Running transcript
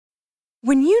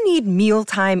When you need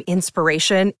mealtime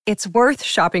inspiration, it's worth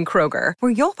shopping Kroger,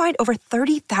 where you'll find over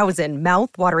 30,000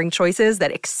 mouth-watering choices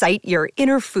that excite your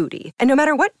inner foodie. And no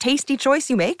matter what tasty choice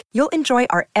you make, you'll enjoy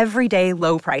our everyday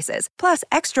low prices, plus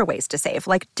extra ways to save,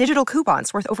 like digital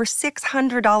coupons worth over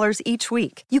 $600 each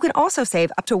week. You can also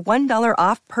save up to $1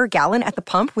 off per gallon at the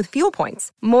pump with fuel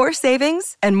points. More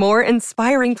savings and more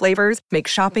inspiring flavors make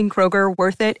shopping Kroger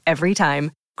worth it every time.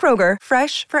 Kroger,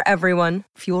 fresh for everyone.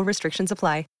 Fuel restrictions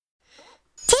apply.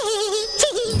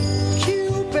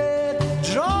 Cupid,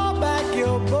 draw back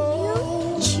your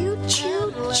bow.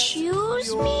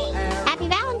 Choose me. Happy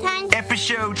Valentine's.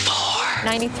 Episode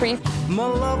 493. My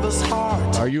lover's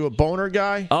heart. Are you a boner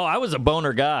guy? Oh, I was a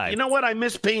boner guy. You know what? I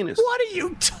miss penis. What are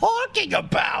you talking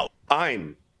about?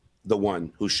 I'm the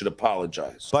one who should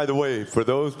apologize. By the way, for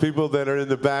those people that are in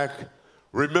the back,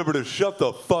 remember to shut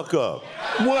the fuck up.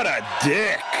 What a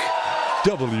dick.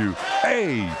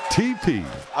 WATP.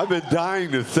 I've been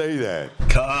dying to say that.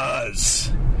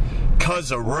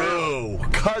 Cuz-a-roo.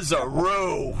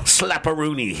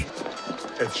 Slapperoonie.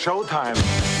 It's showtime.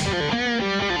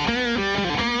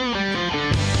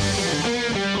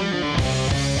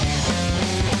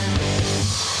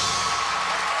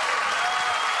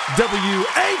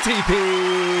 WATP.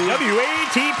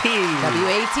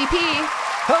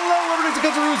 Hello, everybody. It's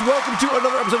Cuz-a-roos. Welcome to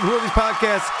another episode of Who Are These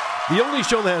Podcasts, the only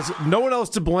show that has no one else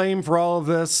to blame for all of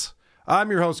this.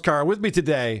 I'm your host, Carl. With me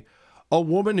today, a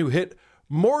woman who hit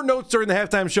more notes during the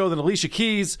halftime show than Alicia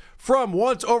Keys. From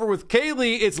Once Over with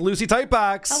Kaylee, it's Lucy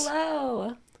Tightbox.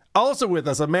 Hello. Also with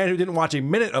us, a man who didn't watch a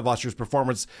minute of Usher's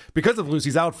performance because of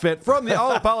Lucy's outfit. From the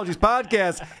All Apologies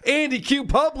podcast, Andy Q.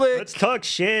 Public. Let's talk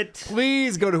shit.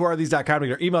 Please go to whoarethese.com to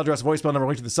get our email address, voicemail number,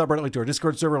 link to the subreddit, link to our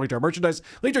Discord server, link to our merchandise,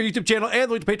 link to our YouTube channel,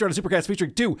 and link to Patreon and Supercast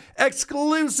featuring 2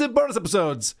 exclusive bonus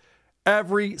episodes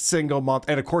every single month.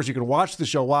 And of course, you can watch the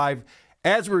show live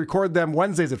as we record them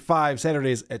Wednesdays at 5,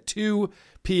 Saturdays at 2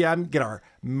 p.m. Get our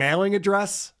mailing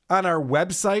address on our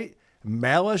website.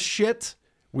 Mail us shit.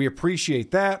 We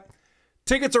appreciate that.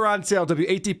 Tickets are on sale,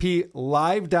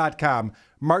 WATPlive.com,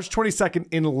 March 22nd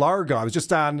in Largo. I was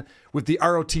just on with the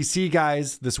ROTC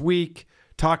guys this week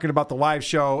talking about the live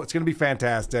show. It's going to be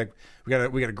fantastic. We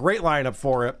got a great lineup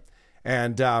for it.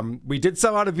 And we did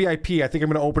sell out of VIP. I think I'm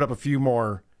going to open up a few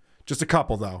more, just a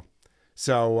couple though.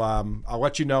 So I'll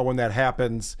let you know when that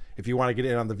happens. If you want to get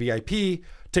in on the VIP,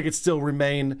 tickets still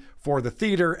remain for the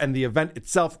theater and the event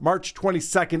itself, March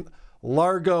 22nd,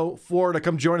 Largo, Florida.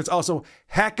 Come join us. Also,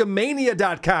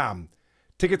 Hackamania.com.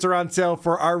 Tickets are on sale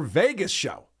for our Vegas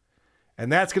show.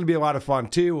 And that's going to be a lot of fun,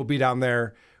 too. We'll be down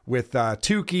there with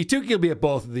Tukey. Tukey will be at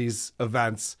both of these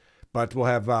events. But we'll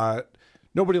have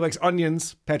Nobody Likes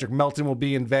Onions. Patrick Melton will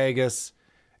be in Vegas.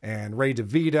 And Ray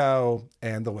DeVito.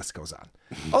 And the list goes on.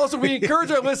 Also, we encourage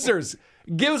our listeners,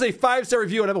 give us a 5-star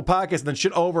review on Apple Podcasts and then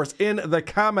shit over us in the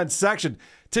comments section.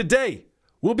 Today,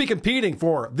 we'll be competing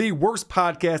for the worst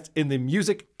podcast in the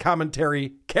music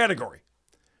commentary category.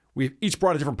 We've each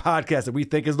brought a different podcast that we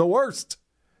think is the worst.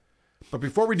 But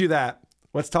before we do that,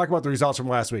 let's talk about the results from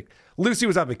last week. Lucy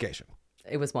was on vacation.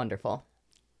 It was wonderful.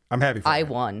 I'm happy for you. I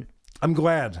won. I'm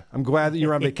glad. I'm glad that you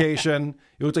were on vacation.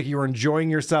 It looked like you were enjoying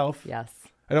yourself. Yes.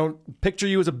 I don't picture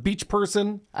you as a beach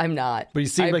person. I'm not. But you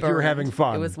seemed like you were having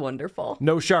fun. It was wonderful.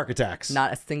 No shark attacks.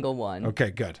 Not a single one.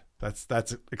 Okay, good.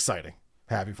 That's exciting.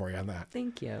 Happy for you on that.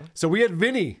 Thank you. So we had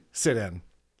Vinny sit in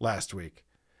last week,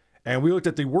 and we looked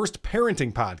at the worst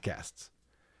parenting podcasts.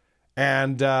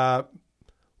 And let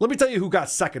me tell you who got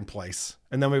second place,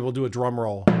 and then maybe we'll do a drum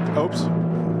roll. Oops.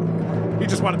 He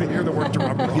just wanted to hear the word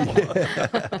drum roll.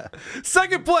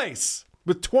 Second place,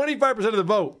 with 25% of the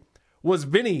vote, was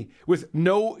Vinny with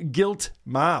No Guilt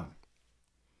Mom.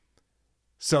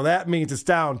 So that means it's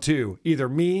down to either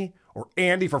me or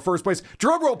Andy for first place.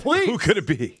 Drum roll, please. Who could it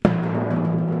be?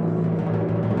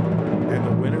 And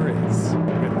the winner is,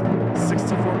 with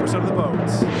 64% of the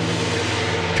votes,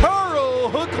 Carl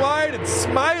Hook, Line, and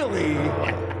Smiley.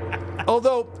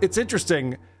 Although, it's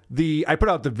interesting, I put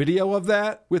out the video of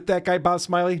that with that guy, Bob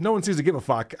Smiley. No one seems to give a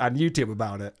fuck on YouTube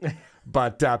about it.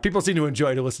 But people seem to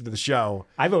enjoy to listen to the show.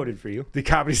 I voted for you. The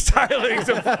comedy stylings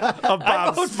of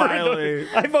Bob Smiley.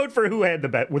 I vote for who had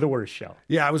the worst show.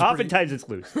 Yeah, it was oftentimes it's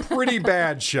loose. Pretty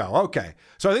bad show. Okay.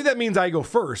 So I think that means I go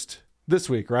first this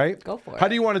week, right? Go for it. How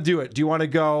do you want to do it? Do you want to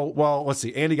go, well, let's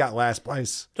see. Andy got last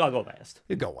place. So I'll go last.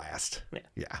 You go last.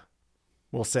 Yeah.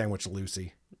 We'll sandwich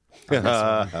Lucy.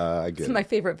 I get It's it. my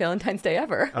favorite Valentine's Day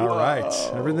ever. All right.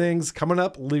 Everything's coming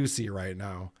up Lucy right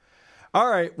now. All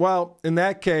right. Well, in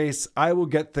that case, I will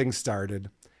get things started.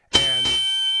 And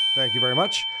thank you very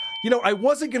much. You know, I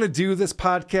wasn't going to do this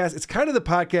podcast. It's kind of the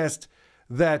podcast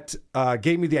that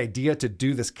gave me the idea to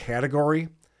do this category.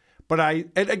 But I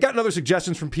got other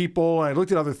suggestions from people, and I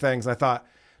looked at other things, and I thought,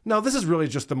 no, this is really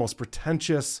just the most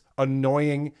pretentious,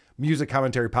 annoying music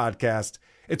commentary podcast.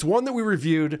 It's one that we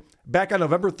reviewed back on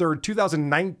November 3rd,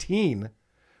 2019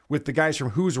 with the guys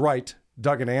from Who's Right,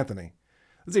 Doug and Anthony.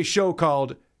 It's a show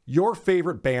called Your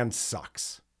Favorite Band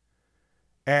Sucks.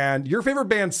 And Your Favorite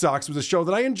Band Sucks was a show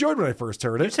that I enjoyed when I first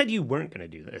heard it. You said you weren't going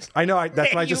to do this. I know.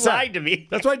 That's what I just said. You lied to me.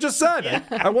 That's what I just said.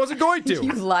 I wasn't going to.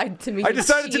 You lied to me. I you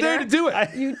decided cheater. today to do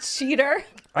it. You cheater.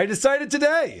 I decided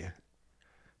today.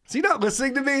 Is he not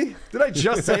listening to me? Did I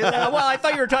just say that? Well, I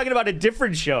thought you were talking about a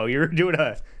different show. You were doing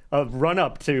a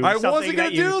run-up to I something wasn't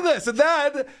going to do this. And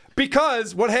then,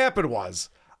 because what happened was,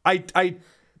 I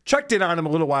checked in on him a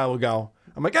little while ago.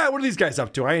 I'm like, what are these guys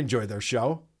up to? I enjoy their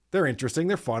show. They're interesting.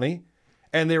 They're funny.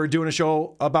 And they were doing a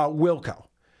show about Wilco.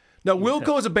 Now,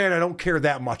 Wilco is a band I don't care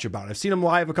that much about. I've seen them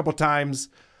live a couple times.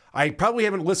 I probably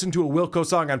haven't listened to a Wilco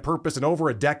song on purpose in over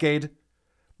a decade,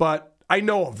 but I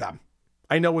know of them.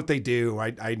 I know what they do.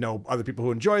 I know other people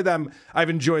who enjoy them. I've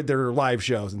enjoyed their live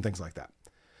shows and things like that.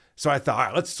 So I thought,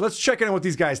 all right, let's check in on what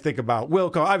these guys think about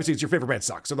Wilco. Obviously, it's Your Favorite Band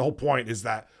Sucks. So the whole point is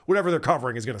that whatever they're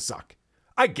covering is going to suck.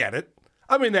 I get it.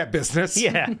 I'm in that business.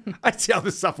 Yeah. I see how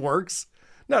this stuff works.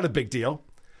 Not a big deal.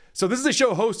 So this is a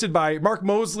show hosted by Mark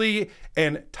Mosley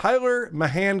and Tyler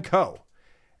Mahan Coe.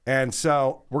 And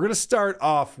so we're going to start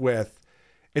off with,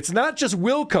 it's not just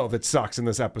Wilco that sucks in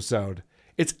this episode.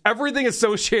 It's everything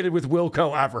associated with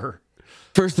Wilco ever.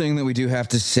 First thing that we do have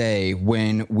to say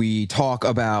when we talk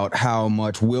about how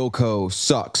much Wilco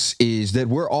sucks is that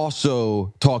we're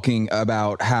also talking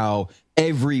about how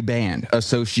every band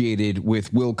associated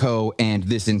with Wilco and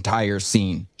this entire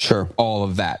scene. Sure. All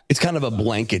of that. It's kind of a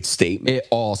blanket statement. It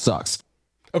all sucks.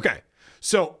 Okay.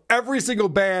 So every single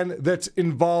band that's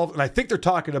involved, and I think they're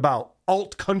talking about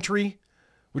alt country,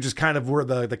 which is kind of where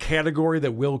the category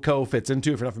that Wilco fits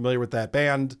into. If you're not familiar with that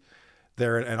band,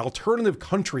 they're an alternative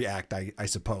country act, I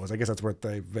suppose. I guess that's what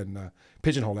they've been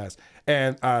pigeonholed as.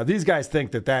 And these guys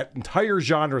think that entire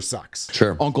genre sucks.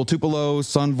 Sure. Uncle Tupelo,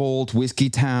 Sunvolt, Whiskey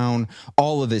Town,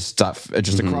 all of this stuff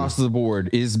just across the board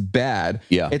is bad.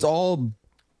 Yeah. It's all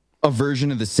a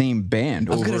version of the same band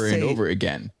over and over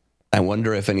again. I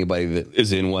wonder if anybody that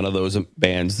is in one of those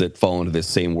bands that fall into the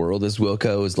same world as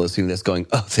Wilco is listening to this going,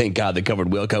 oh, thank God they covered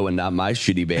Wilco and not my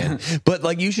shitty band. But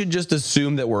like, you should just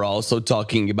assume that we're also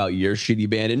talking about your shitty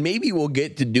band, and maybe we'll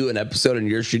get to do an episode on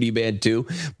your shitty band too.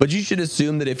 But you should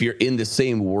assume that if you're in the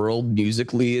same world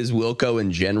musically as Wilco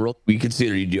in general, we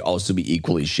consider you to also be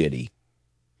equally shitty.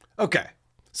 Okay.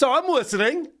 So I'm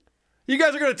listening. You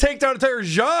guys are going to take down an entire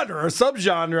genre or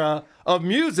subgenre of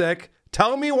music.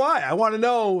 Tell me why. I want to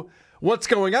know what's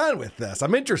going on with this.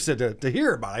 I'm interested to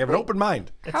hear about it. I have an open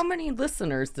mind. How many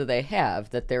listeners do they have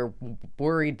that they're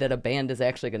worried that a band is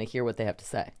actually going to hear what they have to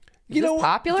say? Is this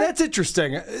popular? That's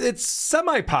interesting. It's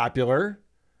semi-popular.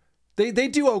 They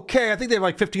do okay. I think they have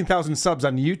like 15,000 subs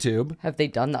on YouTube. Have they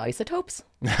done the Isotopes?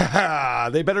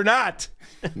 They better not,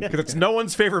 because it's no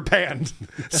one's favorite band,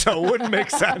 so it wouldn't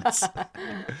make sense.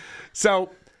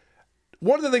 So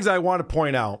one of the things I want to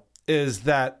point out is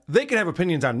that they can have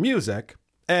opinions on music,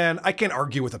 and I can't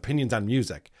argue with opinions on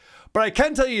music, but I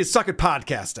can tell you suck at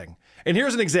podcasting. And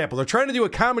here's an example. They're trying to do a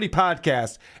comedy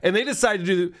podcast, and they decide to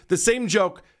do the same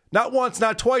joke not once,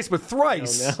 not twice, but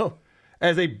thrice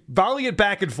as they volley it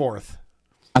back and forth.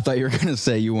 I thought you were going to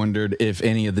say you wondered if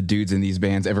any of the dudes in these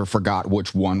bands ever forgot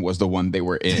which one was the one they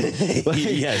were in.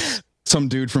 Yes. Some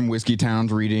dude from Whiskey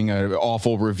Town's reading an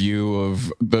awful review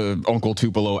of the Uncle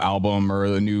Tupelo album or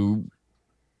the new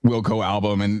Wilco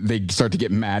album, and they start to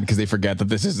get mad because they forget that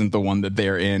this isn't the one that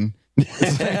they're in.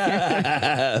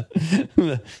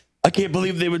 I can't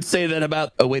believe they would say that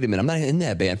about, oh, wait a minute, I'm not in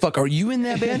that band. Fuck, are you in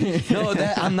that band? No,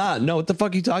 I'm not. No, what the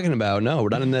fuck are you talking about? No, we're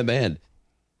not in that band.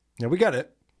 Yeah, we got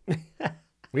it.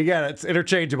 We got it. It's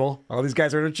interchangeable. All these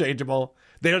guys are interchangeable.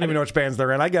 They don't even know which bands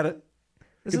they're in. I get it.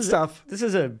 Good stuff. This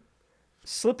is a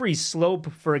slippery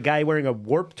slope for a guy wearing a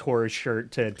Warped Tour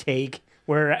shirt to take,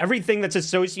 where everything that's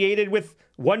associated with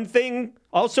one thing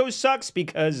also sucks,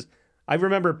 because I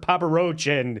remember Papa Roach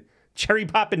and Cherry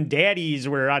Poppin' Daddies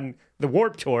were on the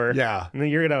Warped Tour. Yeah. And then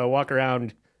you're going to walk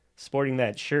around sporting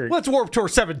that shirt. Well, it's Warped Tour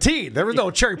 17. There was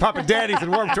no Cherry Poppin' Daddies in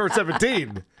Warped Tour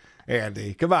 17.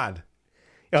 Andy, come on.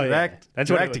 Oh, Get That's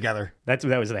your what act together. That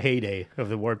was the heyday of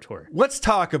the Warped Tour. Let's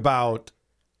talk about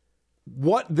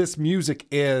what this music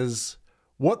is,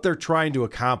 what they're trying to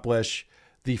accomplish,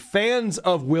 the fans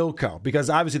of Wilco, because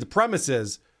obviously the premise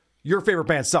is your favorite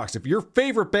band sucks. If your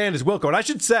favorite band is Wilco, and I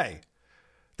should say,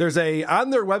 there's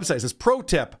on their website, it says, pro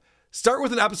tip, start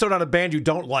with an episode on a band you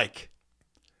don't like.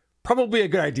 probably a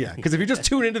good idea. Because if you just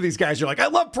tune into these guys, you're like, I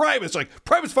love Primus. Like,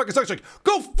 Primus fucking sucks. Like,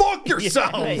 go fuck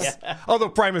yourselves. Yeah. Although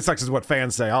Primus sucks is what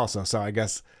fans say also. So I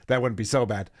guess that wouldn't be so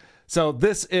bad. So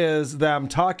this is them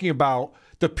talking about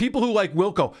the people who like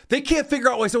Wilco. They can't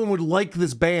figure out why someone would like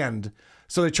this band.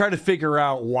 So they try to figure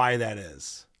out why that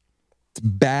is. It's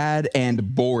bad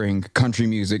and boring country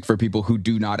music for people who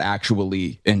do not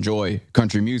actually enjoy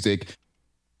country music.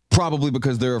 Probably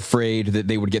because they're afraid that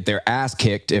they would get their ass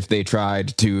kicked if they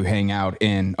tried to hang out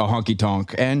in a honky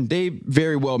tonk, and they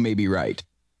very well may be right.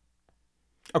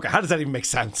 Okay, how does that even make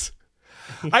sense?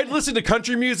 I'd listen to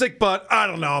country music, but I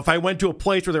don't know. If I went to a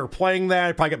place where they were playing that,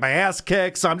 I'd probably get my ass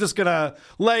kicked, so I'm just going to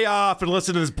lay off and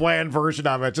listen to this bland version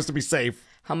of it just to be safe.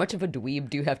 How much of a dweeb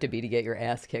do you have to be to get your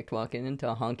ass kicked walking into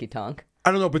a honky tonk?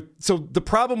 I don't know, but so the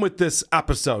problem with this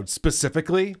episode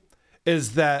specifically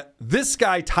is that this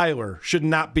guy, Tyler, should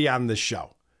not be on this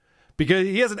show because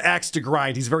he has an axe to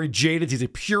grind. He's very jaded. He's a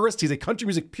purist. He's a country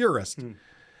music purist.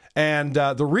 And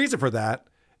the reason for that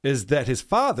is that his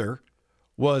father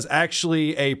was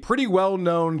actually a pretty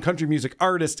well-known country music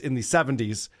artist in the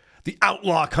 70s, the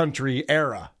outlaw country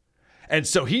era. And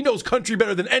so he knows country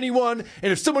better than anyone.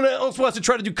 And if someone else wants to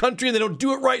try to do country and they don't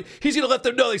do it right, he's going to let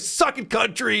them know they suck at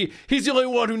country. He's the only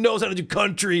one who knows how to do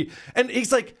country. And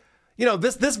he's like, you know,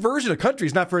 this version of country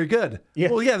is not very good. Yeah.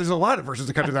 Well, yeah, there's a lot of versions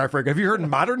of country that aren't very good. Have you heard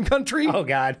modern country? Oh,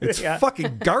 God. It's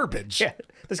fucking garbage. Yeah.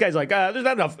 This guy's like, there's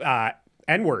not enough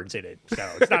N-words in it, so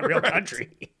it's not real country.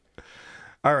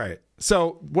 All right.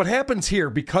 So what happens here,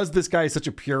 because this guy is such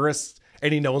a purist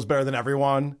and he knows better than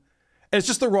everyone, and it's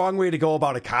just the wrong way to go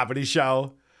about a comedy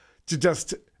show, to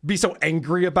just be so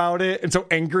angry about it and so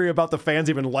angry about the fans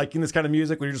even liking this kind of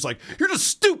music when you're just like, you're just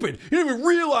stupid. You don't even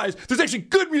realize there's actually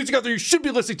good music out there you should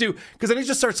be listening to. Because then he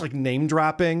just starts like name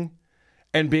dropping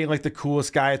and being like the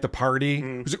coolest guy at the party.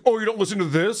 He's like, oh, you don't listen to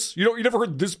this? You never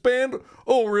heard this band?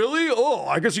 Oh, really? Oh,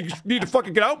 I guess you need to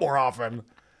fucking get out more often.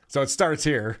 So it starts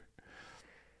here.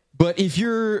 But if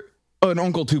you're an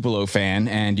Uncle Tupelo fan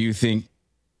and you think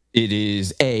it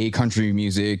is A, country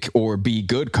music, or B,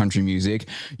 good country music,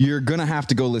 you're going to have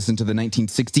to go listen to the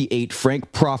 1968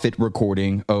 Frank Prophet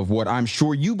recording of what I'm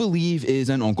sure you believe is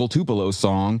an Uncle Tupelo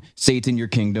song, Satan, Your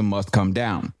Kingdom Must Come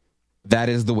Down. That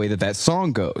is the way that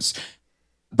song goes.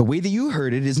 The way that you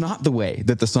heard it is not the way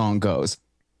that the song goes.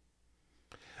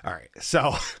 All right,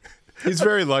 so... He's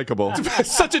very likable.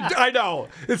 I know.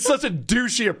 It's such a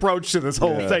douchey approach to this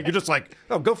whole thing. You're just like,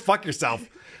 oh, go fuck yourself.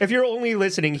 If you're only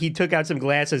listening, he took out some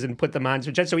glasses and put them on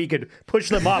just so he could push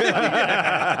them up.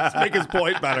 Let's make his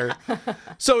point better.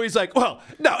 So he's like, well,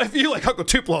 now, if you like Uncle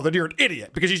Tupelo, then you're an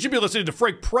idiot because you should be listening to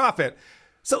Frank Prophet.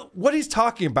 So what he's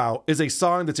talking about is a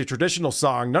song that's a traditional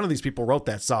song. None of these people wrote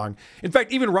that song. In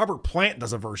fact, even Robert Plant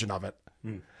does a version of it.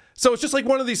 So it's just like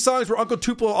one of these songs where Uncle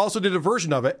Tupelo also did a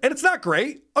version of it, and it's not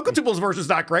great. Uncle Tupelo's version is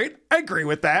not great. I agree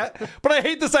with that. But I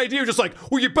hate this idea of just like,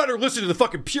 well, you better listen to the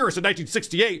fucking purists in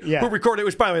 1968 who recorded it,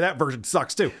 which, by the way, that version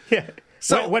sucks too. Yeah.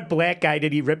 So what black guy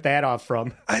did he rip that off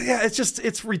from? Yeah,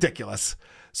 it's ridiculous.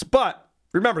 But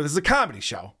remember, this is a comedy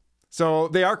show. So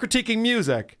they are critiquing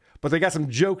music, but they got some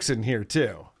jokes in here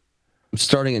too. I'm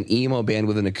starting an emo band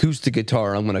with an acoustic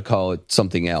guitar. I'm going to call it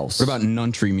something else. What about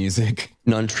nuntry music?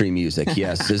 Nuntry music,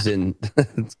 yes, is in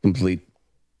complete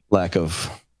lack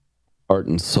of heart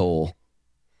and soul.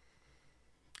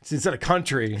 See, instead of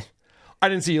country, I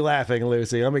didn't see you laughing,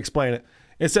 Lucy. Let me explain it.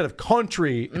 Instead of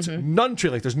country, it's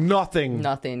nuntry. Like there's nothing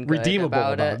redeemable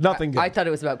about it. Nothing good. I thought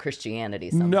it was about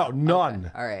Christianity somehow. No, none.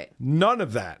 Okay. All right. None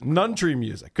of that. Nuntry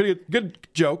music. Good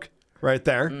joke right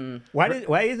there. Why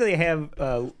do they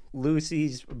have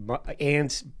Lucy's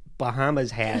aunt's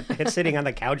Bahamas hat sitting on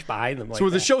the couch behind them? Like so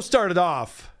when the show started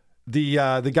off,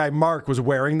 the guy Mark was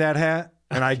wearing that hat,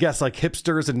 and I guess like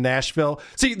hipsters in Nashville.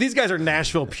 See, these guys are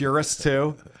Nashville purists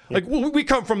too. Like we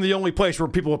come from the only place where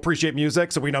people appreciate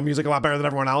music, so we know music a lot better than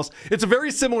everyone else. It's a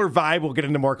very similar vibe. We'll get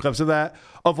into more clips of that,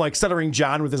 of like Stuttering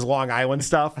John with his Long Island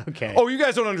stuff. Okay. Oh, you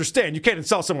guys don't understand. You can't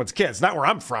insult someone's kids. Not where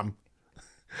I'm from.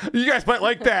 You guys might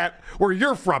like that where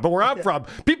you're from, but where I'm from,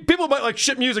 people might like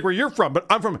shit music where you're from, but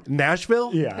I'm from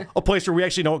Nashville, a place where we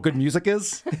actually know what good music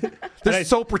is. They're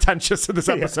so pretentious in this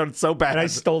episode. It's so bad. And I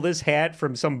stole this hat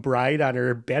from some bride on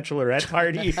her bachelorette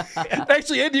party.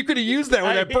 Actually, Andy, you could have used that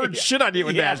when I burned shit on you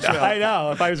in Nashville. I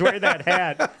know. If I was wearing that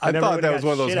hat, I thought that was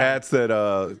one of those hats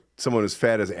that someone as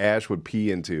fat as Ash would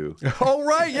pee into. Oh,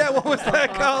 right. Yeah. What was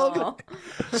that called?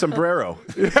 Sombrero.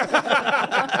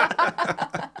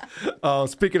 Oh,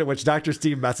 speaking of which, Dr.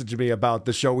 Steve messaged me about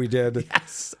the show we did.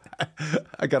 Yes.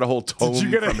 I got a whole tome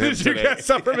from him Did you get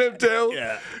some from him too?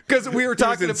 Yeah. Because we were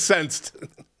talking. He was incensed.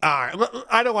 All right,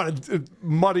 I don't want to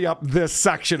muddy up this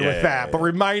section with that, but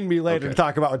remind me later to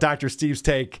talk about Dr. Steve's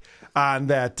take on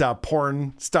that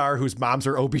porn star whose moms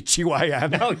are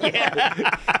OBGYN. Oh,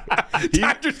 yeah.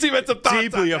 Dr. Steve had some thoughts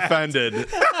Deeply on that. offended.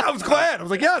 I was glad. I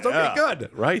was like, yeah, it's okay, good.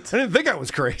 Right. I didn't think I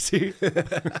was crazy.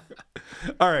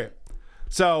 All right.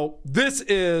 So this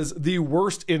is the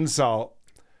worst insult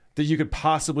that you could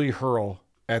possibly hurl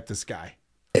at this guy.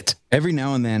 Every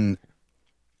now and then,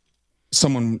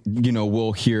 someone,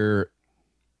 will hear,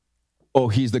 oh,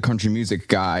 he's the country music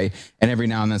guy. And every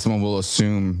now and then someone will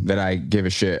assume that I give a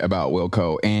shit about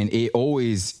Wilco. And it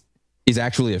always is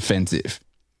actually offensive.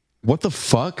 What the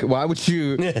fuck? Why would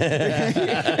you? Do you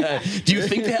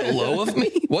think that low of me?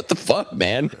 What the fuck,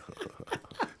 man?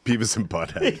 Beavis and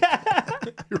Butthead.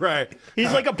 Right.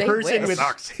 He's like a person with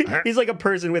he's like a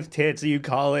person with tits. You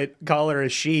call her a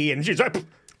she, and she's like,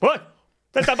 what?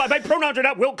 That's not my pronouns are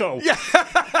not Wilco. Yeah.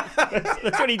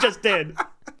 That's what he just did.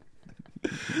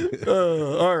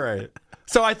 All right.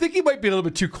 So I think he might be a little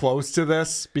bit too close to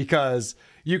this because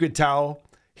you could tell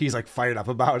he's like fired up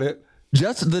about it.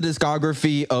 Just the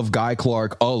discography of Guy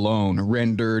Clark alone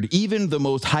rendered even the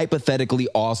most hypothetically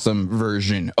awesome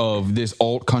version of this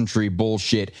alt country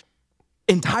bullshit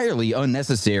entirely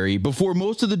unnecessary before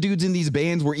most of the dudes in these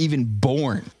bands were even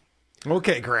born.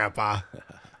 Okay, Grandpa.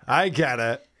 I get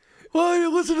it. Well,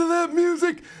 you listen to that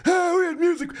music? We had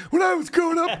music when I was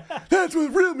growing up. That's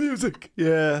what real music.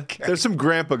 Yeah. There's some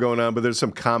grandpa going on, but there's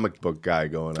some comic book guy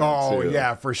going on, Oh, too.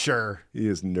 yeah, for sure. He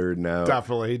is nerding out.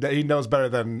 Definitely. He knows better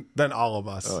than all of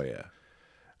us. Oh, yeah.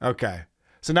 Okay.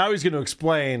 So now he's going to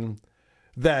explain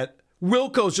that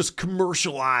Wilco's just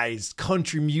commercialized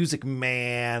country music,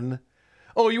 man.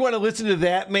 Oh, you want to listen to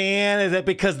that, man? Is that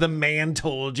because the man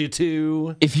told you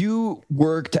to? If you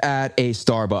worked at a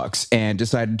Starbucks and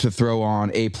decided to throw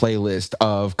on a playlist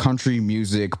of country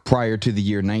music prior to the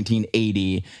year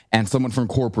 1980 and someone from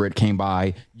corporate came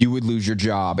by, you would lose your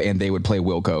job and they would play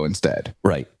Wilco instead.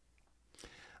 Right.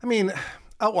 I mean,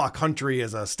 Outlaw Country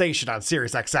is a station on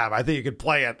Sirius XM. I think you could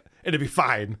play it and it'd be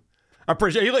fine. I'm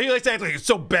pretty sure he likes to act like it's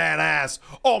so badass.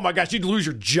 Oh my gosh, you'd lose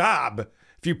your job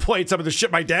if you played some of the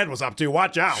shit my dad was up to.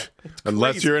 Watch out.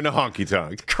 Unless you're in a honky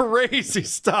tonk. Crazy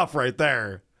stuff right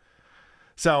there.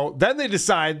 So then they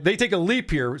decide, they take a leap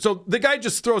here. So the guy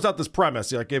just throws out this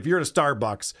premise. Like, if you're at a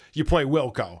Starbucks, you play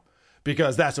Wilco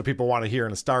because that's what people want to hear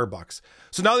in a Starbucks.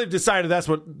 So now they've decided that's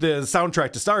what the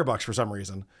soundtrack to Starbucks for some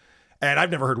reason. And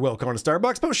I've never heard Wilco in a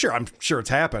Starbucks, but I'm sure it's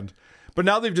happened. But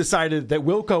now they've decided that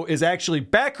Wilco is actually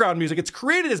background music. It's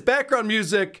created as background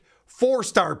music for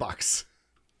Starbucks.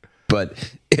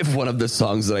 But if one of the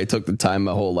songs that I took the time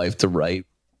my whole life to write,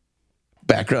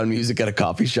 background music at a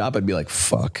coffee shop, I'd be like,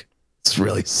 fuck, this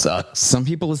really sucks. Some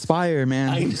people aspire,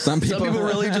 man. Some people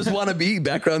really just want to be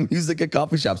background music at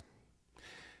coffee shops.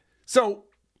 So,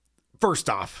 first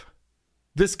off,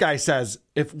 this guy says,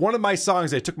 if one of my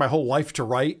songs I took my whole life to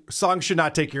write, songs should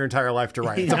not take your entire life to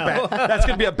write. That's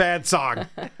going to be a bad song.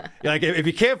 Like, if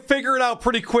you can't figure it out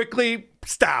pretty quickly,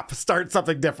 stop. Start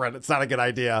something different. It's not a good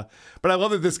idea. But I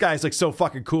love that this guy's like so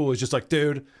fucking cool. He's just like,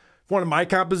 dude, if one of my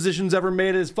compositions ever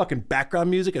made it as fucking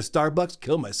background music at Starbucks,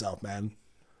 kill myself, man.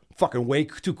 Fucking way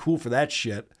too cool for that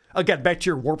shit. Again, back to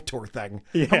your Warped Tour thing.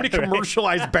 Yeah, how many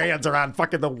commercialized bands are on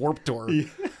fucking the Warped Tour? Yeah.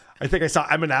 I think I saw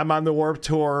Eminem on the Warped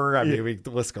Tour. I mean, the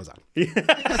list goes on.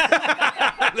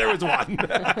 There was one.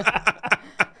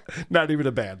 Not even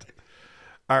a band.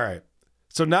 All right.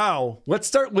 So now let's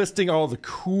start listing all the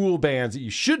cool bands that you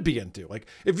should be into. Like,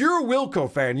 if you're a Wilco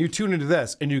fan, you tune into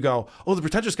this and you go, oh, the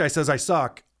pretentious guy says I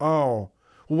suck. Oh,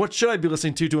 well, what should I be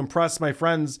listening to impress my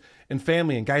friends and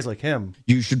family and guys like him?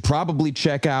 You should probably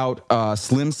check out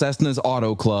Slim Cessna's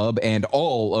Auto Club and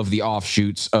all of the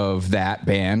offshoots of that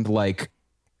band, like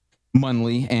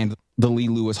Munley and the Lee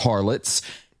Lewis Harlots.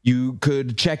 You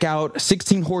could check out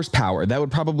 16 Horsepower. That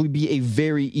would probably be a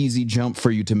very easy jump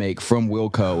for you to make from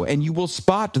Wilco, and you will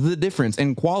spot the difference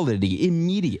in quality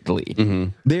immediately. Mm-hmm.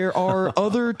 There are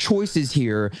other choices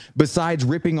here besides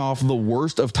ripping off the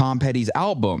worst of Tom Petty's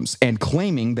albums and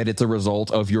claiming that it's a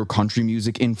result of your country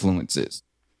music influences.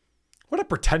 What a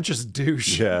pretentious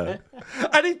douche. Yeah.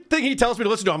 Anything he tells me to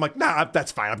listen to, I'm like, nah, that's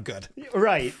fine. I'm good.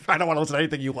 Right. I don't want to listen to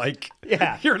anything you like.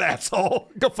 Yeah. You're an asshole.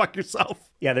 Go fuck yourself.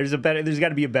 Yeah, there's got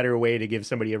to be a better way to give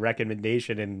somebody a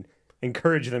recommendation and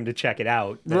encourage them to check it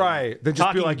out. Right. Then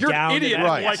just be like, you're an idiot.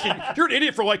 Right. You're an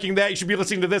idiot for liking that. You should be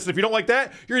listening to this. And if you don't like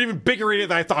that, you're an even bigger idiot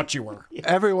than I thought you were.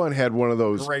 Everyone had one of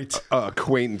those Great.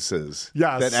 Acquaintances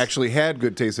Yes. that actually had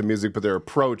good taste in music, but their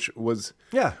approach was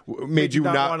made you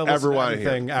not wanna ever listen to want to hear.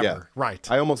 anything ever. Right.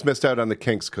 I almost missed out on the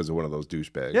Kinks because of one of those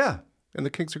douchebags. Yeah. And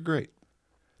the Kinks are great.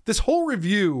 This whole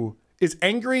review is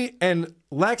angry and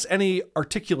lacks any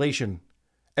articulation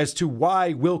as to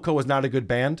why Wilco is not a good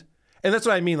band. And that's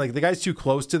what I mean. Like, the guy's too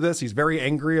close to this. He's very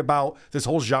angry about this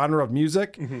whole genre of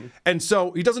music. Mm-hmm. And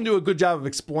so he doesn't do a good job of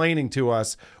explaining to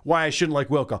us why I shouldn't like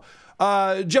Wilco.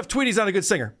 Jeff Tweedy's not a good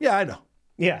singer. Yeah, I know.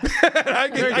 Yeah. I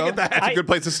get that. That's a good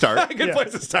place to start.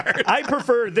 Place to start. I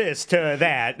prefer this to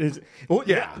that.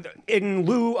 Yeah. In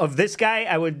lieu of this guy,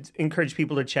 I would encourage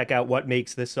people to check out What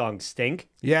Makes This Song Stink.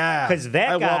 Yeah. Because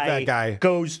love that guy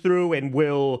goes through and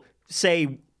will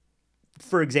say,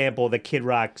 for example, the Kid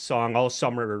Rock song All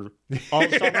Summer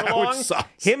Long.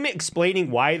 Him explaining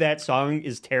why that song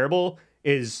is terrible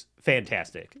is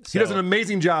fantastic. He does an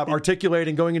amazing job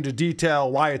articulating, going into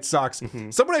detail why it sucks. Mm-hmm.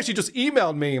 Someone actually just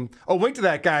emailed me a link to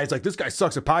that guy. He's like, this guy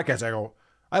sucks at podcasting. I go,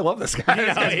 I love this guy.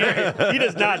 He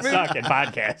does not suck at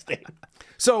podcasting.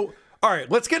 So, all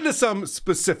right, let's get into some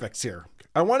specifics here.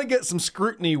 I want to get some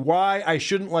scrutiny why I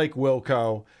shouldn't like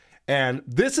Wilco. And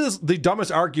this is the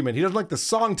dumbest argument. He doesn't like the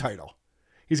song title.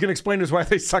 He's going to explain to us why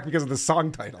they suck because of the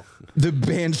song title. The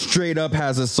band straight up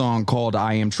has a song called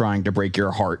I Am Trying to Break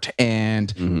Your Heart,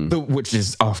 and which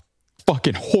is a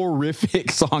fucking horrific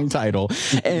song title.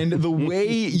 And the way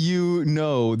you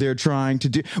know they're trying to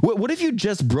do... What if you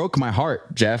just broke my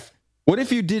heart, Jeff? What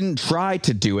if you didn't try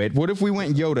to do it? What if we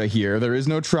went Yoda here? There is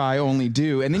no try, only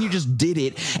do. And then you just did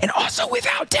it, and also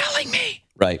without telling me.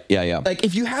 Right, yeah. Like,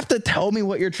 if you have to tell me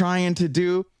what you're trying to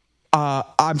do...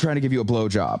 I'm trying to give you a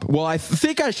blowjob. Well, I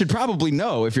think I should probably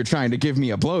know if you're trying to give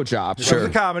me a blowjob. Sure. There's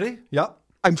a comedy. Yep.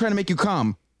 I'm trying to make you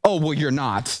come. Oh, well, you're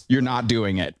not. You're not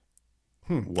doing it.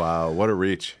 Wow, what a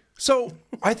reach. So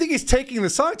I think he's taking the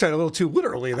song title a little too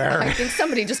literally there. I think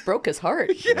somebody just broke his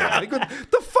heart. Yeah. Like, what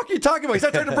the fuck are you talking about? He's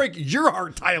not trying to break your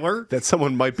heart, Tyler. That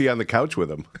someone might be on the couch with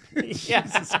him.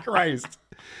 Jesus Christ.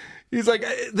 He's like,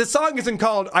 the song isn't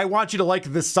called I Want You to Like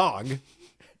This Song.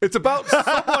 It's about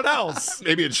someone else.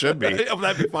 Maybe it should be. Oh,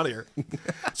 that'd be funnier.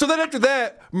 So then after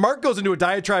that, Mark goes into a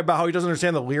diatribe about how he doesn't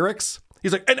understand the lyrics.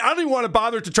 He's like, and I don't even want to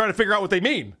bother to try to figure out what they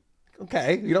mean.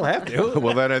 Okay, you don't have to.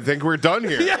 Well, then I think we're done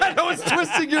here. Yeah, no, it's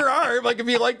twisting your arm. Like, if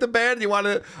you like the band and you want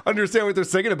to understand what they're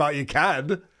singing about, you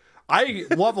can. I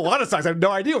love a lot of songs. I have no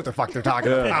idea what the fuck they're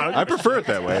talking about. I prefer it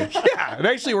that way. Yeah, it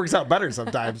actually works out better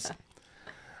sometimes.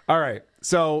 All right,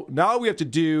 so now we have to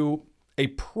do a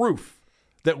proof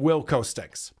that Wilco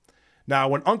stinks. Now,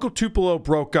 when Uncle Tupelo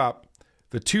broke up,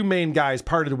 the two main guys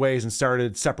parted ways and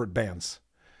started separate bands.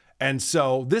 And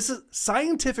so this is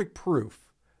scientific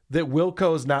proof that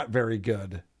Wilco is not very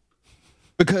good.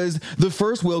 Because the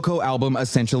first Wilco album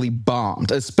essentially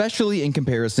bombed, especially in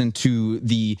comparison to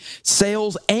the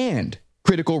sales and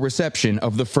critical reception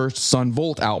of the first Son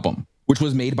Volt album, which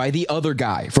was made by the other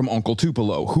guy from Uncle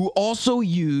Tupelo, who also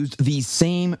used the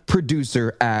same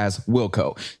producer as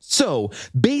Wilco. So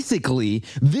basically,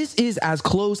 this is as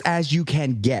close as you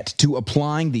can get to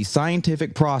applying the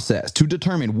scientific process to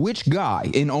determine which guy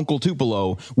in Uncle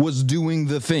Tupelo was doing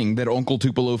the thing that Uncle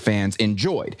Tupelo fans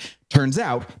enjoyed. Turns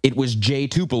out it was Jay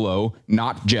Tupelo,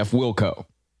 not Jeff Wilco.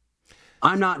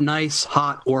 I'm not nice,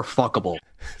 hot, or fuckable.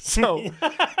 So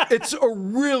it's a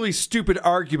really stupid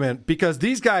argument because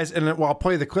these guys, and I'll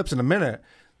play the clips in a minute,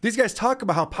 these guys talk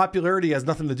about how popularity has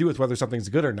nothing to do with whether something's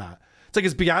good or not. It's like,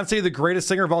 is Beyonce the greatest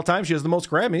singer of all time? She has the most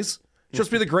Grammys. She must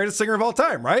be the greatest singer of all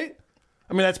time, right?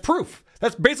 I mean, that's proof.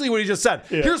 That's basically what he just said.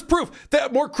 Yeah. Here's proof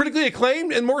that more critically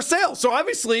acclaimed and more sales. So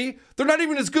obviously, they're not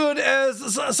even as good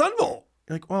as Son Volt.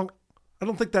 You're like, well, I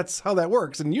don't think that's how that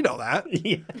works, and you know that.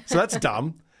 Yeah. So that's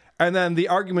dumb. And then the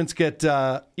arguments get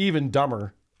even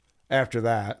dumber after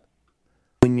that.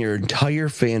 When your entire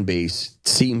fan base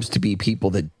seems to be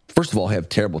people that, first of all, have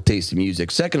terrible taste in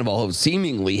music, second of all,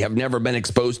 seemingly have never been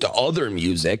exposed to other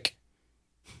music,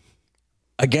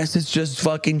 I guess it's just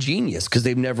fucking genius because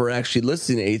they've never actually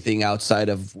listened to anything outside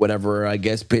of whatever, I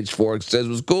guess, Pitchfork says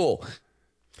was cool.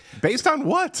 Based on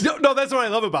what? No, that's what I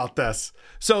love about this.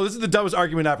 So this is the dumbest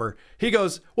argument ever. He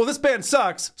goes, well, this band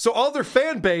sucks, so all their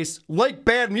fan base like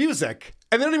bad music,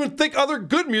 and they don't even think other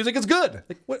good music is good.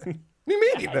 Like, what do you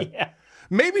mean? Yeah.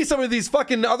 Maybe some of these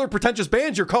fucking other pretentious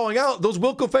bands you're calling out, those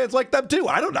Wilco fans like them too.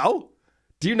 I don't know.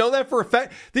 Do you know that for a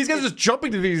fact? These guys are just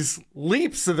jumping to these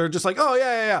leaps, and they're just like, oh,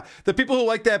 yeah. The people who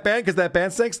like that band because that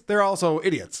band stinks, they're also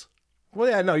idiots. Well,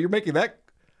 yeah, no, you're making that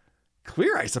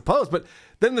clear, I suppose. But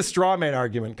then the straw man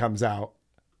argument comes out.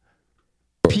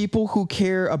 People who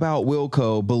care about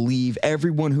Wilco believe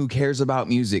everyone who cares about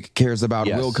music cares about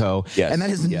Wilco. Yes. And that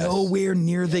is nowhere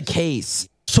near the case.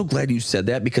 So glad you said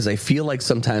that because I feel like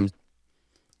sometimes,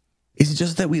 is it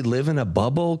just that we live in a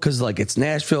bubble? Because like it's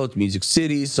Nashville, it's Music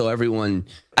City, so everyone,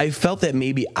 I felt that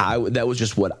maybe that was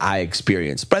just what I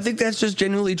experienced. But I think that's just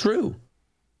genuinely true.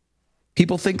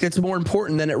 people think it's more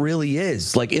important than it really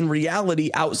is. Like in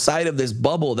reality, outside of this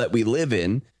bubble that we live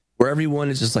in, where everyone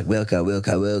is just like,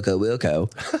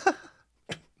 Wilco.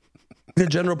 The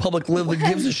general public literally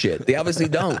gives a shit. They obviously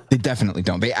don't. They definitely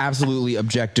don't. They absolutely,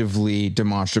 objectively,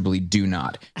 demonstrably do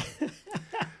not.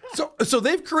 So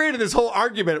they've created this whole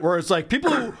argument where it's like people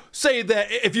who say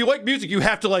that if you like music, you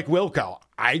have to like Wilco.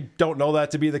 I don't know that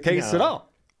to be the case at all.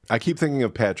 I keep thinking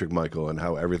of Patrick Michael and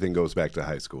how everything goes back to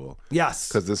high school. Yes.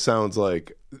 Because this sounds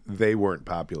like they weren't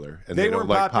popular. And They don't weren't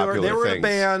like popular. They were things. in a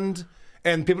band,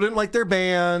 and people didn't like their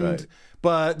band. Right.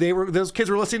 But those kids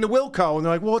were listening to Wilco, and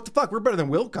they're like, well, what the fuck? We're better than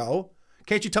Wilco.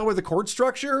 Can't you tell where the chord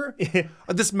structure?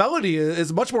 This melody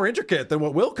is much more intricate than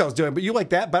what Wilco's doing, but you like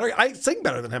that better? I sing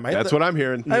better than him. That's what I'm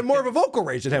hearing. I have more of a vocal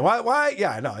range than him. Why?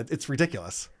 Yeah, I know. It's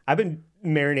ridiculous. I've been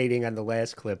marinating on the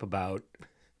last clip about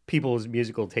people's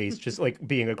musical taste just like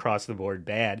being across the board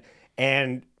bad.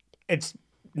 And it's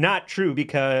not true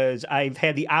because I've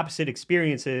had the opposite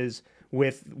experiences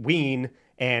with Ween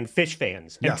and Fish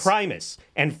fans and Primus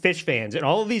and Fish fans and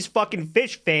all of these fucking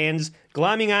Fish fans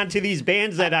glomming onto these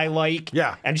bands that I like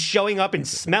and showing up and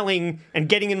smelling and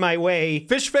getting in my way.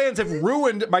 Fish fans have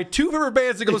ruined my two favorite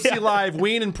bands to go see live,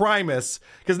 Ween and Primus,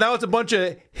 because now it's a bunch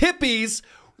of hippies,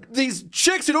 these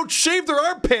chicks who don't shave their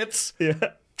armpits,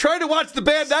 trying to watch the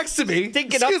band next to me.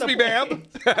 Excuse me, ma'am.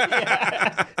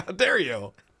 How dare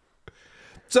you?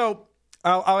 So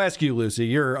I'll ask you, Lucy.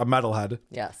 You're a metalhead.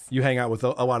 Yes. You hang out with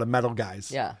a lot of metal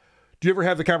guys. Yeah. Do you ever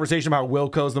have the conversation about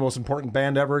Wilco's the most important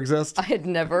band to ever exist? I had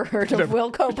never heard of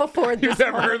Wilco before this. You've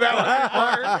never heard that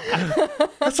one before?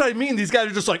 That's what I mean. These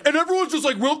guys are just like, and everyone's just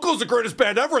like, Wilco's the greatest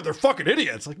band ever. They're fucking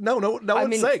idiots. Like, no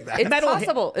one's saying that.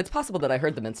 It's possible that I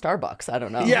heard them in Starbucks. I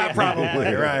don't know. Yeah,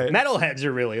 probably, right. Metalheads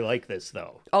are really like this,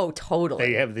 though. Oh, totally.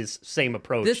 They have this same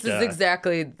approach. This is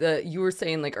exactly you were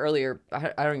saying like earlier. I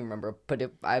don't even remember,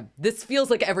 but this feels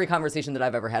like every conversation that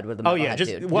I've ever had with a metalhead. Oh yeah,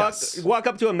 just walk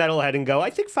up to a metalhead and go, I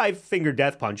think Five Finger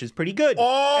Death Punch is pretty good. Oh,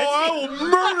 I will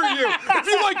murder you. If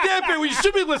you like that band, what you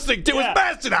should be listening to is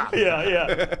Mastodon.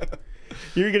 Yeah.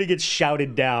 You're going to get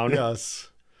shouted down. Yes.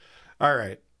 All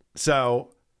right.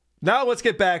 So now let's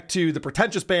get back to the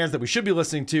pretentious bands that we should be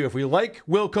listening to. If we like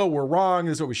Wilco, we're wrong.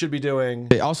 This is what we should be doing.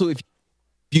 Also, if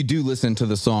you do listen to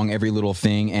the song Every Little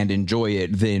Thing and enjoy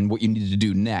it, then what you need to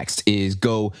do next is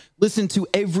go listen to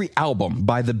every album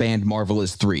by the band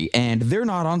Marvelous 3, and they're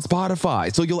not on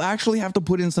Spotify, so you'll actually have to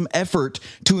put in some effort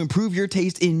to improve your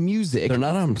taste in music. They're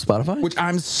not on Spotify? Which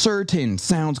I'm certain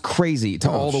sounds crazy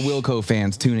to all the Wilco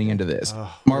fans tuning into this.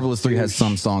 Marvelous 3 has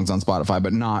some songs on Spotify,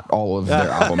 but not all of their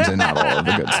albums and not all of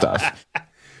the good stuff.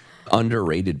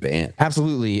 Underrated band.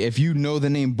 Absolutely. If you know the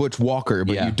name Butch Walker,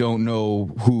 but you don't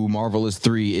know who Marvelous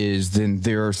 3 is, then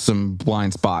there are some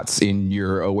blind spots in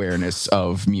your awareness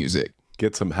of music.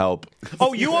 Get some help.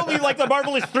 Oh, you only like the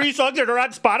Marvelous 3 songs that are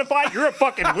on Spotify? You're a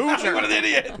fucking loser. What an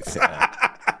idiot.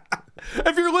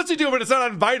 If you're listening to it but it's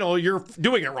not on vinyl, you're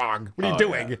doing it wrong. What are you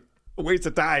doing? A waste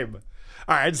of time.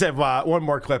 All right, I just have one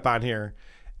more clip on here.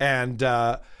 And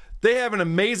they have an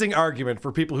amazing argument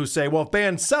for people who say, well, if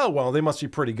bands sell well, they must be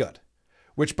pretty good.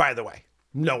 Which, by the way,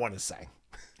 no one is saying.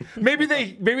 Maybe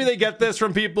they get this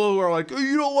from people who are like, oh,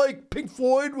 you don't like Pink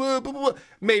Floyd? Blah, blah, blah.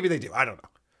 Maybe they do. I don't know.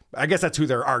 I guess that's who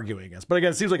they're arguing against. But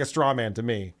again, it seems like a straw man to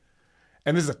me.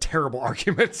 And this is a terrible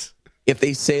argument. If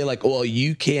they say like, well,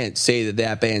 you can't say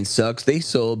that band sucks. They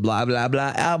sold blah, blah,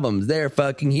 blah albums. They're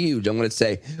fucking huge. I'm going to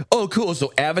say, oh, cool.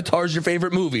 So Avatar's your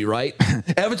favorite movie, right?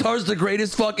 Avatar's the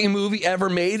greatest fucking movie ever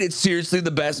made. It's seriously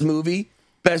the best movie,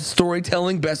 best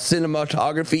storytelling, best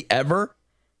cinematography ever.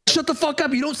 Shut the fuck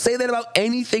up. You don't say that about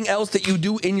anything else that you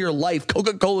do in your life.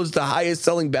 Coca-Cola is the highest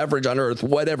selling beverage on earth,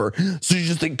 whatever. So you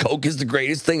just think Coke is the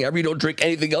greatest thing ever? You don't drink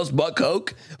anything else but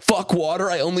Coke? Fuck water.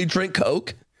 I only drink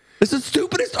Coke. It's the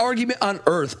stupidest argument on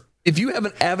earth. If you have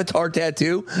an Avatar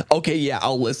tattoo, okay, yeah,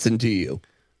 I'll listen to you.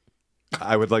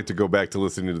 I would like to go back to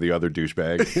listening to the other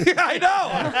douchebag. I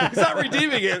know. He's not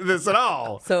redeeming this at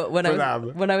all. So when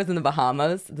I was in the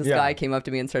Bahamas, this guy came up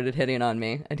to me and started hitting on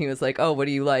me. And he was like, oh, what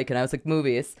do you like? And I was like,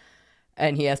 movies.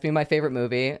 And he asked me my favorite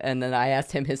movie. And then I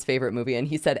asked him his favorite movie. And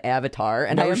he said Avatar.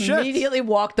 And I immediately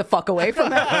walked the fuck away from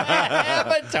him.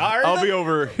 Avatar? I'll be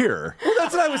over here. Well,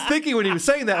 that's what I was thinking when he was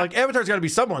saying that. Like, Avatar's got to be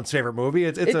someone's favorite movie.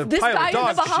 It's a this pile guy of dog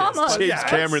in the Bahamas. shit. James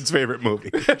Cameron's favorite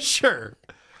movie. Sure.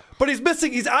 But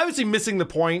he's obviously missing the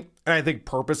point, and I think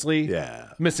purposely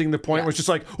missing the point. Was just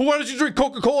like, well, why don't you drink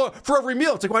Coca-Cola for every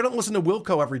meal? It's like, well, I don't listen to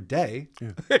Wilco every day.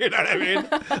 Yeah. You know what I mean?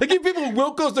 Like, if people who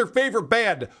Wilco's their favorite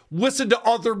band listen to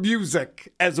other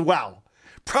music as well.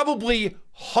 Probably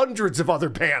hundreds of other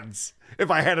bands,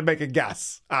 if I had to make a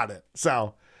guess on it.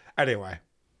 So, anyway.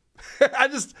 I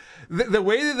just the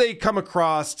way that they come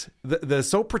across, they're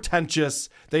so pretentious.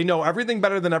 They know everything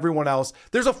better than everyone else.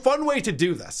 There's a fun way to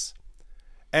do this,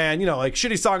 and like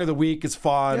shitty song of the week is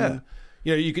fun. Yeah.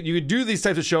 You could do these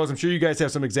types of shows. I'm sure you guys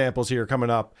have some examples here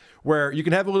coming up where you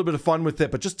can have a little bit of fun with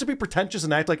it, but just to be pretentious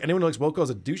and act like anyone who likes Wilco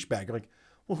is a douchebag. You're like,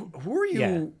 well, who are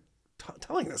you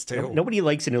telling this to? Nobody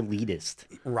likes an elitist,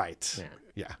 right?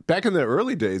 Yeah. Back in the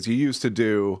early days, you used to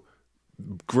do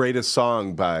greatest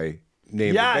song by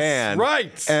name the band.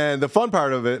 Right. And the fun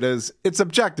part of it is it's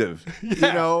objective.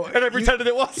 Yeah. And I pretended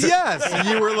it wasn't. Yes.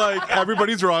 You were like,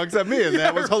 everybody's wrong except me. And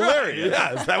that was hilarious.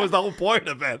 Right. Yes. That was the whole point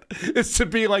of it. Is to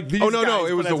be like these Oh, no, guys, no.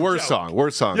 It was the worst song.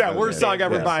 Worst song. Yeah, worst song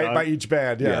ever by each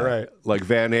band. Yeah, right. Like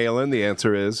Van Halen, the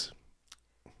answer is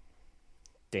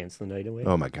Dance the Night Away.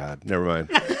 Oh, my God. Never mind.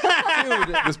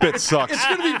 Dude, this bit sucks. It's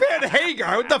going to be Van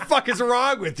Hagar. What the fuck is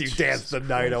wrong with you? Dance the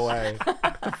Night Away.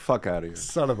 Get the fuck out of here.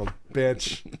 Son of a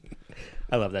bitch.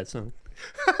 I love that song.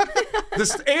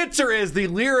 The answer is the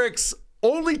lyrics,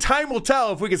 only time will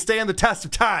tell if we can stand the test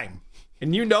of time.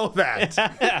 And you know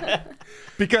that.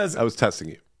 Because I was testing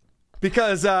you.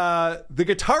 Because the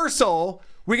guitar solo,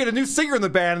 we get a new singer in the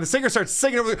band, and the singer starts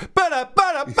singing over the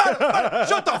ba-da.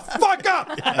 Shut the fuck up!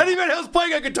 Eddie Van Hale's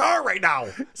playing a guitar right now.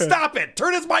 Stop it.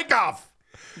 Turn his mic off.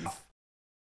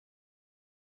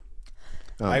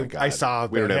 Oh my God. I saw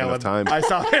we don't have enough time. I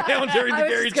saw Van Halen during the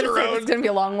Gary Cherone. It's going to be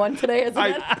a long one today, isn't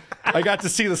it? I got to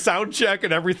see the sound check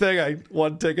and everything. I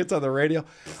won tickets on the radio.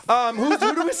 Who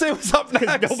do we say was up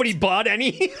next? Nobody bought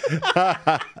any.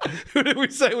 Who did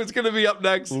we say was going to be up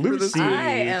next? Lucy.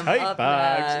 I am up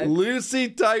next. Lucy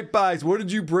Typebox. What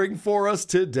did you bring for us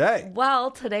today? Well,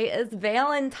 today is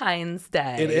Valentine's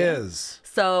Day. It is.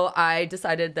 So I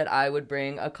decided that I would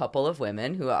bring a couple of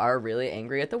women who are really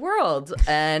angry at the world.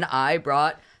 And I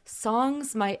brought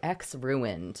Songs My Ex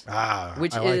Ruined,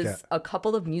 which is a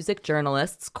couple of music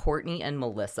journalists, Courtney and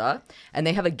Melissa. And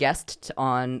they have a guest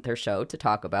on their show to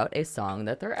talk about a song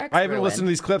that their ex I haven't ruined. listened to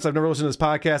these clips. I've never listened to this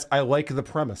podcast. I like the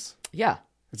premise. Yeah.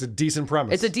 It's a decent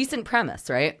premise. It's a decent premise,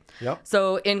 right? Yep.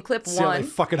 So in clip See how one, they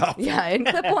fuck it up. Yeah, in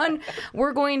clip one,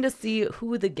 we're going to see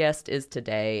who the guest is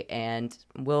today, and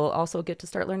we'll also get to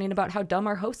start learning about how dumb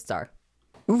our hosts are.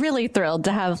 Really thrilled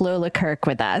to have Lola Kirk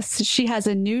with us. She has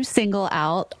a new single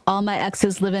out, All My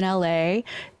Exes Live in LA.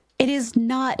 It is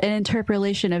not an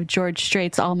interpolation of George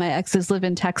Strait's All My Exes Live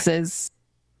in Texas.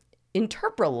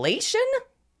 Interpolation?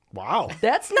 Wow.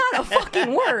 That's not a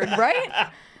fucking word,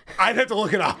 right? I'd have to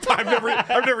look it up. I've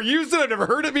never used it. I've never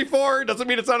heard it before. It doesn't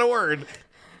mean it's not a word.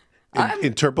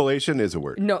 Interpolation is a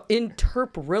word. No,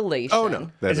 interpolation. Oh,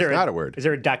 no. That is not a word. Is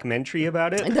there a documentary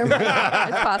about it?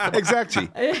 It's possible. Exactly.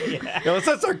 Let's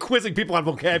not start quizzing people on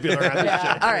vocabulary on this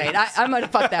shit. All right, I might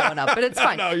have fucked that one up, but it's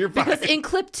fine. No, you're fine. Because in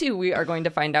clip 2, we are going to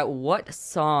find out what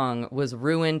song was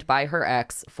ruined by her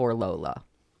ex for Lola.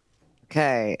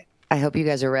 Okay, I hope you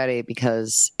guys are ready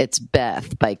because it's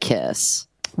Beth by Kiss.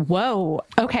 Whoa.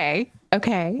 Okay.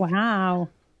 Wow.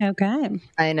 Okay.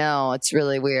 I know, it's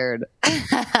really weird.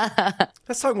 That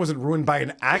song wasn't ruined by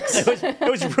an ex. It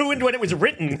was ruined when it was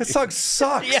written. That song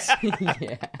sucks.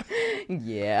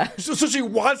 Yeah. So she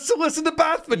wants to listen to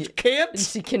Beth, but she can't?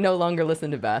 She can no longer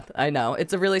listen to Beth. I know.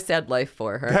 It's a really sad life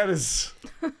for her. That is...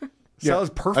 Sounds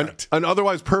perfect. An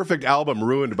otherwise perfect album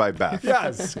ruined by Beth.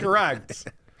 Yes, correct.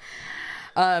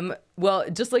 Well,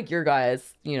 just like your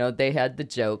guys, they had the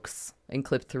jokes in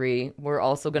clip 3. We're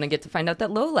also going to get to find out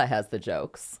that Lola has the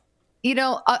jokes.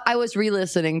 I was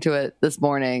re-listening to it this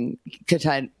morning to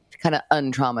kind of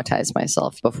untraumatize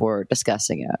myself before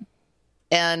discussing it.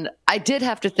 And I did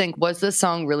have to think, was this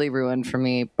song really ruined for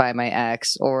me by my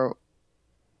ex, or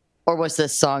was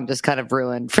this song just kind of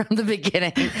ruined from the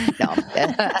beginning? No.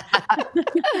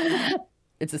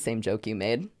 It's the same joke you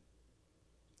made.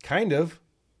 Kind of.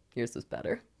 Yours was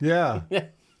better. Yeah. I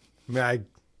mean, I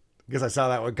guess I saw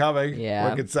that one coming. Yeah.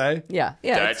 One could say. Yeah,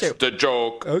 that's true. the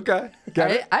joke. Okay.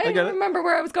 Got it. I get don't it. remember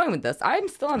where I was going with this. I'm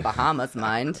still on Bahamas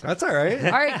mind. That's all right.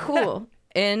 All right, cool.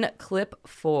 In clip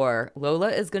 4, Lola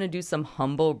is going to do some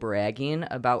humble bragging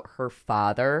about her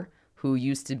father, who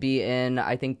used to be in,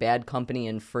 I think, Bad Company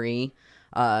and Free,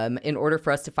 in order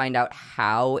for us to find out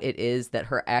how it is that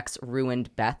her ex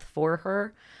ruined Beth for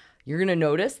her. You're going to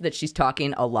notice that she's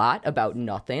talking a lot about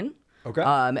nothing. Okay.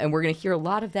 And we're going to hear a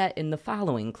lot of that in the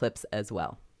following clips as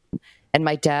well. And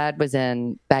my dad was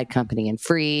in Bad Company and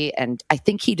Free, and I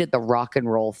think he did the Rock and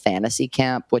Roll Fantasy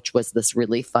Camp, which was this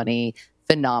really funny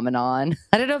phenomenon.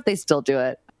 I don't know if they still do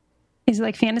it. Is it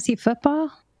like fantasy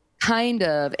football? Kind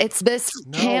of. It's this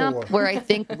camp where I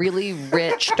think really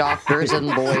rich doctors and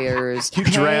lawyers You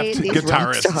draft pay these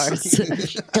rock guitarists.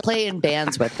 stars to play in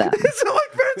bands with them. Is it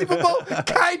like fantasy football?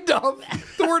 Kind of.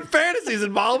 The word fantasy is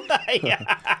involved.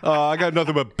 I got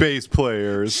nothing but bass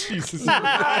players.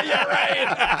 Yeah,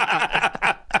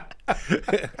 right.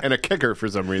 And a kicker for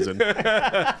some reason.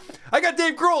 I got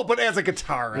Dave Grohl, but as a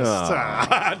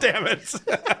guitarist. Damn it.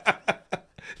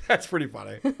 That's pretty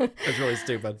funny. That's really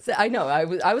stupid. I know. I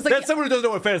was like, that's someone who doesn't know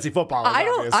what fantasy football is.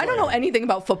 I don't know anything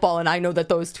about football, and I know that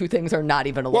those two things are not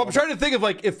even. Well, I'm trying to think of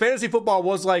like if fantasy football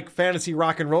was like fantasy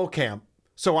rock and roll camp.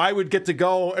 So I would get to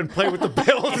go and play with the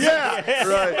Bills. Yeah,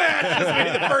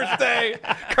 right. The first day,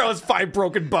 Carl has 5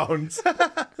 broken bones.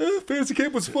 Fantasy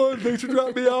camp was fun. Thanks for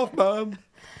dropping me off, Mom.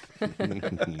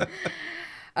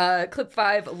 Clip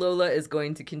 5, Lola is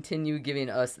going to continue giving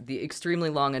us the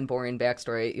extremely long and boring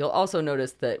backstory. You'll also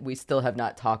notice that we still have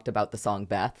not talked about the song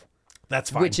Beth. That's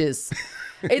fine. Which is,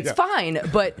 it's fine,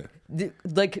 but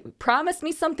like, promise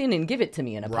me something and give it to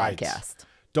me in a podcast.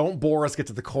 Don't bore us, get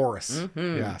to the chorus.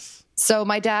 Mm-hmm. Yes. So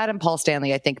my dad and Paul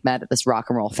Stanley, I think, met at this rock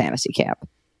and roll fantasy camp.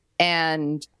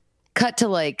 And cut to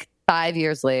like 5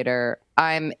 years later,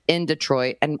 I'm in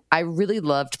Detroit, and I really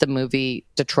loved the movie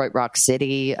Detroit Rock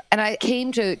City. And I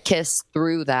came to Kiss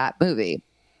through that movie.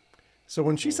 So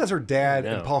when she says her dad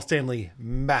and Paul Stanley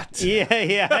met.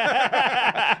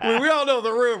 Yeah. I mean, we all know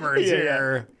the rumors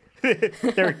here.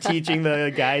 They're teaching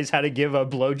the guys how to give a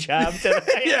blowjob to them.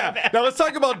 Yeah. Now let's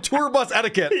talk about tour bus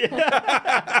etiquette.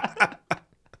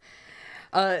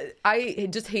 I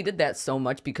just hated that so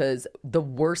much because the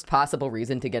worst possible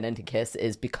reason to get into Kiss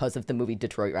is because of the movie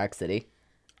Detroit Rock City.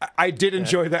 I did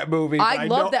enjoy that movie. I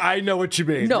love that. I know what you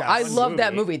mean. No, yes. I love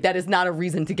that movie. That is not a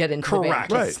reason to get into Correct.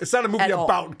 the band Kiss. Right. It's not a movie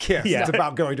about Kiss. Yeah. It's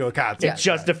about going to a concert. It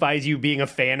justifies you being a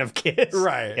fan of Kiss.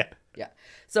 Right. Yeah.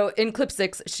 So in clip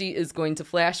 6, she is going to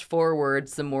flash forward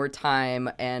some more time,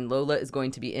 and Lola is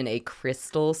going to be in a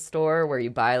crystal store where you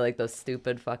buy like those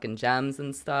stupid fucking gems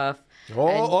and stuff.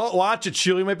 Oh, watch it.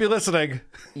 Sheila might be listening.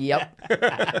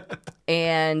 Yep.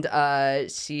 And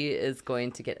she is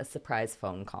going to get a surprise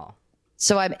phone call.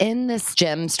 So I'm in this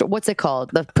gem store. What's it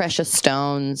called? The Precious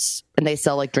Stones. And they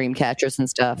sell like dream catchers and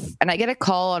stuff. And I get a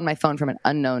call on my phone from an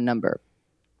unknown number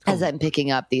as I'm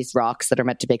picking up these rocks that are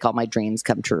meant to make all my dreams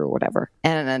come true or whatever.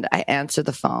 And I answer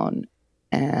the phone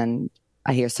and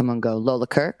I hear someone go, Lola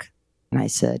Kirk? And I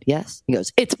said, yes. He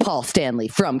goes, it's Paul Stanley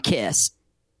from Kiss.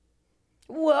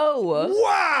 Whoa.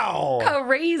 Wow.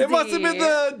 Crazy. It must have been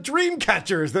the dream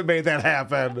catchers that made that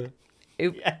happen.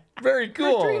 Very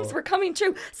cool. Her dreams were coming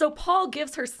true. So Paul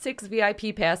gives her 6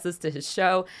 VIP passes to his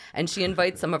show, and she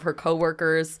invites some of her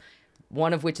coworkers,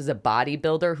 one of which is a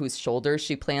bodybuilder whose shoulders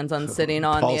she plans on sitting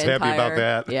on. Paul's the entire... happy about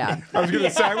that. Yeah. I was going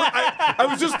to say, I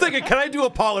was just thinking, can I do a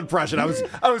Paul impression? I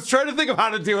was trying to think of how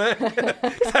to do it.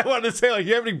 I wanted to say, like,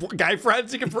 you have any guy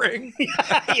friends you can bring?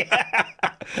 Yeah.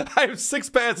 I have 6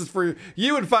 passes for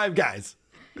you and 5 guys.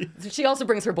 She also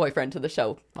brings her boyfriend to the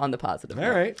show on the positive. All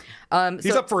right.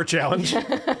 He's up for a challenge.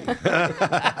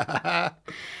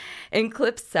 In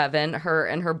clip 7, her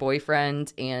and her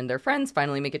boyfriend and their friends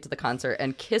finally make it to the concert,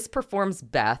 and Kiss performs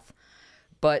Beth,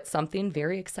 but something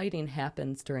very exciting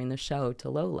happens during the show to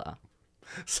Lola.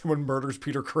 Someone murders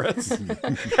Peter Criss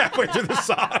halfway through the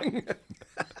song.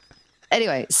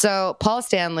 Anyway, so Paul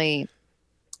Stanley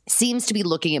seems to be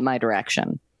looking in my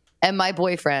direction. And my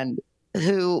boyfriend,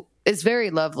 who is very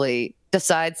lovely,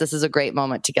 decides this is a great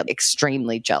moment to get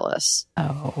extremely jealous.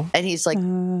 Oh. And he's like,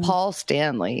 Paul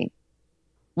Stanley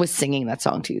was singing that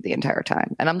song to you the entire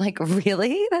time. And I'm like,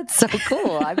 really? That's so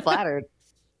cool. I'm flattered.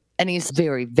 And he's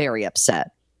very, very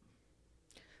upset.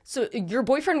 So your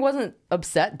boyfriend wasn't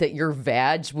upset that your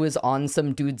vag was on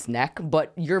some dude's neck,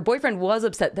 but your boyfriend was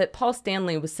upset that Paul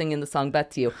Stanley was singing the song Beth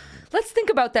to you. Let's think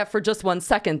about that for just 1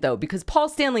 second, though, because Paul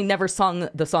Stanley never sung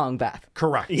the song Beth.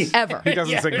 Correct. Ever. He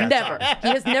doesn't sing that Never. song. He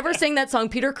has never sang that song.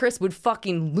 Peter Criss would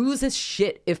fucking lose his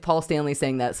shit if Paul Stanley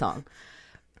sang that song.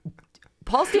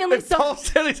 Paul Stanley If Paul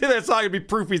Stanley sang that song, it'd be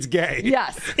proof he's gay.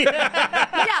 Yes.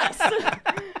 Yes.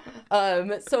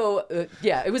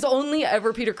 Yeah, it was only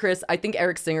ever Peter Criss. I think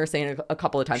Eric Singer sang it a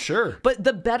couple of times. Sure. But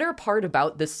the better part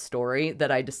about this story that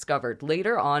I discovered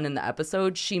later on in the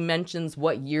episode, she mentions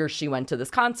what year she went to this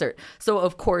concert. So,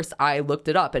 of course, I looked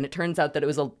it up, and it turns out that it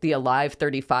was the Alive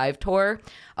 35 tour.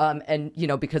 And, you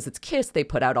know, because it's Kiss, they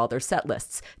put out all their set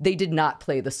lists. They did not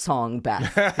play the song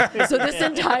Beth. So this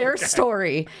entire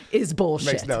story is bullshit.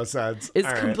 Makes no sense. It's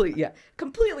All right.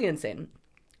 completely insane.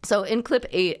 So in clip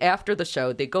 8, after the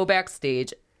show, they go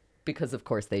backstage, because of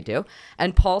course they do,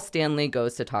 and Paul Stanley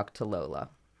goes to talk to Lola.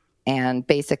 And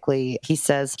basically he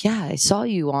says, yeah, I saw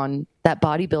you on that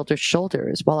bodybuilder's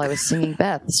shoulders while I was singing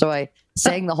Beth. So I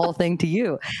sang the whole thing to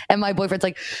you. And my boyfriend's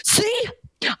like, see,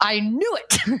 I knew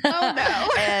it. Oh, no.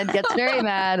 And gets very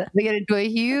mad. They get into a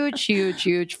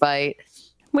huge fight.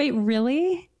 Wait,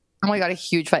 really? Oh my God, a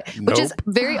huge fight, which is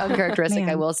very uncharacteristic,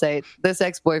 I will say. This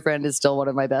ex-boyfriend is still one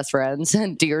of my best friends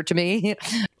and dear to me.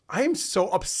 I am so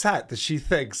upset that she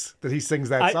thinks that he sings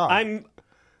that song. I'm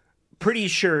pretty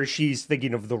sure she's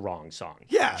thinking of the wrong song.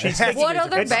 Yeah. What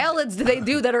other ballads do they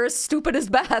do that are as stupid as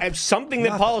Beth? Something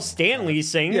that Paul Stanley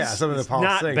sings. Yeah, something that Paul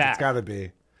not sings. Beth. It's got to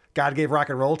be. God gave rock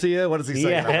and roll to you? What does he sing?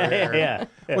 Yeah.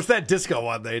 What's that disco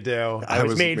one they do? I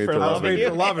was made for loving you.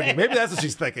 For loving you. Maybe that's what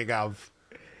she's thinking of.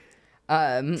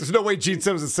 There's no way Gene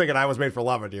Simmons is singing I Was Made for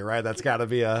Loving You, right? That's got to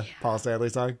be a Paul Stanley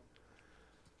song.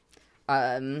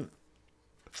 I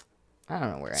don't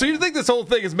know where. So you think this whole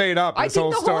thing is made up? I This think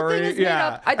whole the whole story, thing is made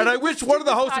up. I think and I it's a wish one of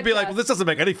the stupid hosts would be like, podcast. "Well, this doesn't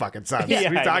make any fucking sense. Yeah,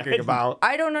 what are you talking about?"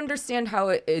 I don't understand how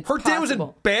it's Her dad was in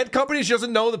possible. bad company. She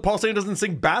doesn't know that Paul Stanley doesn't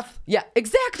sing Beth. Yeah,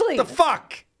 exactly. The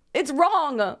fuck? It's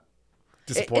wrong.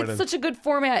 Disappointed. It's such a good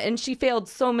format, and she failed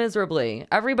so miserably.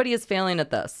 Everybody is failing at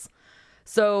this.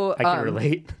 So I can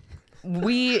relate.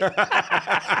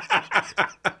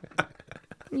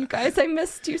 You guys, I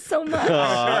missed you so much.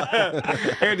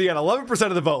 Andy got 11%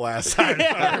 of the vote last time.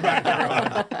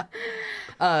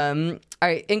 All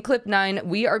right, in clip 9,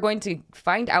 we are going to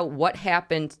find out what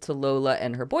happened to Lola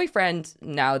and her boyfriend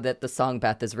now that the song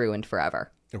Beth is ruined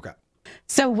forever. Okay.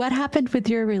 So what happened with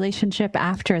your relationship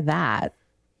after that?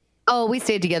 Oh, we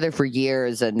stayed together for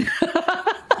years, and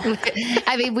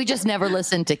I mean, we just never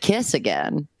listened to Kiss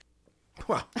again.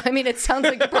 Well, I mean, it sounds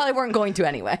like you probably weren't going to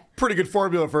anyway. Pretty good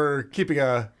formula for keeping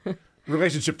a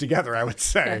relationship together, I would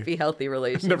say. Happy, healthy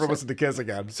relationship. Never listen to Kiss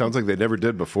again. Sounds like they never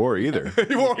did before either.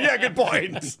 Well, yeah, good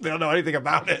point. They don't know anything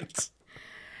about it.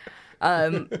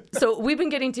 So we've been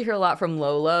getting to hear a lot from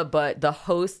Lola, but the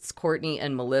hosts, Courtney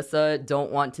and Melissa,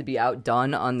 don't want to be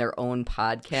outdone on their own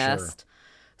podcast. Sure.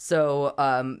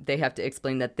 So they have to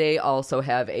explain that they also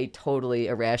have a totally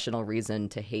irrational reason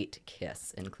to hate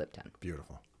Kiss in clip 10.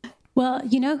 Beautiful. Well,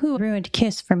 you know who ruined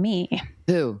Kiss for me?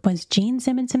 Who? Was Gene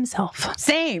Simmons himself.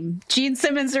 Same. Gene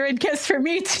Simmons ruined Kiss for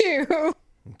me too.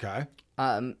 Okay.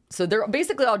 So they're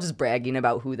basically all just bragging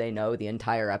about who they know the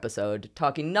entire episode,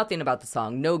 talking nothing about the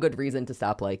song, no good reason to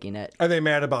stop liking it. Are they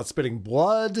mad about spitting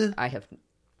blood? I have,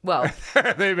 well,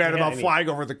 Are they mad about flying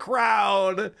over the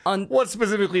crowd? What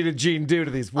specifically did Gene do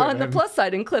to these women? on the plus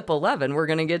side, in clip 11, we're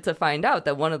going to get to find out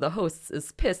that one of the hosts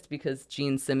is pissed because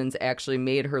Gene Simmons actually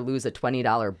made her lose a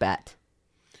 $20 bet.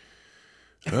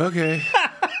 Okay.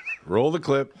 Roll the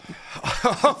clip.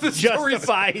 Of the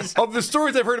Justifies. Of the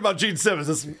stories I've heard about Gene Simmons,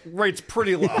 this rate's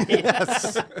pretty low.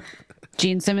 Yes.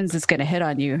 Gene Simmons is going to hit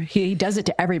on you. He does it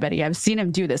to everybody. I've seen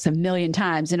him do this a million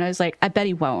times. And I was like, I bet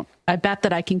he won't. I bet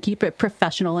that I can keep it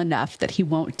professional enough that he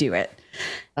won't do it.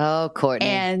 Oh, Courtney.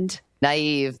 And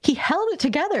naive. He held it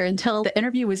together until the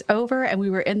interview was over and we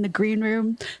were in the green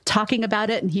room talking about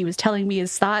it. And he was telling me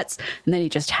his thoughts. And then he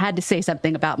just had to say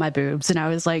something about my boobs. And I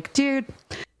was like, dude,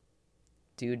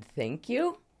 thank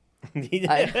you.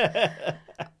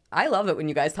 I love it when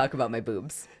you guys talk about my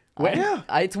boobs. Yeah.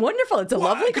 It's wonderful. It's a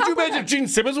lovely Could you compliment. imagine if Gene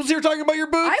Simmons was here talking about your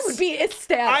boobs? I would be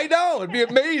ecstatic. I know. It'd be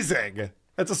amazing.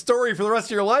 That's a story for the rest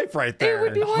of your life right there. It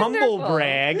would be Humble wonderful.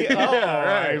 brag. Yeah,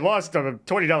 right. I lost a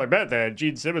 $20 bet that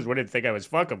Gene Simmons wouldn't think I was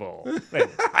fuckable.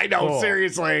 I know, Cool.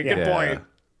 seriously. Good point.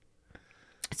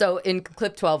 So in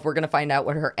clip 12, we're going to find out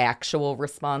what her actual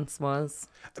response was.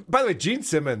 By the way, Gene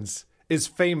Simmons is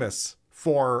famous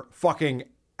for fucking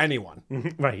anyone.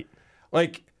 Right.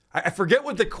 Like, I forget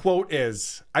what the quote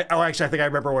is. Actually, I think I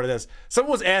remember what it is.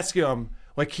 Someone was asking him,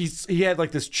 like, he had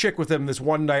like this chick with him this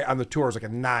one night on the tour. It was like a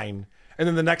 9. And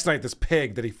then the next night, this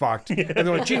pig that he fucked. And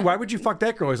they're like, Gene, why would you fuck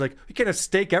that girl? He's like, you can't have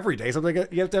steak every day. So I'm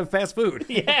like, you have to have fast food.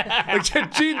 Yeah.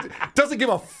 Like, Gene doesn't give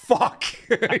a fuck.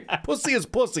 Pussy is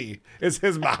pussy is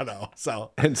his motto.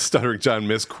 So. And Stuttering John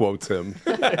misquotes him.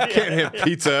 Can't have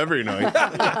pizza every night.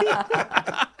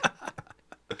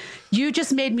 you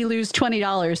just made me lose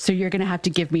 $20, so you're going to have to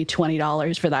give me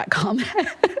 $20 for that comment.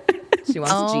 She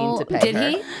wants Gene to pay Did her.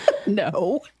 he?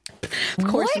 No, of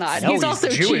course not. No, he's also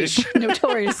Jewish. cheap,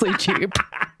 notoriously cheap.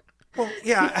 Well,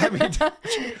 yeah, I mean,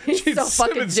 He's Gene so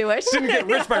fucking Simmons Jewish. didn't get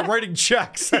rich by writing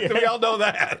checks. We all know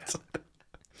that.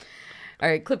 All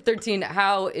right, clip 13.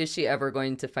 How is she ever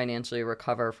going to financially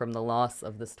recover from the loss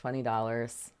of this $20?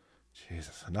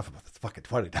 Jesus, enough about this fucking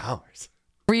 $20.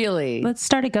 Really? Let's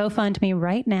start a GoFundMe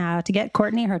right now to get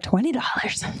Courtney her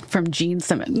 $20 from Gene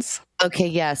Simmons. Okay,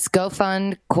 yes. Go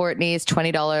fund Courtney's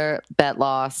 $20 bet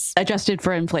loss. Adjusted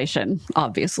for inflation,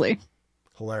 obviously.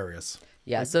 Hilarious.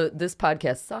 Yeah, so this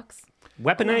podcast sucks.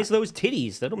 Weaponize those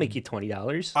titties. That'll make you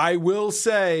 $20. I will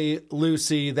say,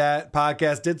 Lucy, that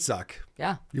podcast did suck.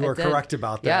 Yeah. You I are did. correct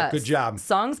about that. Yeah, Good job.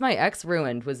 Songs my ex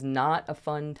ruined was not a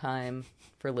fun time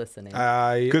for listening.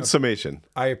 Good summation.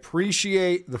 I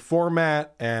appreciate the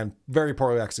format and very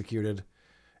poorly executed.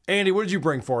 Andy, what did you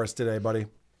bring for us today, buddy?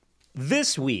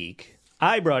 This week,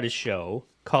 I brought a show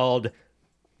called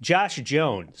Josh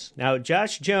Jones. Now,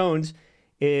 Josh Jones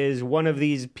is one of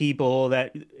these people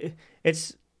that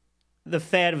it's the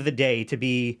fad of the day to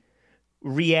be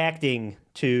reacting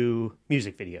to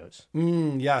music videos.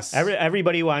 Yes.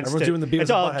 Everybody wants Everyone's to. doing the Beavis It's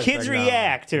and all Butthead kids thing now.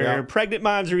 react or Yeah. pregnant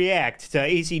moms react to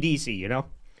AC/DC, you know?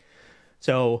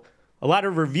 So a lot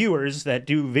of reviewers that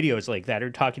do videos like that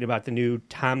are talking about the new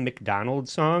Tom McDonald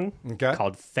song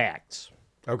called Facts.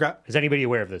 Okay. Is anybody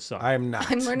aware of this song? I am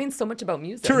not. I'm learning so much about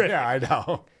music. Terrific. Yeah, I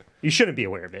know. You shouldn't be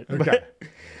aware of it. Okay. But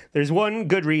there's one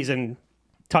good reason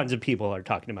tons of people are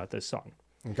talking about this song.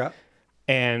 Okay.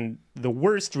 And the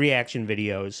worst reaction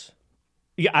videos.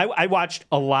 Yeah, I watched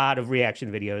a lot of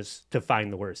reaction videos to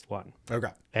find the worst one. Okay.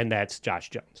 And that's Josh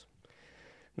Jones.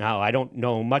 Now, I don't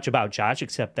know much about Josh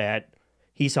except that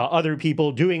he saw other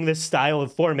people doing this style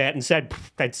of format and said,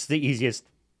 that's the easiest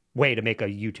way to make a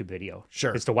YouTube video.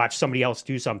 Sure. Is to watch somebody else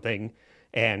do something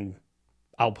and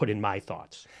I'll put in my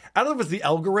thoughts. I don't know if it's the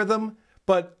algorithm,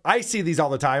 but I see these all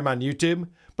the time on YouTube.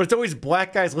 But it's always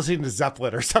black guys listening to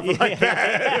Zeppelin or something like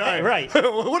that. Right.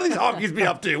 What do these honkies be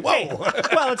up to? Whoa.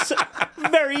 Well, it's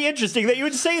very interesting that you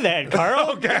would say that,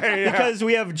 Carl. Okay, yeah. Because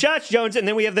we have Josh Jones and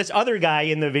then we have this other guy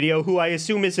in the video who I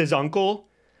assume is his uncle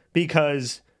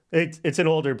because it's an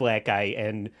older black guy.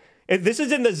 And this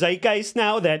is in the zeitgeist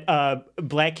now that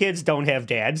black kids don't have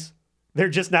dads. They're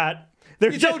just not.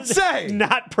 They're don't say.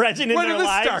 Not present in When their did this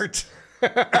lives.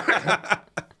 start?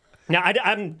 Now,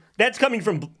 I'm that's coming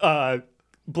from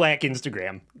black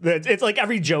Instagram. It's like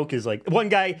every joke is like one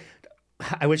guy.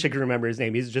 I wish I could remember his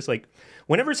name. He's just like,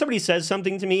 whenever somebody says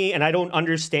something to me and I don't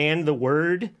understand the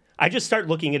word, I just start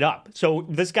looking it up. So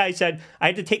this guy said I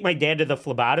had to take my dad to the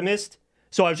phlebotomist.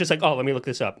 So I was just like, oh, let me look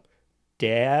this up.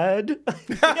 Dad.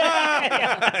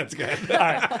 That's good. All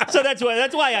right. So that's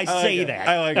why I say it. that.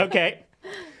 I like it. Okay.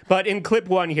 But in clip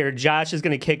one here, Josh is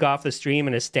going to kick off the stream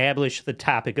and establish the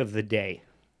topic of the day.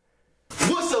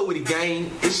 What's up with the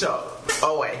gang? It's your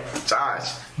wait,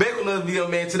 Josh. Back with another video,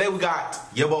 man. Today we got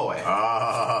your boy.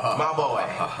 My boy.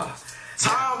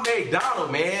 Tom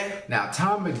McDonald, man. Now,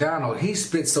 Tom McDonald, he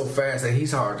spits so fast that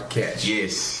he's hard to catch.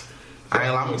 Yes.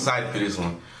 I'm excited for this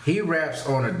one. He raps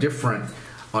on a different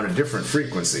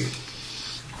frequency.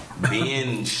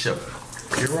 Ben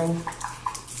Shapiro.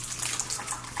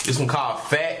 This one called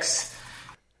Facts.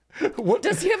 What?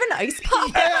 Does he have an ice pop?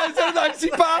 Yeah, is that an icy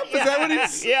pop? Is that what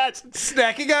he's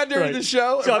snacking on during Right. the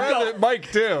show? So So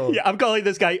Mike, too. Yeah, I'm calling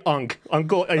this guy Unc.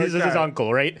 Uncle, this is his Okay.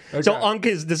 uncle, right? Okay. So Unc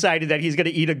has decided that he's going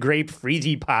to eat a grape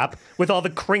freezy pop with all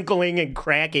the crinkling and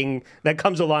cracking that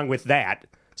comes along with that.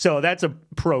 So that's a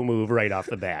pro move right off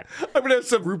the bat. I'm going to have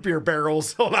some root beer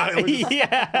barrels. Hold on. Let me just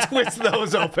Yeah. twist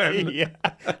those open. Yeah.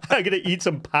 I'm going to eat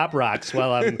some Pop Rocks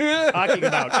while I'm talking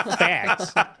about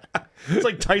facts. It's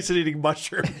like Tyson eating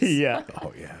mushrooms. Yeah.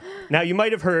 Oh, yeah. Now, you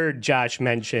might have heard Josh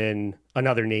mention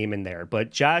another name in there,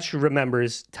 but Josh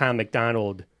remembers Tom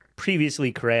McDonald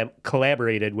previously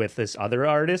collaborated with this other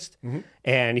artist,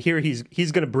 and here he's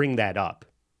going to bring that up.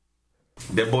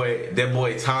 That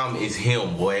boy Tom is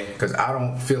him, boy. Because I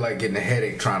don't feel like getting a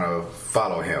headache trying to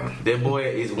follow him. That boy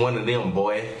is one of them,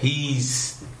 boy.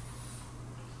 He's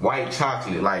white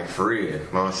chocolate, like, for real. You know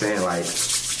what I'm saying? Like,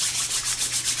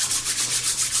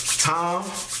 Tom,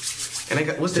 and they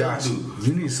got, what's that Josh, dude?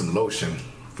 you need some lotion.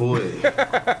 For it.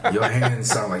 Your hands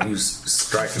sound like you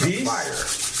striking a This?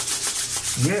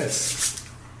 fire. Yes.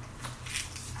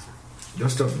 Your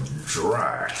stuff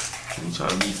dry. You trying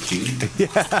to be cute? You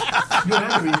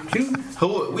don't have to be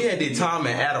cute. We had did Tom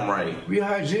and Adam, right? Be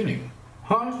hygienic.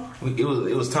 Huh? It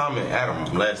was Tom and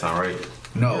Adam last time, right?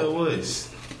 No. Yeah, it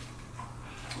was.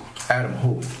 Adam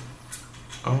who?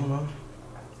 I don't know.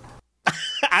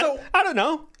 I don't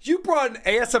know. You brought an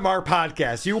ASMR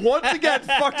podcast. You once again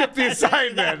fucked up the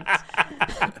assignment.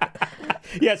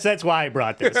 Yes, that's why I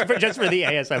brought this, just for the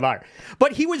ASMR.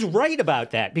 But he was right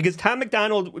about that, because Tom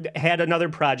McDonald had another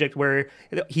project where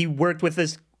he worked with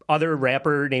this other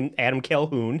rapper named Adam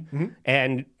Calhoun,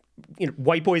 and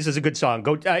White Boys is a good song.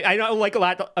 I don't like a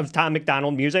lot of Tom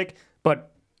McDonald music,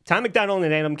 but Tom McDonald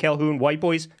and Adam Calhoun, White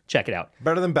Boys, check it out.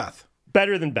 Better than Beth.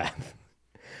 Better than Beth.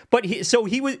 But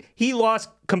he lost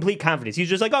complete confidence. He's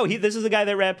just like, oh, this is the guy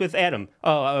that rapped with Adam.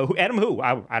 Oh, Adam who?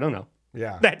 I don't know.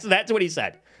 Yeah. That's what he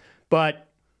said. But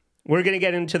we're going to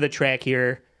get into the track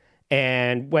here.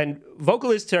 And when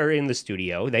vocalists are in the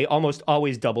studio, they almost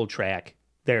always double track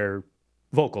their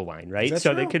vocal line, right? Is that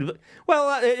So true? they could.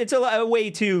 Well, it's a way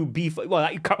to be. Well,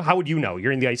 how would you know?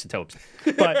 You're in the Isotopes.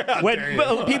 But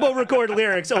when people record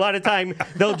lyrics, a lot of time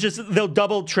they'll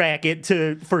double track it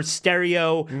for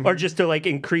stereo or just to like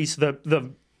increase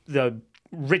the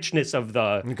richness of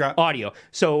the audio.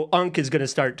 So Unc is going to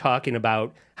start talking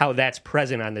about how that's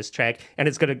present on this track, and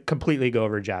it's going to completely go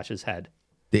over Josh's head.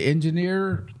 The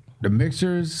engineer, the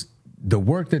mixers, the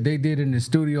work that they did in the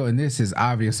studio, and this is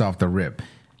obvious off the rip.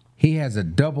 He has a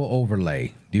double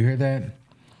overlay. Do you hear that?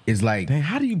 It's like, man,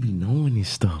 how do you be knowing this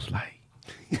stuff? Like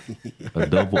a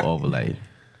double overlay.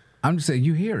 I'm just saying,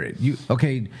 you hear it. You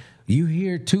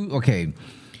hear two. Okay,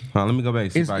 let me go back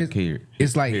and see if I can hear it.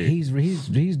 It's like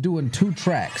he's doing 2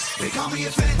 tracks.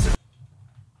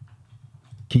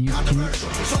 Can you?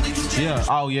 Yeah.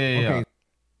 Oh yeah.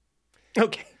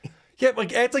 Okay. Yeah,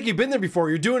 like it's like you've been there before.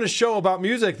 You're doing a show about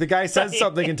music. The guy says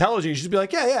something intelligent. You should be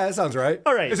like, yeah, that sounds right.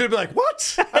 All right. It's gonna be like,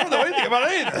 what? I don't know anything about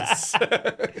any of this.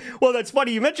 Well, that's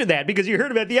funny you mentioned that because you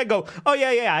heard him at the end go, oh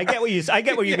yeah, I get what you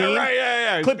mean. Right,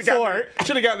 yeah. Clip 4.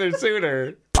 Should have gotten there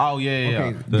sooner. Oh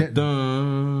yeah. Okay. And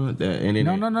then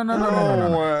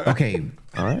No. Okay.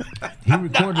 All right. He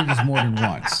recorded this more than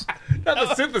once. Not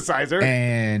the synthesizer.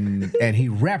 And he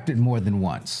rapped it more than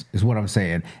once, is what I'm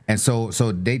saying. And so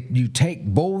you take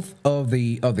both of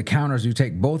the counters, you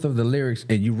take both of the lyrics,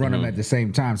 and you run them at the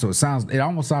same time. So it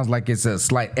almost sounds like it's a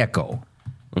slight echo.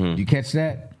 You catch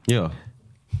that? Yeah.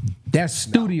 That's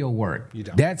studio work. You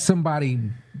don't. That's somebody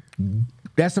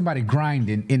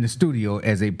grinding in the studio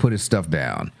as they put his stuff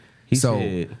down.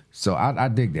 So I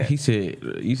dig that. He said,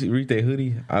 "You read that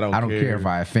hoodie? I don't care if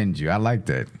I offend you. I like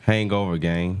that. Hangover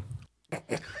gang." Do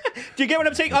you get what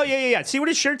I'm saying? Oh yeah. See what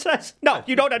his shirt says? No,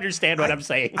 you don't understand what I'm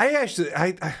saying. I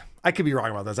could be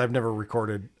wrong about this. I've never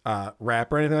recorded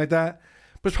rap or anything like that.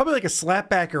 But it's probably like a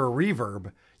slapback or a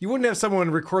reverb. You wouldn't have someone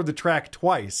record the track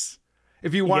twice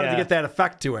if you wanted to get that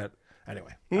effect to it.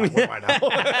 Anyway, what do I know?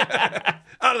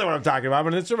 I don't know what I'm talking about. I'm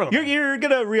an instrumental. You're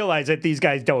going to realize that these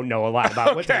guys don't know a lot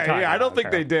about what they're talking about. I don't think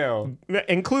they do.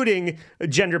 Including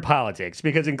gender politics,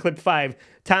 because in clip 5,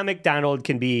 Tom McDonald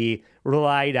can be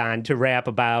relied on to rap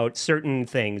about certain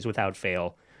things without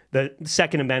fail. The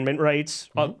Second Amendment rights,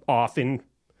 often.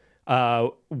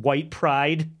 White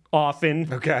pride,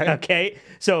 often. Okay.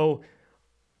 So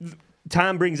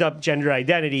Tom brings up gender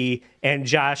identity, and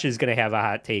Josh is going to have a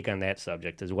hot take on that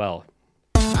subject as well.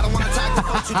 I don't want to talk to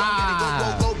folks who don't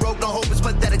get it. Go broke, no hope is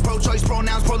pathetic. Pro-choice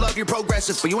pronouns, pro-love, you're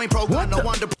progressive. But you ain't pro-gun, no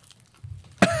wonder.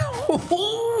 What?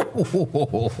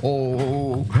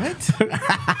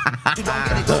 You don't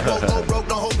get it. Go broke,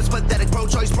 no hope is pathetic.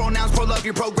 Pro-choice pronouns, pro-love,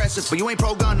 you're progressive. But you ain't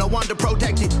pro-gun, no wonder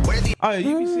protected. Where the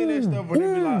you be seeing that stuff when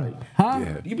they be like,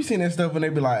 Yeah. You be seeing that stuff when they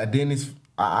be like,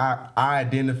 I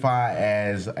identify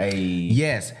as a.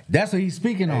 Yes, that's what he's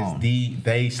speaking on.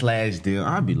 They/them.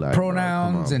 I'd be like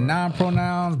pronouns and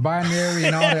non-pronouns, binary,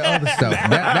 and all that other stuff.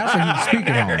 That's what he's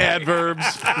speaking on.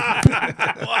 Adverbs.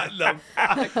 What the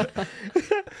fuck?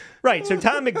 Right. So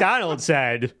Tom McDonald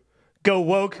said, "Go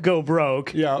woke, go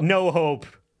broke. No hope.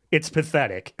 It's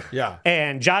pathetic." Yeah.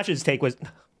 And Josh's take was,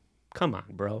 "Come on,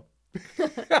 bro."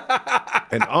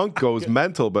 And Unc goes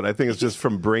mental, but I think it's just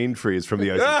from brain freeze from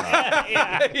the ice.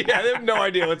 Yeah, they have no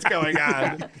idea what's going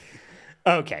on.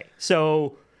 Okay,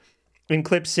 so in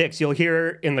clip 6, you'll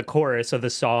hear in the chorus of the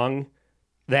song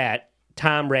that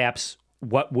Tom raps,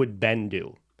 "What would Ben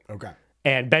do?" Okay.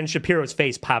 And Ben Shapiro's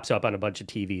face pops up on a bunch of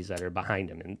TVs that are behind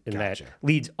him. And that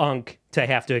leads Unc to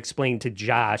have to explain to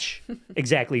Josh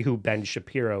exactly who Ben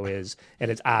Shapiro is.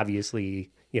 And it's obviously,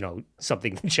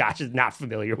 something Josh is not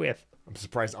familiar with. I'm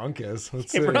surprised Unc is.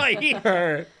 Let's see. Right. All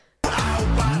right.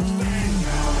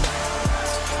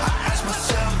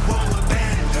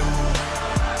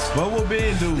 What will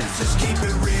Ben do?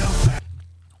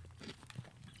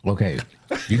 Okay.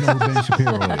 You know who Ben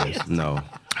Shapiro is? No.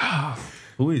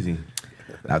 Who is he?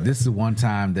 Now, this is one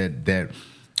time that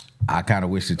I kind of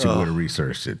wish that you would have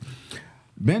researched it.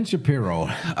 Ben Shapiro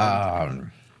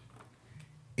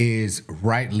is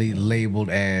rightly labeled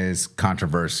as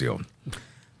controversial.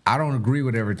 I don't agree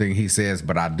with everything he says,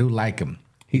 but I do like him.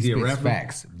 He spits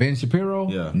facts. Ben Shapiro?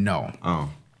 Yeah. No. Oh.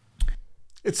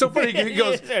 It's so funny. He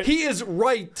goes, he is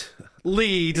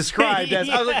rightly described as.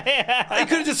 I was like, he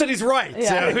could have just said he's right.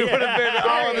 Yeah. We would have been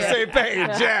all on the same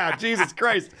page. Yeah, Jesus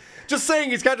Christ. Just saying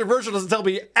he's controversial doesn't tell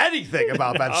me anything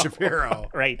about Ben Shapiro.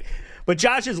 Right. But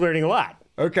Josh is learning a lot.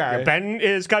 Okay. Ben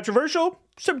is controversial,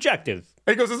 subjective.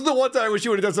 And he goes, this is the one time I wish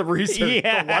you would have done some research.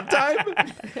 Yeah. The one time?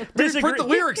 Maybe print the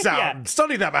lyrics out and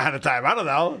study them ahead of time. I don't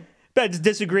know. Ben's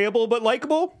disagreeable but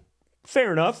likable.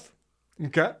 Fair enough.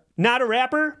 Okay. Not a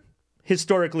rapper.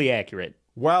 Historically accurate.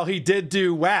 Well, he did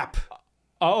do WAP.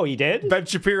 Oh, he did? Ben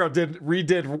Shapiro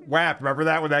redid WAP. Remember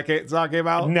that when that song came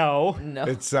out? No.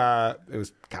 It's it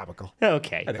was comical.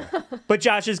 Okay. Anyway. But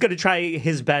Josh is going to try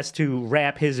his best to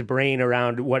wrap his brain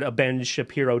around what a Ben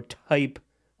Shapiro type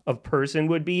of person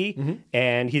would be,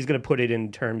 and he's going to put it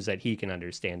in terms that he can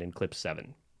understand in clip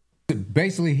 7.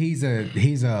 Basically, he's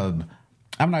a.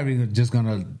 I'm not even just going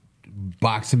to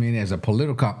box him in as a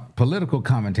political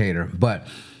commentator, but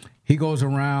he goes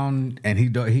around and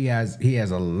he has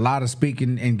a lot of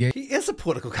speaking engagement. He is a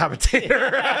political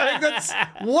commentator. That's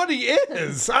what he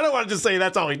is. I don't want to just say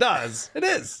that's all he does. It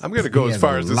is. I'm going to go as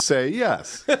far as to say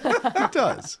yes. He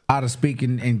does. A lot of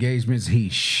speaking engagements.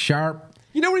 He's sharp.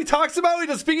 You know what he talks about? He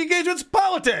does speaking engagements,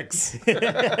 politics.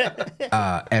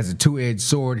 As a two-edged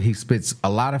sword, he spits a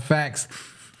lot of facts.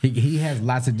 He has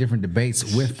lots of different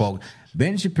debates with folk.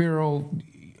 Ben Shapiro,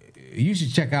 you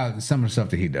should check out some of the stuff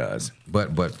that he does.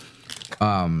 But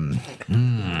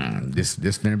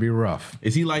this gonna be rough.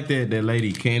 Is he like that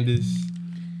lady Candace?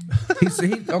 He's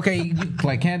okay,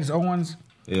 like Candace Owens.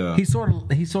 Yeah. He's sort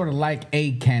of like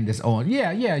a Candace Owens.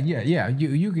 Yeah.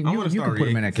 You can put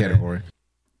him in that category.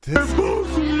 This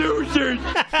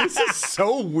is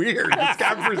so weird, this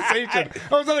conversation.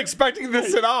 I was not expecting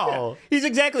this at all. He's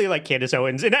exactly like Candace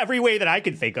Owens in every way that I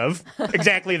can think of.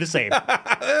 Exactly the same.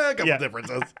 A couple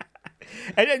differences.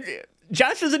 And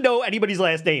Josh doesn't know anybody's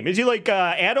last name. Is he like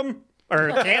Adam or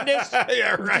Candace?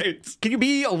 Yeah, right. Can you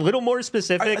be a little more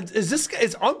specific?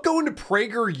 Is Unc going to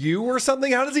PragerU or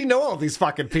something? How does he know all these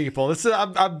fucking people?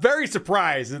 I'm very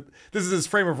surprised that this is his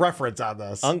frame of reference on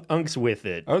this. Unc's with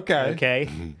it. Okay.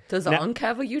 Does Unc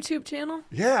have a YouTube channel?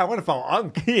 Yeah, I want to follow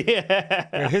Unc. Yeah.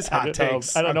 And his hot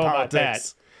takes. I don't know about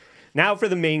politics. that. Now for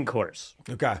the main course.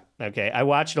 Okay. I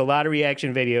watched a lot of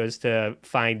reaction videos to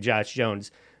find Josh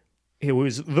Jones. It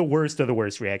was the worst of the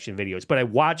worst reaction videos, but I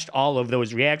watched all of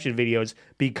those reaction videos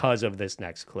because of this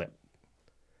next clip.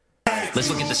 Let's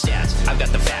look at the stats. I've got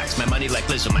the facts. My money like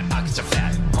Lizzo. My pockets are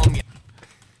fat. Homie.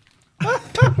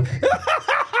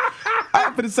 I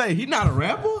have to say, he not a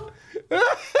rapper?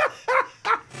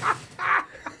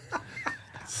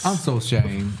 I'm so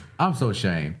ashamed.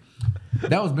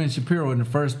 That was Ben Shapiro in the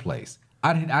first place.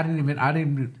 I didn't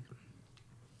even.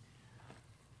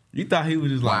 You thought he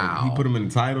was just like, he put him in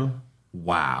the title?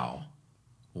 Wow.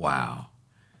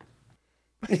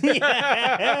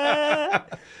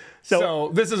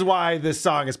 So this is why this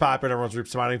song is popular. Everyone's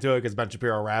responding to it because Ben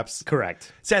Shapiro raps.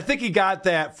 Correct. See, I think he got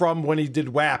that from when he did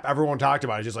WAP. Everyone talked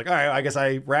about it. He's just like, all right, I guess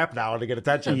I rap now to get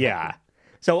attention. Yeah.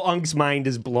 So Unc's mind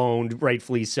is blown,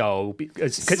 rightfully so,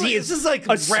 because he is just like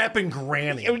rapping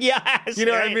Granny. Yes, you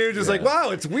know what I mean? Just like, wow,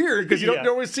 it's weird because you don't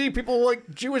always see people like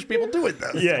Jewish people doing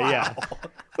this. Yeah.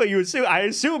 Well, I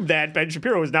assumed that Ben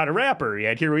Shapiro was not a rapper,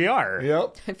 yet here we are.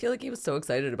 Yep. I feel like he was so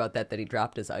excited about that he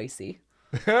dropped his icy.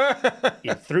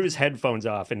 He threw his headphones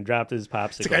off and dropped his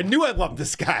popsicle. It's like, I knew I loved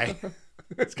this guy.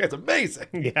 This guy's amazing.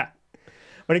 Yeah.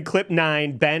 But in clip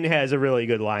 9, Ben has a really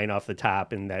good line off the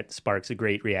top, and that sparks a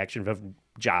great reaction from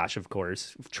Josh, of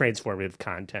course. Transformative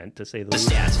content, to say the least.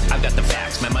 Stats. I've got the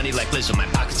facts. My money like Lizzo. My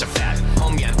pockets are fat.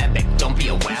 Homie, I'm epic. Don't be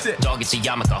a whack. Dog, it's a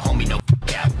yarmulke. Homie, no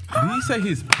cap. Did he say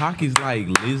his pockets like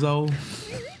Lizzo?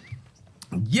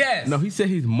 Yes. No, he said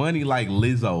his money like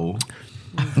Lizzo.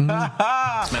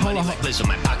 My money like Lizzo.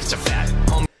 My pockets are fat.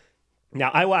 Homie.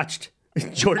 Now, I watched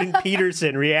Jordan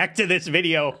Peterson react to this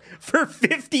video for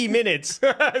 50 minutes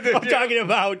of talking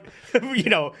about,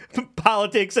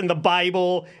 politics and the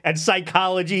Bible and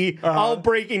psychology, all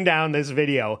breaking down this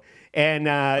video. And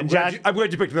I'm Josh,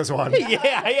 glad you picked this one.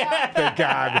 Yeah. Thank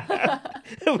God.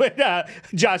 But,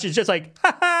 Josh is just like,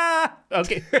 ha ha.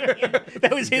 Okay.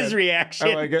 That was his reaction.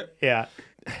 I like it. Yeah.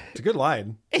 It's a good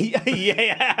line. Yeah.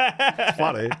 It's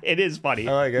funny. It is funny.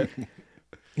 I like it.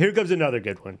 Here comes another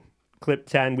good one. Clip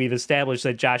 10, we've established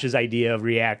that Josh's idea of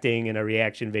reacting in a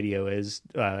reaction video is,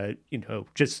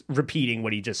 just repeating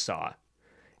what he just saw.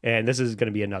 And this is going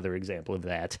to be another example of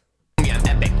that. Yeah, I'm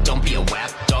epic. Don't be a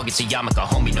whack. Dog, it's a yarmulke.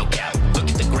 Homie, no cap. Look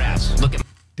at the graphs. Look at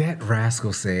that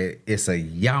rascal said it's a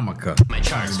yarmulke. my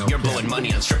charts. You're blowing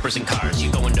money on strippers and cars.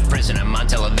 You go into prison, I'm on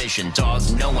television. Dog,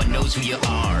 no one knows who you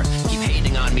are. Keep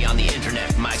hating on me on the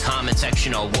internet. My comment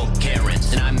section all woke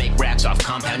Karens. And I make racks off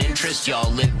compound interest.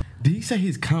 Y'all live. Did he say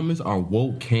his comments are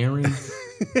woke Karens?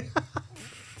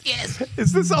 Yes.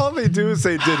 Is this all they do is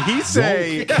say, did he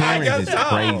say? Woke Karens is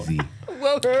crazy.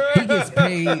 He gets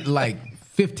paid like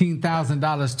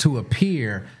 $15,000 to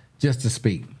appear just to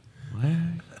speak.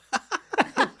 Where'd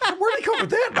he come with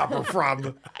that number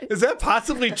from? Is that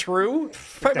possibly true?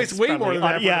 Probably makes way more than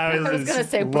that. Yeah, I was going to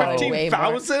say probably way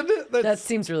more. 15,000? That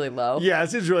seems really low. Yeah, it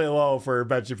seems really low for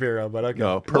Ben Shapiro, but okay.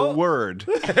 No, per word.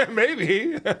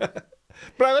 Maybe.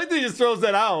 But I like that he just throws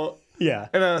that out. Yeah.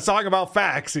 And a song about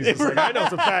facts. He's just like, I know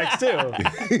some facts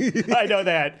too. I know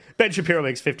that Ben Shapiro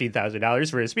makes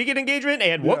 $15,000 for his speaking engagement,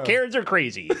 and woke Karens are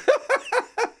crazy.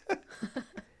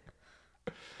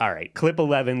 All right, clip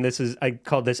 11. I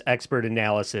called this expert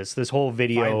analysis. This whole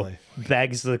video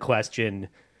begs the question: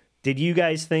 did you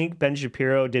guys think Ben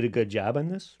Shapiro did a good job on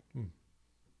this?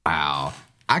 Wow.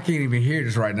 I can't even hear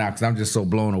this right now because I'm just so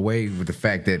blown away with the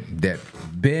fact that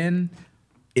Ben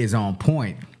is on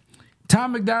point.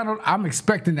 Tom McDonald, I'm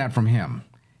expecting that from him.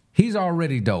 He's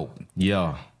already dope.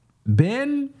 Yeah.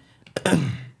 Ben,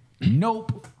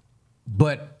 nope.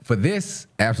 But for this,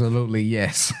 absolutely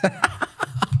yes.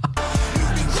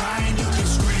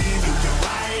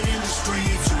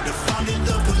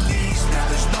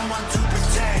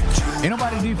 Ain't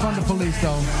nobody defund the police,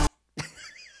 though.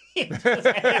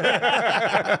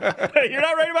 You're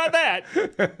not right about that.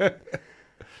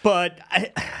 But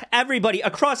everybody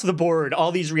across the board,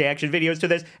 all these reaction videos to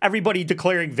this, everybody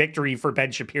declaring victory for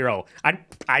Ben Shapiro. I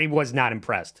was not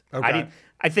impressed. Okay.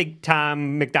 I think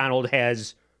Tom McDonald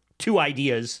has two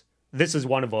ideas. This is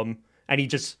one of them. And he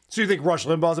just... So you think Rush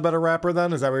Limbaugh's a better rapper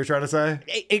then? Is that what you're trying to say?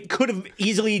 It could have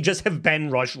easily just have been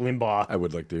Rush Limbaugh. I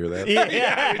would like to hear that.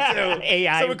 Yeah, me too.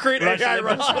 AI. Someone create Rush AI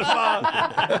Limbaugh. Rush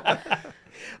Limbaugh.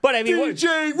 But I mean,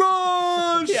 DJ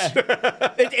Rush!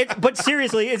 Yeah. But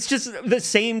seriously, it's just the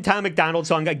same Tom McDonald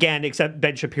song again, except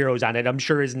Ben Shapiro's on it. I'm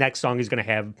sure his next song is going to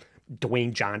have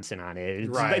Dwayne Johnson on it.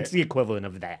 It's the equivalent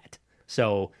of that.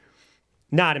 So,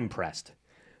 not impressed.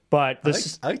 But I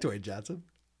like Dwayne Johnson.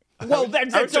 Well,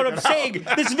 that's what I'm saying.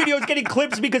 This video is getting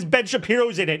clips because Ben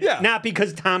Shapiro's in it, not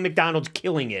because Tom McDonald's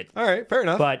killing it. All right, fair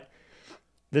enough. But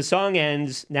the song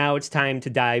ends. Now it's time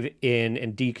to dive in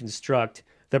and deconstruct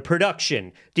the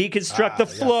production, deconstruct the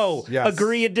flow,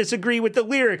 agree and disagree with the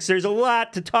lyrics. There's a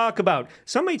lot to talk about.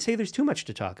 Some might say there's too much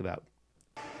to talk about.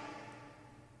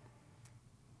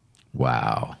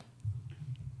 Wow.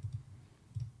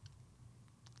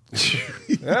 Here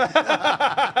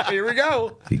we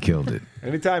go. He killed it.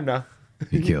 Anytime now.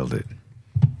 He killed it.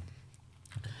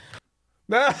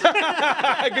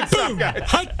 Good stuff, guys.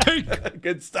 Hot take.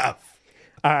 Good stuff.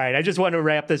 All right, I just want to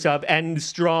wrap this up. End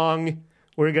strong.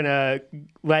 We're going to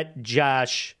let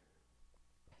Josh,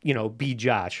 be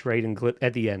Josh, right,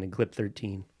 at the end in clip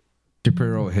 13.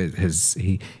 Shapiro has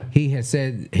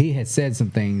said some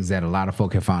things that a lot of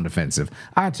folk have found offensive.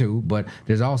 I too, but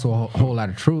there's also a whole lot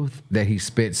of truth that he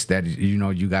spits that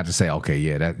you got to say, okay,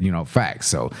 yeah, that facts.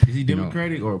 So is he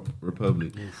Democratic or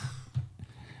Republican?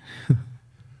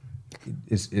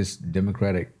 It's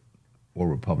Democratic or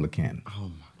Republican. Oh my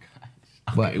gosh.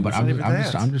 But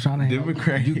I'm just trying to help.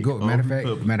 Democratic. You go.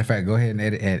 Matter of fact, go ahead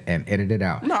and edit it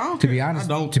out. No, to be honest,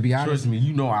 trust me,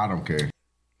 I don't care.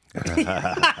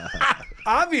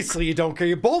 Obviously, you don't care.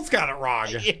 You both got it wrong.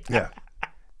 Yeah.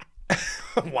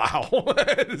 Wow.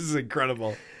 This is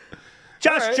incredible.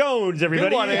 Josh Jones, everybody.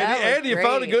 Good one, Andy. Andy, you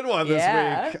found a good one this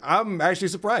Yeah. week. I'm actually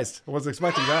surprised. I wasn't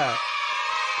expecting that.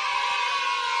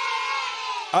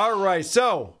 All right.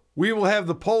 So we will have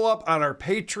the poll up on our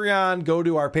Patreon. Go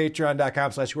to our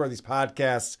patreon.com/Who Are These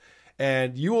Podcasts,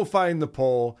 and you will find the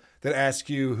poll that asks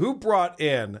you who brought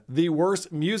in the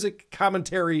worst music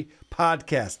commentary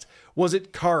podcast. Was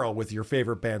it Carl with Your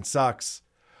Favorite Band Sucks?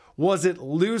 Was it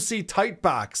Lucy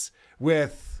Tightbox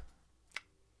with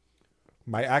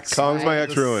My Ex? Songs My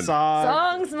Ex Ruined.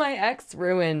 Songs My Ex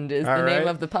Ruined is the name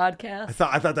of the podcast.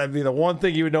 I thought that'd be the one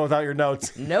thing you would know without your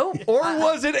notes. Nope. Or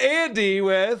was it Andy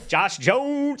with Josh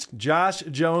Jones? Josh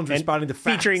Jones responding to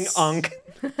facts. Featuring Unk.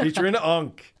 Featuring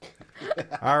Unk.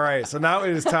 All right, so now it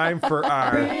is time for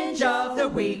our Cringe of the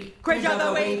Week. Cringe of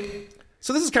the Week.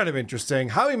 So this is kind of interesting.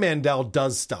 Howie Mandel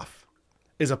Does Stuff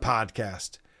is a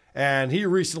podcast, and he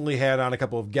recently had on a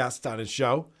couple of guests on his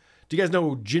show. Do you guys know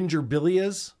who Ginger Billy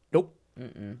is? Nope.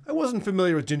 I wasn't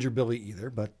familiar with Ginger Billy either,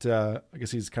 but I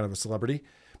guess he's kind of a celebrity.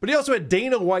 But he also had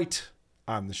Dana White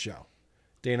on the show.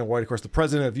 Dana White, of course, the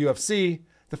president of UFC,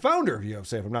 the founder of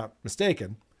UFC, if I'm not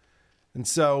mistaken. And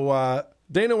so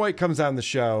Dana White comes on the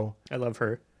show. I love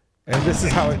her. And this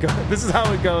is how it goes. This is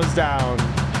how it goes down.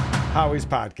 Howie's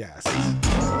podcast.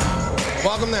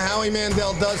 Welcome to Howie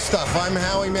Mandel Does Stuff. I'm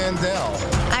Howie Mandel.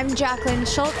 I'm Jacqueline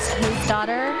Schultz, his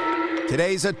daughter.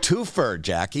 Today's a twofer,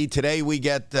 Jackie. Today we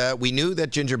knew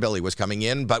that Ginger Billy was coming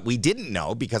in, but we didn't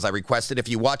know because I requested. If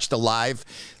you watched the live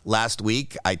last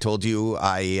week, I told you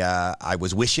I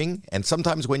was wishing, and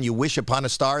sometimes when you wish upon a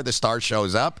star, the star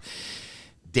shows up.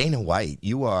 Dana White,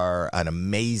 you are an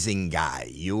amazing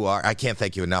guy. I can't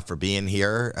thank you enough for being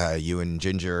here. You and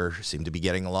Ginger seem to be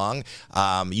getting along.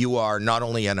 You are not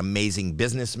only an amazing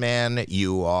businessman,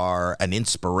 you are an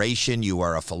inspiration. You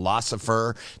are a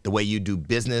philosopher. The way you do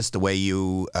business, the way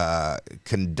you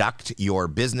conduct your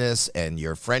business and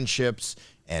your friendships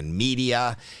and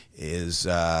media is,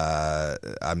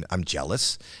 I'm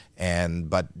jealous.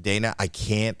 But Dana, I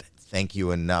can't thank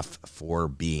you enough for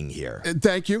being here.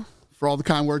 Thank you for all the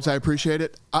kind words. I appreciate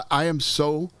it. I am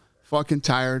so fucking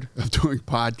tired of doing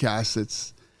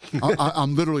podcasts.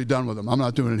 I'm literally done with them. I'm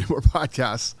not doing any more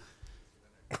podcasts.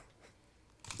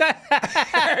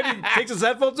 And he takes his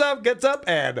headphones off, gets up,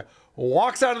 and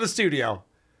walks out of the studio.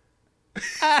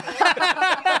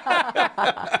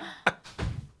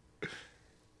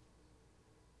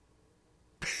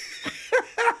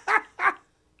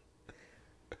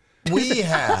 We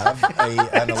have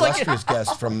an illustrious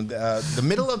guest from the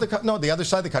middle of the other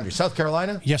side of the country, South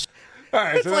Carolina. Yes. All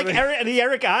right, It's like the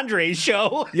Eric Andre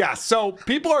show. Yeah, so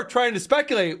people are trying to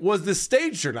speculate, was this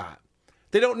staged or not?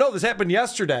 They don't know. This happened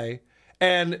yesterday,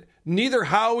 and neither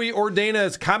Howie or Dana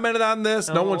has commented on this.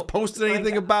 No one's posted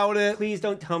anything about it. Please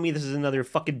don't tell me this is another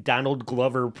fucking Donald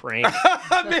Glover prank.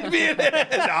 Maybe it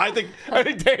is. No, I think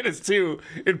Dana's too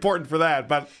important for that,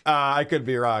 but I could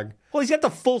be wrong. Well, he's got the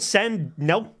full send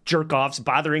milk jerk-offs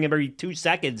bothering him every 2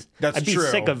 seconds. That's I'd be true.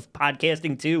 sick of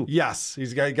podcasting too. Yes,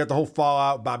 he's got the whole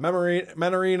fallout about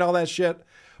memory and all that shit.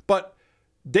 But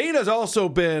Dana's also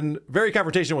been very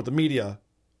confrontational with the media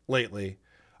lately.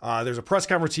 There's a press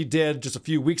conference he did just a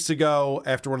few weeks ago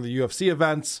after one of the UFC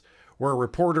events where a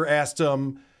reporter asked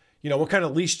him, what kind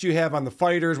of leash do you have on the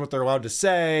fighters, what they're allowed to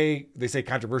say? They say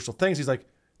controversial things. He's like,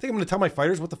 I think I'm going to tell my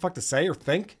fighters what the fuck to say or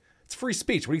think? It's free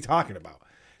speech. What are you talking about?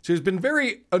 So he's been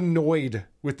very annoyed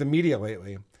with the media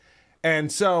lately.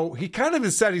 And so he kind of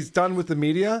has said he's done with the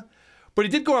media, but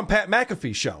he did go on Pat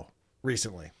McAfee's show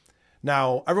recently.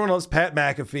 Now, everyone loves Pat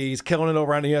McAfee. He's killing it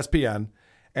over on ESPN.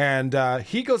 And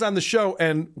he goes on the show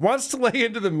and wants to lay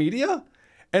into the media.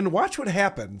 And watch what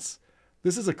happens.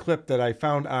 This is a clip that I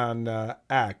found on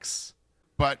X.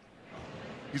 But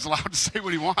he's allowed to say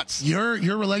what he wants. Your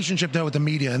relationship, though, with the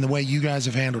media and the way you guys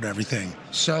have handled everything.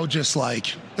 So just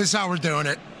like, this is how we're doing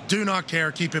it. Do not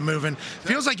care. Keep it moving.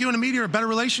 Feels like you and the media are a better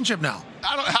relationship now.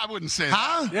 I wouldn't say that.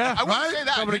 Huh? Yeah, I wouldn't say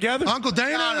that. Coming together? Uncle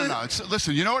Dana? No.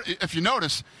 Listen, you know what? If you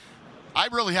notice, I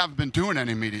really haven't been doing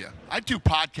any media. I do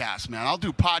podcasts, man. I'll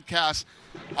do podcasts.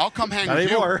 I'll come hang Not with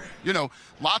anymore. you.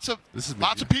 Lots of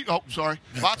people. Oh, sorry.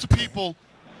 Lots of people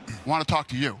want to talk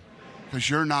to you because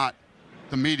you're not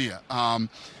the media.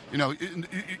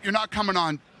 You're not coming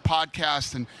on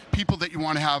podcasts and people that you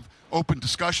want to have open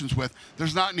discussions with.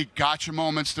 There's not any gotcha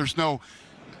moments. There's no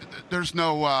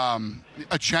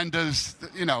agendas.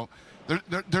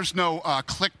 There's no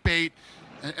clickbait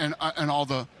and all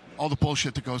the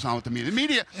bullshit that goes on with the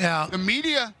media. The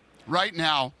media right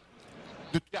now.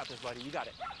 You got this, buddy. You got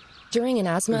it. During an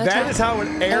asthma That attack, is how it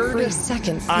aired every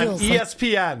second on feels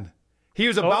ESPN. He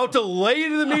was about to lay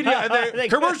into the media, and the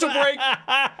commercial break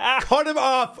cut him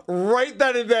off right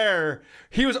then and there.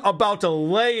 He was about to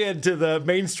lay into the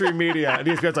mainstream media, and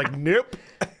ESPN's like, nope.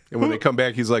 And when they come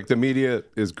back, he's like, the media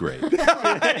is great.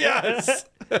 Yes.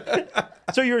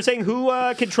 So you were saying who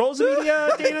controls the media,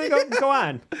 Dana? Go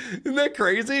on. Isn't that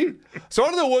crazy? So I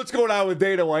don't know what's going on with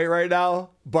Dana White right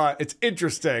now, but it's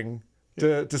interesting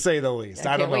to say the least.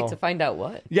 I don't can't know. wait to find out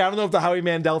what. Yeah, I don't know if the Howie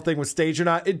Mandel thing was staged or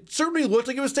not. It certainly looked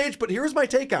like it was staged, but here's my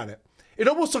take on it. It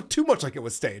almost looked too much like it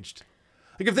was staged.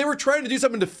 Like if they were trying to do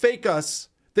something to fake us,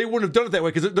 they wouldn't have done it that way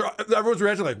because everyone's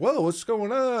reacting like, whoa, what's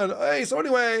going on? Hey, so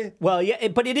anyway. Well, yeah,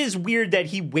 but it is weird that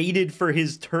he waited for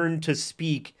his turn to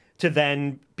speak to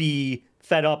then be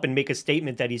fed up and make a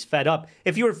statement that he's fed up.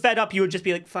 If you were fed up, you would just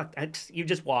be like, fuck, you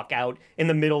just walk out in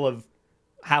the middle of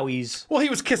Howie's. Well, he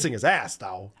was kissing his ass,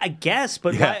 though. I guess,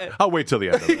 but Yeah, I'll wait till the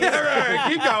end of it. Yeah,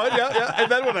 right. Keep going. Yeah.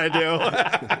 And then what I do.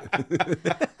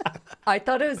 I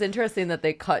thought it was interesting that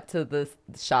they cut to the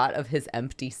shot of his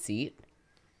empty seat.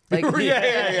 Like,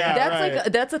 yeah, that's right.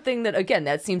 like that's a thing that again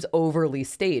that seems overly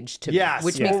staged to me, Yes,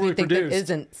 which makes me overly think that produced.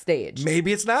 isn't staged.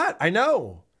 Maybe it's not. I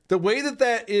know. The way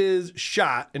that is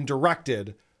shot and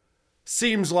directed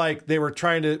seems like they were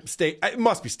trying to stage. It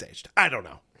must be staged. I don't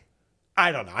know.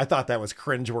 I thought that was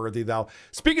cringeworthy, though.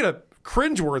 Speaking of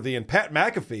cringeworthy and Pat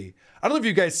McAfee, I don't know if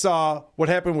you guys saw what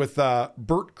happened with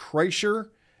Bert Kreischer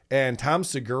and Tom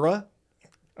Segura.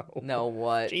 No,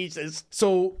 what? Jesus.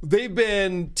 So they've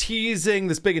been teasing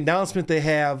this big announcement they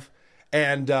have,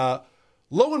 and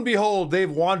lo and behold, they've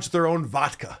launched their own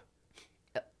vodka.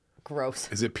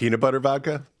 Gross. Is it peanut butter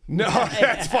vodka? No,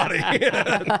 that's funny.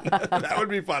 That would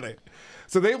be funny.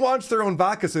 So they launched their own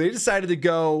vodka. So they decided to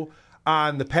go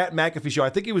on the Pat McAfee show. I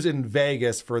think he was in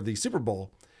Vegas for the Super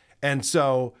Bowl. And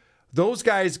so those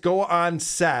guys go on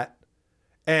set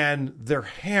and they're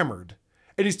hammered.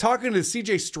 And he's talking to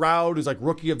CJ Stroud, who's like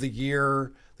rookie of the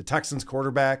year, the Texans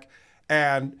quarterback.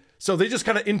 And so they just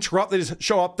kind of interrupt. They just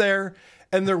show up there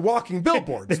and they're walking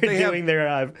billboards. They're doing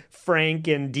their Frank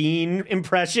and Dean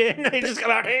impression. They just come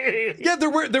out. Yeah, they're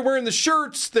wearing the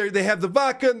shirts. They have the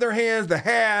vodka in their hands, the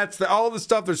hats, all the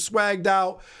stuff. They're swagged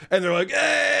out. And they're like,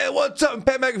 hey, what's up? And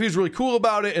Pat McAfee's really cool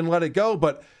about it and let it go.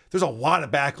 But there's a lot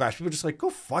of backlash. People are just like, go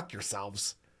fuck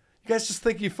yourselves. You guys just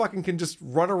think you fucking can just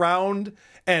run around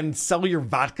and sell your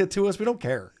vodka to us? We don't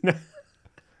care.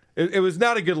 It was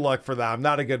not a good look for them.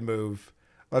 Not a good move.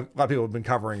 A lot of people have been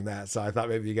covering that, so I thought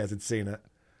maybe you guys had seen it.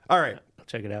 All right. I'll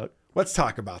check it out. Let's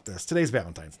talk about this. Today's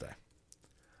Valentine's Day.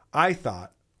 I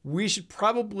thought we should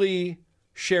probably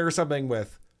share something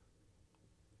with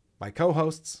my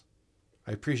co-hosts.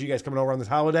 I appreciate you guys coming over on this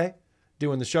holiday,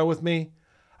 doing the show with me.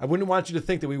 I wouldn't want you to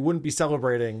think that we wouldn't be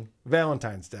celebrating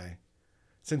Valentine's Day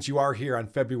since you are here on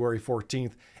February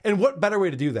 14th. And what better way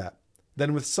to do that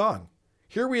than with song?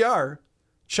 Here we are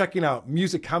checking out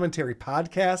music commentary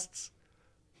podcasts,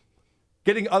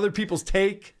 getting other people's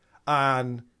take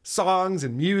on songs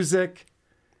and music.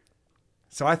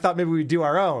 So I thought maybe we'd do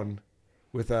our own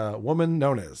with a woman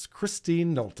known as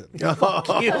Christine Knowlton. Fuck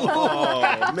you. Oh,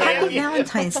 man. Happy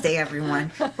Valentine's Day,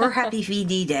 everyone. Or happy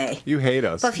VD Day. You hate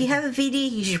us. But if you have a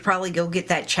VD, you should probably go get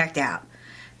that checked out.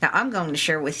 Now, I'm going to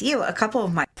share with you a couple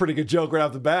of my... Pretty good joke right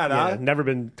off the bat, huh? Never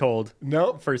been told.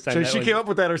 Nope. First time. So she came up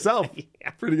with that herself.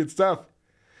 Yeah. Pretty good stuff.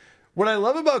 What I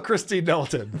love about Christine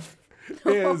Knowlton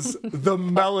is the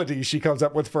melody she comes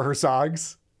up with for her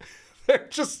songs.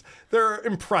 They're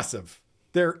impressive.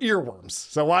 They're earworms.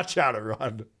 So watch out,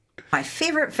 everyone. My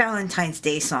favorite Valentine's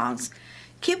Day songs.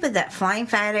 Cupid, That Flying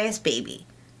Fat Ass Baby.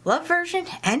 Love version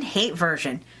and hate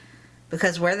version.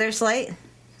 Because where there's light,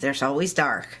 there's always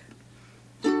dark.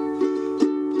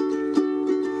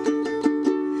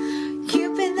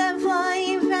 Cupid, that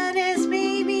flying fat ass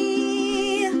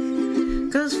baby,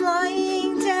 goes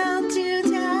flying down to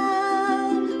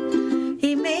town.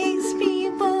 He makes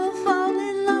people fall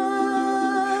in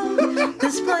love.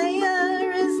 This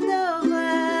player is no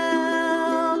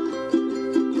clown.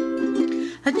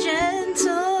 A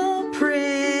gentle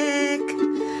prick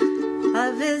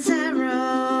of his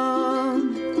arrow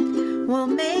will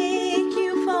make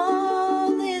you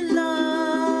fall in love.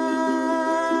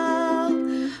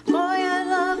 Boy, I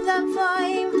love that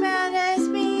flying fat ass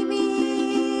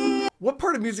baby. What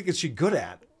part of music is she good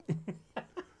at?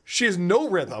 She has no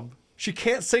rhythm. She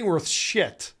can't sing worth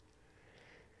shit.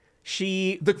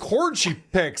 The chords she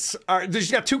picks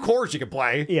she's got two chords she can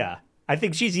play. Yeah. I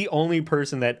think she's the only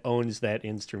person that owns that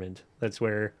instrument. That's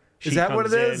where she Is that what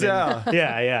it is? Yeah.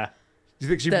 Yeah. Do you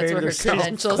think she That's made where it her herself?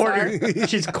 credentials are.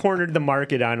 She's cornered the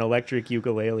market on electric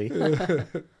ukulele.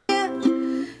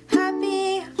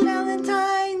 Happy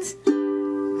Valentine's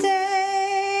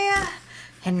Day.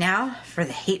 And now for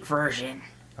the hate version.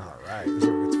 All right. This is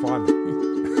where it's fun.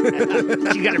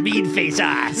 She got a mean face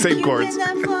on. Same chords.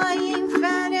 That flying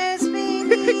fat ass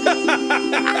baby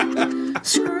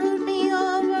screwed me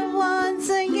over once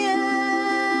again.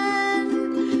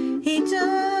 He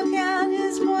took out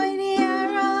his pointy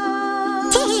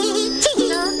arrow,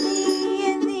 shot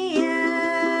me in the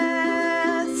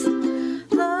ass.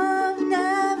 Love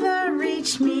never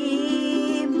reached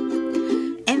me.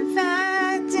 In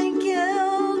fact, it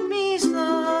killed me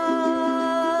slow.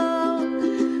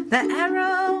 The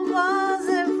arrow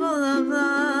wasn't full of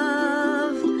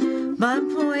love, but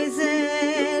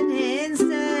poison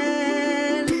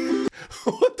instead.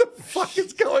 What the fuck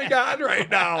is going on right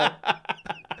now?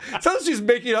 Sounds she's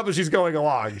making up as she's going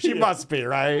along. She must be,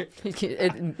 right?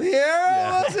 The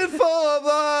arrow wasn't full of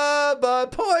love,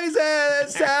 but poison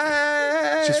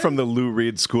instead. She's from the Lou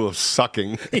Reed School of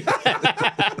Sucking.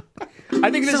 I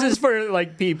think this is for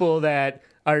like people that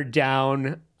are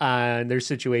down on their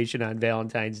situation on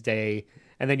Valentine's Day,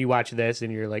 and then you watch this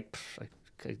and you're like,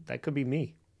 that could be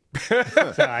me. So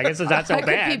I guess it's not so I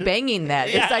bad. could be banging that.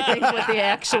 Is I think what the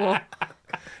actual.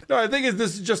 No, I think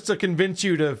this is just to convince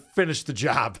you to finish the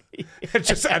job. It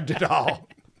just end it all.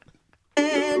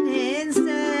 Instead,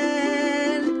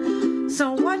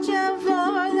 so watch out for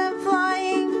the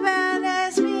flying fat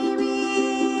ass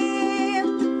baby,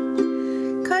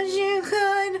 'cause you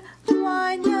could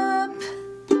wind up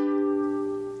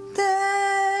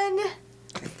dead.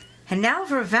 And now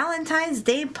for Valentine's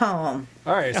Day poem.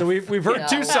 All right, so we've heard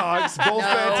two songs, both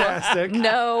fantastic.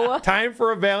 No. Time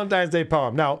for a Valentine's Day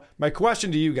poem. Now, my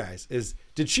question to you guys is,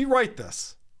 did she write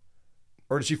this?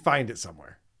 Or did she find it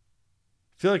somewhere?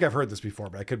 I feel like I've heard this before,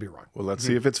 but I could be wrong. Well, let's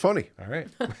see if it's funny. All right.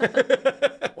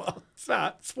 Well, it's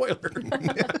not. Spoiler.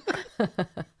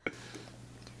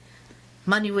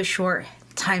 Money was short.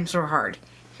 Times were hard.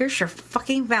 Here's your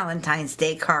fucking Valentine's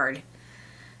Day card.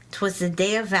 'Twas the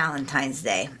day of Valentine's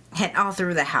Day, and all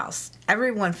through the house,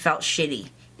 everyone felt shitty,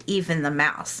 even the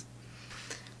mouse.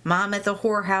 Mom at the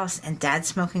whorehouse and Dad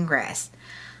smoking grass.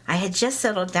 I had just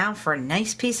settled down for a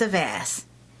nice piece of ass.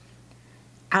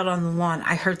 Out on the lawn,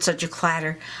 I heard such a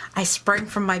clatter. I sprang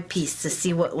from my piece to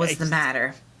see what was the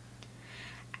matter.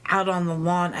 Out on the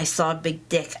lawn, I saw a big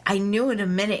dick. I knew in a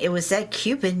minute it was that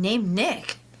Cupid named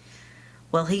Nick.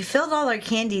 Well, he filled all our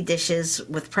candy dishes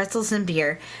with pretzels and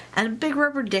beer, and a big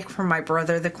rubber dick for my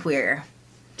brother the queer.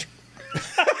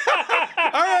 All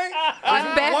right.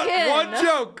 I'm back in.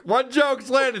 One joke's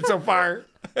landed so far.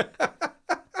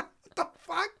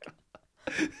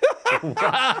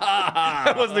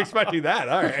 I wasn't expecting that.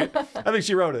 All right. I think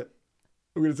she wrote it.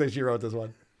 I'm going to say she wrote this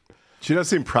one. She does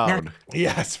seem proud.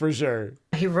 Yes, for sure.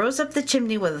 He rose up the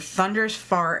chimney with a thunderous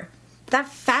fart. That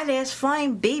fat-ass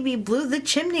flying baby blew the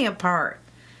chimney apart.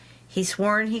 He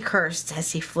swore and he cursed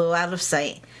as he flew out of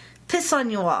sight. Piss on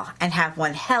you all and have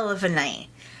one hell of a night.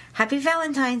 Happy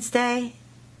Valentine's Day.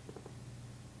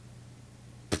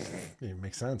 Yeah,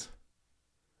 makes sense.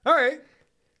 All right.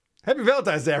 Happy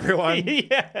Valentine's Day, everyone.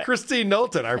 Yeah. Christine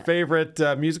Knowlton, our favorite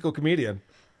musical comedian.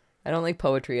 I don't like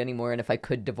poetry anymore, and if I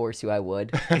could divorce you, I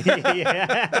would.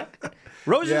 Yeah.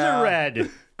 Roses are red,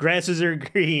 grasses are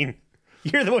green.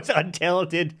 You're the most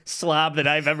untalented slob that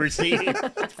I've ever seen.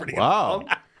 That's pretty Wow.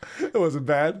 It wasn't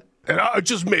bad. And I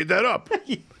just made that up.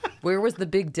 Where was the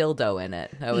big dildo in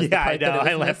it? That was the Yeah, I part that know. it was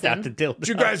I left out the missing. dildo. Did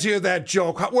you guys hear that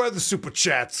joke? Where are the super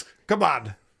chats? Come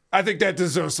on. I think that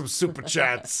deserves some super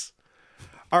chats.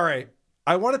 All right.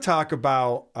 I want to talk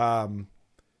about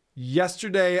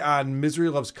yesterday on Misery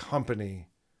Loves Company.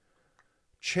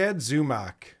 Chad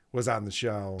Zumock was on the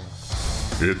show.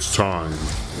 It's time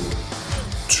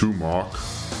to mock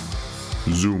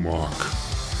Zumock.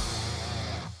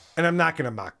 And I'm not going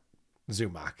to mock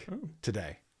Zumock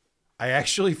today. I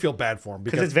actually feel bad for him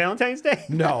Because it's Valentine's Day?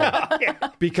 No,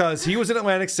 because he was in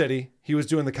Atlantic City. He was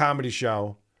doing the comedy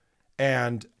show.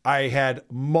 And I had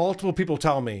multiple people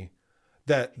tell me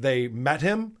that they met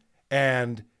him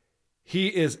and he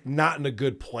is not in a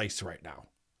good place right now.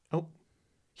 Oh.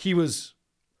 He was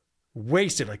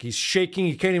wasted. Like he's shaking.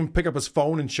 He can't even pick up his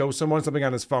phone and show someone something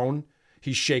on his phone.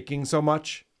 He's shaking so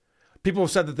much. People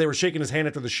have said that they were shaking his hand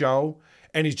after the show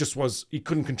and he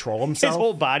couldn't control himself. His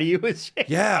whole body was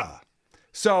shaking. Yeah.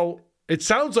 So it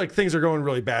sounds like things are going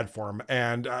really bad for him.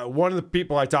 And one of the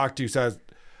people I talked to says,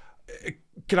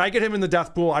 can I get him in the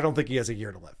death pool? I don't think he has a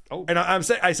year to live. Oh. And I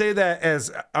say that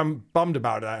as I'm bummed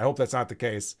about it. I hope that's not the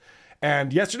case.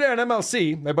 And yesterday on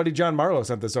MLC, my buddy John Marlowe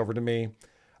sent this over to me.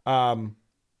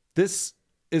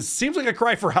 Seems like a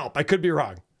cry for help. I could be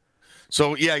wrong.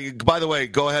 So, yeah, by the way,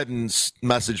 go ahead and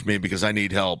message me because I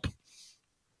need help.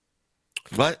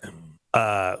 What?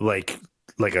 Like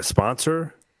a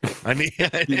sponsor? I need,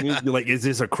 like, is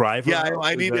this a cry for help?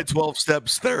 I need a 12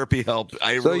 steps therapy help.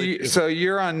 So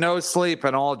you're on no sleep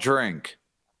and all drink.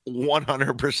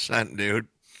 100%, dude.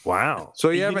 Wow. So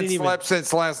you haven't slept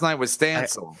since last night with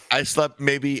Stancil. I slept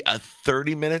maybe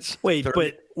 30 minutes. Wait,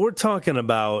 but we're talking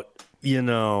about,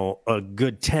 a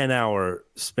good 10-hour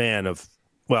span of,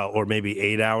 or maybe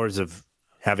 8 hours of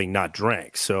having not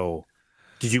drank. So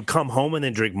did you come home and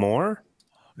then drink more?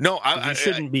 No, you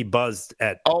shouldn't be buzzed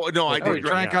at. Oh, no, I did. You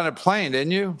drank on a plane,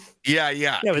 didn't you? Yeah.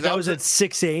 Yeah, but that was at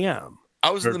 6 a.m.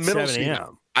 I was in the middle 7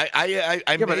 a.m.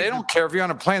 But they don't care if you're on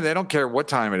a plane. They don't care what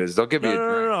time it is. They'll give you a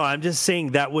drink. No. I'm just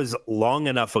saying that was long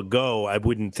enough ago. I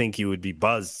wouldn't think you would be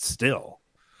buzzed still.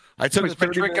 I took a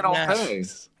 30-minute all nap day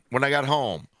when I got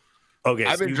home. Okay,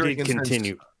 I've so been you drinking did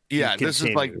continue. Yeah, this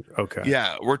is like okay.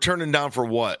 Yeah, we're turning down for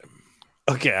what?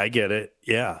 Okay, I get it.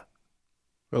 Yeah.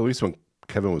 Well, at least when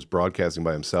Kevin was broadcasting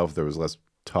by himself, there was less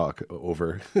talk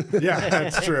over. Yeah,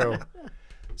 that's true.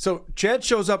 So Chad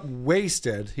shows up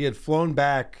wasted. He had flown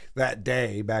back that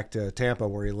day, back to Tampa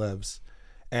where he lives.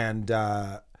 And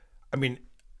I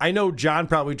know John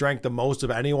probably drank the most of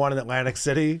anyone in Atlantic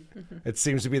City. It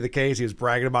seems to be the case. He was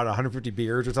bragging about 150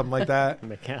 beers or something like that Oh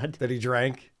my God. that he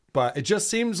drank. But it just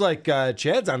seems like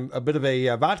Chad's on a bit of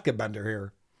a vodka bender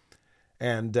here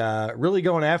and really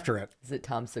going after it. Is it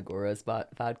Tom Segura's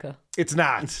vodka? It's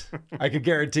not. I can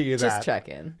guarantee you that. Just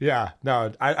checking. Yeah.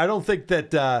 No, I don't think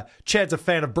that Chad's a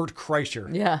fan of Bert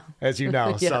Kreischer. Yeah. As you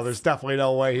know. Yes. So there's definitely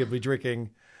no way he'll be drinking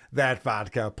that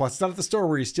vodka. Plus, it's not at the store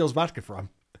where he steals vodka from.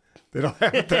 They don't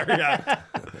have it there yet.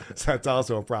 So that's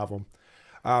also a problem.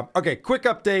 Okay, quick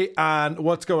update on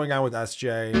what's going on with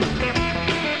SJ.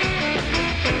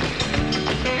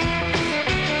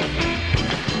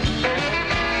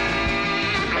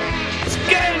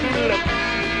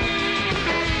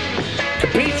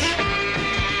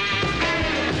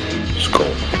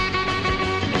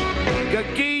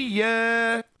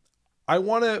 I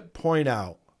want to point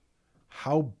out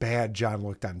how bad John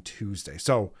looked on Tuesday.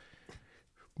 So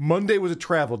Monday was a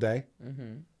travel day.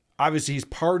 Mm-hmm. Obviously, he's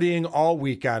partying all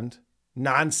weekend,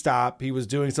 nonstop. He was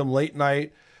doing some late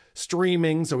night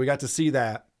streaming, so we got to see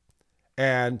that.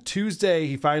 And Tuesday,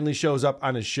 he finally shows up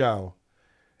on his show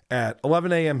at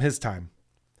 11 a.m. his time.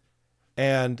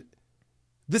 And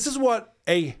this is what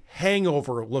a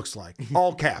hangover looks like,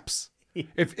 all caps.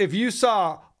 If you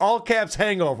saw all caps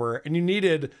hangover and you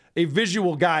needed a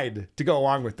visual guide to go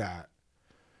along with that.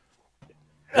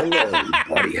 Hello,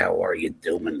 everybody. How are you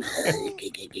doing?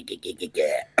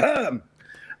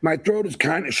 My throat is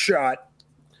kind of shot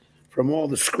from all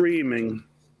the screaming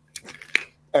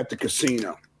at the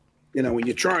casino. You know, when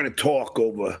you're trying to talk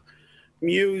over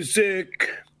music,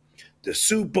 the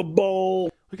Super Bowl.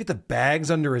 Look at the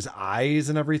bags under his eyes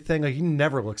and everything. Like, he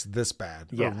never looks this bad.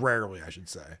 Yeah. Or rarely, I should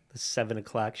say. The 7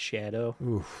 o'clock shadow.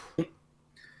 Oof.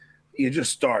 You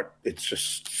just start. It's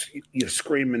just, you're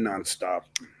screaming nonstop.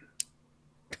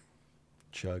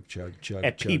 Chug, chug, chug.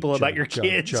 At chug, people chug, about your chug,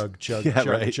 kids. Chug, chug, Yeah, chug,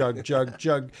 right. chug, chug,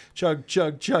 chug, chug,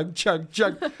 chug, chug, chug,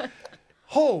 chug.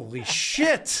 Holy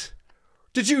shit.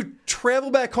 Did you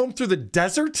travel back home through the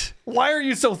desert? Why are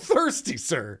you so thirsty,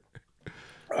 sir?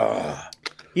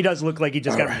 He does look like he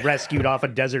just got rescued off a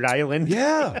desert island.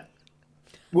 Yeah.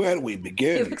 Where do we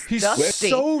begin? He's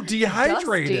so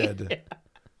dehydrated.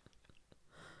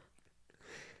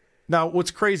 Now,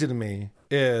 what's crazy to me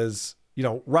is, you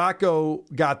know, Rocco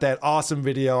got that awesome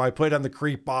video. I played on the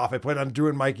Creep Off. I played on Drew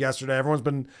and Mike yesterday. Everyone's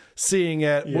been seeing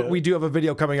it. Yeah. We do have a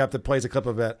video coming up that plays a clip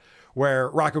of it where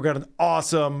Rocco got an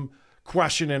awesome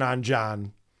question in on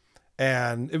John,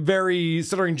 and a very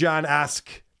Stuttering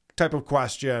John-esque type of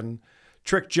question,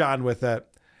 tricked John with it.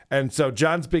 And so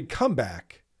John's big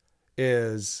comeback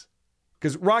is,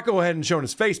 because Rocco hadn't shown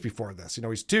his face before this. You know,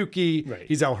 he's Tukey, Right.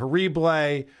 he's El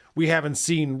Horrible. We haven't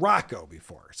seen Rocco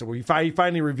before. So he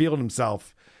finally revealed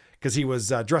himself because he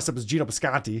was dressed up as Gino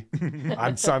Bisconti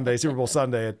on Sunday, Super Bowl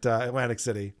Sunday at Atlantic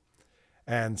City.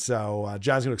 And so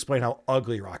John's going to explain how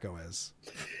ugly Rocco is.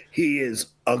 He is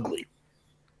ugly.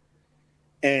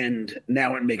 And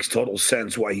now it makes total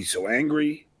sense why he's so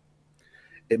angry.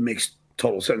 It makes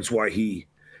total sense why he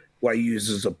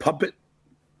uses a puppet.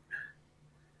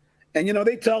 And, you know,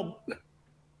 they tell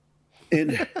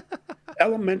in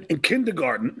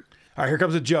kindergarten. All right, here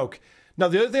comes a joke. Now,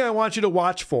 the other thing I want you to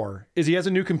watch for is he has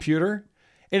a new computer,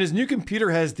 and his new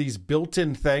computer has these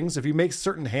built-in things. If he makes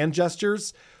certain hand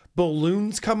gestures,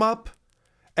 balloons come up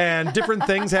and different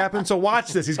things happen. So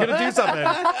watch this. He's going to do something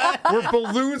where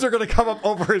balloons are going to come up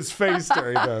over his face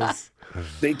during this.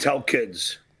 They tell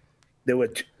kids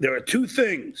there are two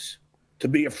things to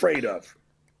be afraid of.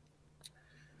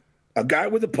 A guy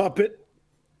with a puppet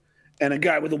and a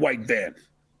guy with a white van.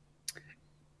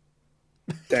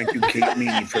 Thank you, Kate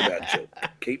Meany, for that joke.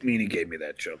 Kate Meany gave me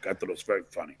that joke. I thought it was very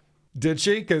funny. Did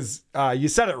she? Because you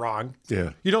said it wrong.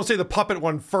 Yeah. You don't say the puppet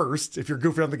one first if you're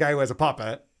goofing on the guy who has a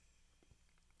puppet.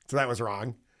 So that was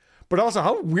wrong. But also,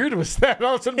 how weird was that?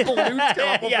 All of a sudden, balloons come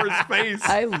up over his face.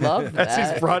 I love that.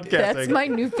 As he's broadcasting. That's my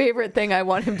new favorite thing. I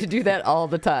want him to do that all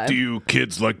the time. Do you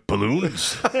kids like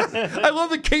balloons? I love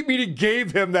that Kate Meany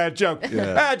gave him that joke.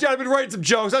 Yeah. John, I've been writing some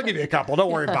jokes. I'll give you a couple.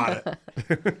 Don't worry about it.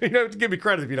 You don't have to give me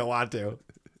credit if you don't want to.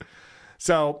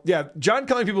 So, yeah, John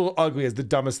calling people ugly is the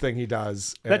dumbest thing he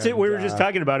does. That's it. We were just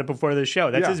talking about it before the show.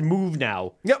 That's his move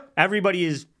now. Yep. Everybody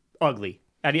is ugly.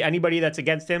 Anybody that's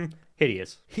against him,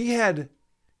 hideous. He had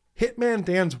Hitman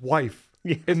Dan's wife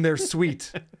in their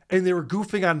suite, and they were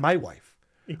goofing on my wife.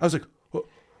 I was like,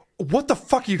 what the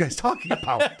fuck are you guys talking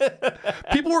about?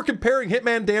 People were comparing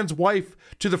Hitman Dan's wife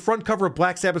to the front cover of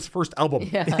Black Sabbath's first album.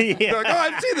 Yeah. They're like, oh,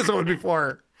 I've seen this one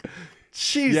before.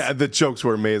 Jeez. Yeah, the jokes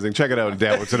were amazing. Check it out,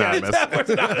 Dan What's Anonymous.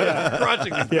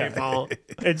 Crushing these people.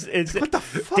 It's what the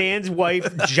fuck? Dan's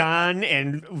wife, John,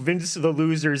 and Vince the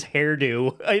Loser's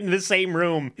hairdo in the same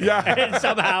room. Yeah. And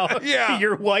somehow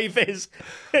your wife needs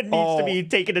to be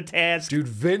taken to task. Dude,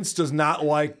 Vince does not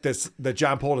like this that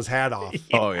John pulled his hat off.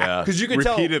 Oh, yeah. Because you could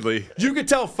repeatedly. You could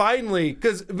tell finally,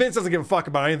 because Vince doesn't give a fuck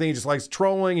about anything. He just likes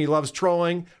trolling. He loves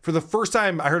trolling. For the first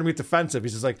time I heard him get defensive.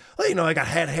 He's just like, well, you know, I got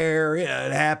head hair. Yeah,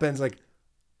 it happens. Like,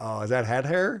 oh, is that head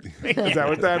hair? Is that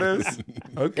what that is?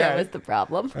 Okay. That was the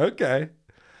problem. Okay.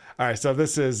 All right. So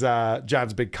this is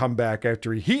John's big comeback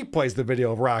after he plays the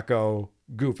video of Rocco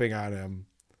goofing on him.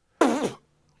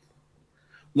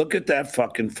 Look at that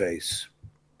fucking face.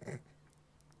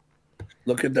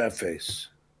 Look at that face.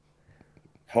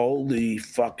 Holy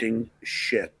fucking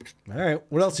shit. All right.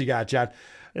 What else you got, John?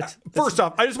 First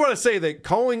off, I just want to say that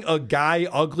calling a guy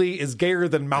ugly is gayer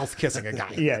than mouth kissing a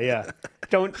guy. Yeah.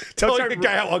 Don't Telling start the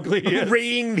guy how ugly he is.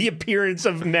 rating the appearance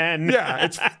of men. Yeah,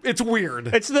 it's weird.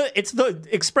 It's the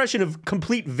expression of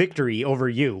complete victory over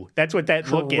you. That's what that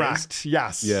look is. Correct.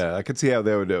 Yes. Yeah, I could see how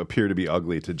that would appear to be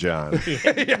ugly to John.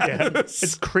 Yeah.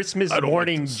 It's Christmas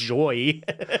morning joy.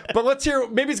 But let's hear.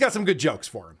 Maybe he's got some good jokes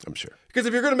for him. I'm sure. Because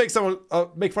if you're going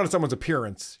to make fun of someone's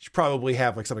appearance, you should probably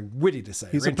have like something witty to say.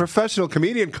 He's a professional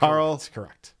comedian, Carl. That's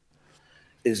correct.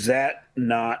 Is that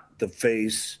not the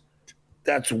face?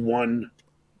 That's one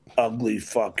ugly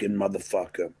fucking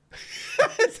motherfucker.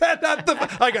 Is that not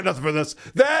the? I got nothing for this.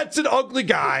 That's an ugly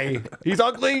guy. He's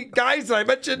ugly, guys that I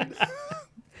mentioned.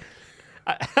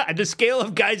 The scale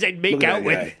of guys I'd make out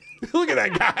with. Look at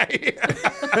that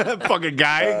guy. Fucking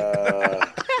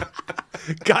guy.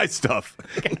 Guy stuff.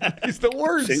 He's the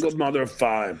worst. Single mother of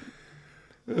 5.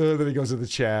 Then he goes to the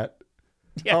chat.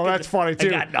 Yeah, oh, that's funny too.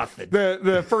 I got nothing.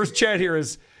 The first chat here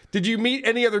is: did you meet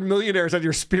any other millionaires on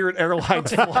your Spirit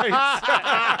Airlines flights?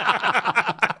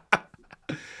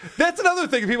 That's another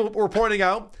thing people were pointing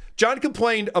out. John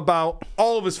complained about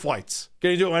all of his flights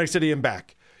getting to Atlantic City and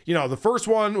back. You know, the first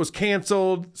one was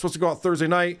canceled, supposed to go out Thursday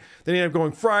night. Then he ended up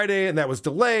going Friday, and that was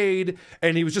delayed.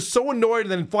 And he was just so annoyed.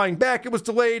 And then flying back, it was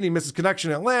delayed. And he missed his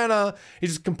connection in Atlanta.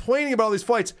 He's just complaining about all these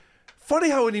flights. Funny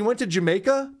how when he went to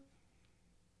Jamaica,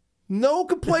 no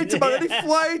complaints about any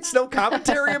flights, no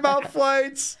commentary about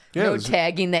flights. No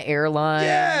tagging the airline.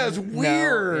 Yeah, it's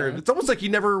weird. No, It's almost like he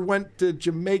never went to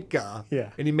Jamaica. Yeah.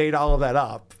 And he made all of that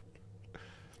up.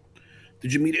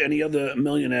 Did you meet any other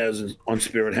millionaires on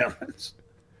Spirit Airlines?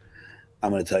 I'm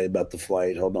going to tell you about the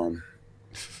flight. Hold on.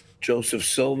 Joseph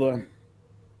Silva.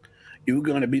 You were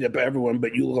going to beat up everyone,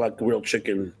 but you look like a real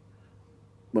chicken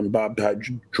when Bob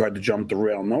tried to jump the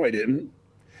rail. No, I didn't.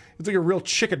 It's like a real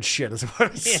chicken shit is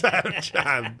what it said,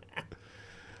 John.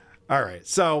 All right.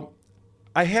 So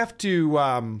I have to,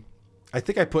 I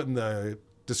think I put in the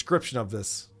description of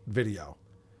this video.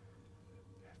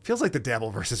 Feels like the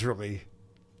Dabbleverse is really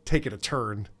taking a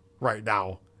turn right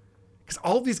now because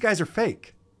all of these guys are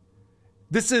fake.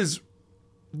 This is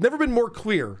never been more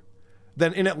clear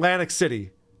than in Atlantic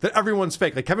City that everyone's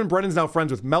fake. Like Kevin Brennan's now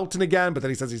friends with Melton again, but then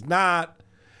he says he's not.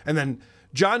 And then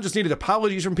John just needed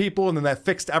apologies from people, and then that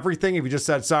fixed everything if he just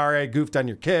said, sorry, I goofed on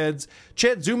your kids.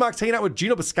 Chad Zumach's hanging out with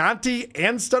Gino Bisconti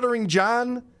and Stuttering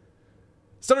John.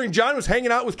 Stuttering John was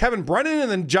hanging out with Kevin Brennan,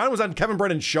 and then John was on Kevin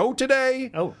Brennan's show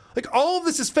today. Oh. Like, all of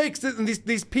this is fake. And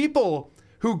these people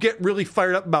who get really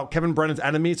fired up about Kevin Brennan's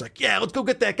enemies, like, yeah, let's go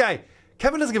get that guy.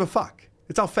 Kevin doesn't give a fuck.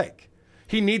 It's all fake.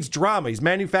 He needs drama. He's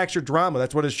manufactured drama.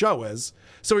 That's what his show is.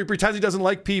 So he pretends he doesn't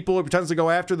like people. He pretends to go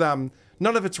after them.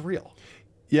 None of it's real.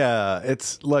 Yeah,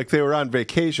 it's like they were on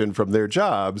vacation from their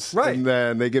jobs. Right. And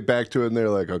then they get back to it and they're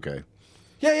like, okay.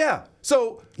 Yeah.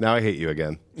 So now I hate you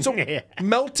again. So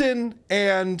Melton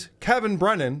and Kevin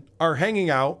Brennan are hanging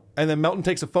out, and then Melton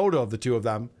takes a photo of the two of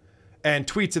them and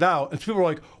tweets it out. And people are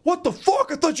like, what the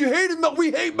fuck? I thought you hated Melton.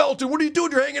 We hate Melton. What are you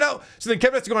doing? You're hanging out. So then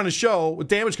Kevin has to go on his show with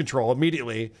Damage Control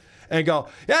immediately and go,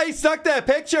 yeah, he snuck that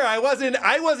picture. I wasn't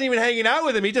even hanging out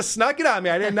with him. He just snuck it on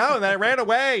me. I didn't know. And then I ran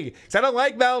away because I don't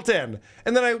like Melton.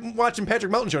 And then I'm watching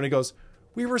Patrick Melton show, and he goes,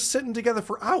 we were sitting together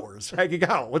for hours hanging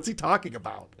out. What's he talking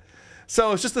about?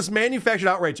 So it's just this manufactured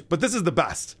outrage. But this is the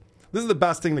best. This is the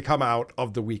best thing to come out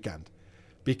of the weekend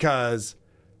because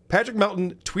Patrick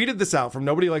Melton tweeted this out from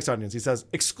Nobody Likes Onions. He says,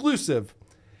 exclusive.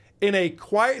 In a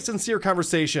quiet, sincere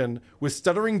conversation with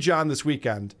Stuttering John this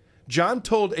weekend, John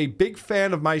told a big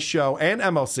fan of my show and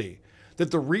MLC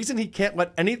that the reason he can't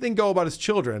let anything go about his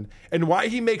children and why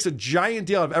he makes a giant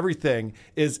deal of everything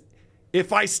is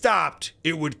if I stopped,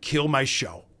 it would kill my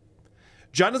show.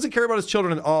 John doesn't care about his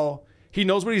children at all. He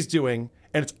knows what he's doing,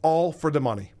 and it's all for the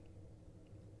money.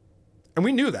 And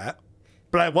we knew that,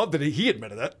 but I love that he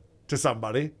admitted it to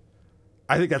somebody.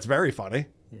 I think that's very funny.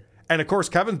 Yeah. And of course,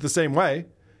 Kevin's the same way.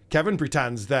 Kevin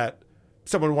pretends that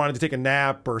someone wanted to take a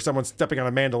nap or someone stepping on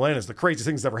a mandolin is the craziest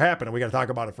thing that's ever happened, and we got to talk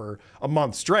about it for a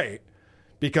month straight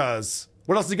because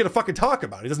what else is he going to fucking talk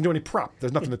about? He doesn't do any prep.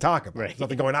 There's nothing to talk about. Right. There's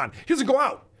nothing going on. He doesn't go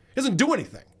out. He doesn't do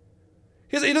anything.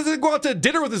 He doesn't go out to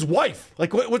dinner with his wife.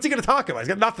 Like, what's he going to talk about? He's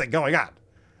got nothing going on.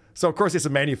 So, of course, he has to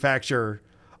manufacture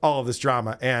all of this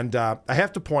drama. And I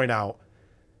have to point out,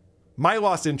 My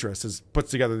Lost Interest has put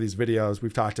together these videos.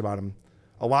 We've talked about him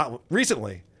a lot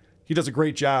recently. He does a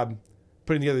great job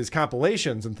putting together these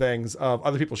compilations and things of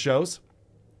other people's shows.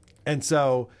 And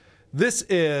so this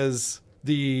is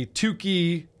the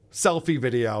Tukey selfie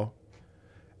video.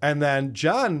 And then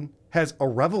John has a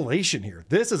revelation here.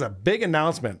 This is a big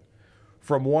announcement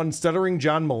from one Stuttering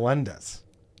John Melendez.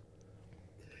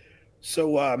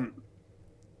 So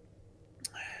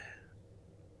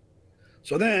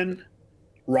then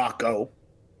Rocco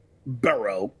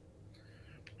Burrow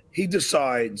he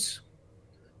decides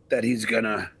that he's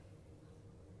gonna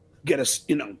get a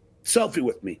selfie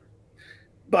with me,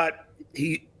 but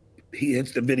he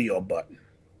hits the video button.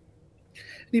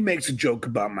 He makes a joke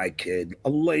about my kid, a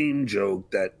lame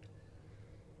joke that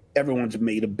everyone's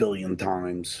made 1 billion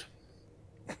times.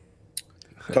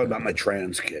 Talking about my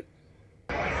trans kid.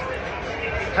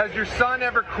 Has your son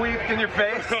ever queefed in your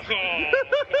face?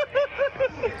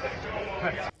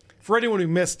 For anyone who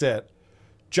missed it,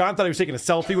 John thought he was taking a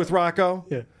selfie with Rocco.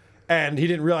 Yeah. And he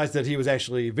didn't realize that he was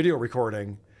actually video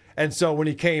recording. And so when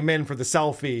he came in for the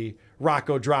selfie,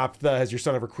 Rocco dropped the "Has your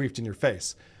son ever queefed in your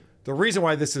face?" The reason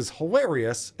why this is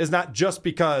hilarious is not just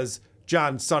because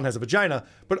John's son has a vagina,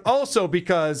 but also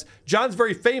because John's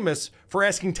very famous for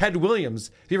asking Ted Williams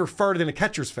if he ever farted in a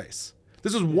catcher's face.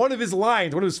 This was one of his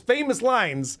lines, one of his famous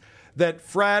lines that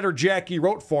Fred or Jackie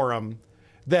wrote for him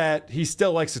that he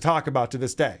still likes to talk about to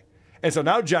this day. And so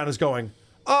now John is going,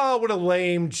 oh, what a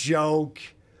lame joke.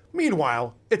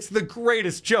 Meanwhile, it's the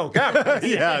greatest joke ever.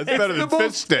 Yeah, it's better than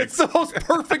fish sticks. It's the most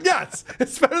perfect, yes.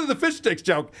 It's better than the fish sticks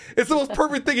joke. It's the most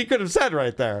perfect thing he could have said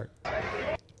right there.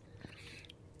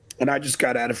 And I just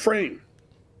got out of frame.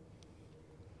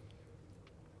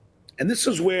 And this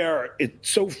is where it's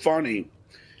so funny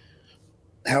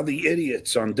how the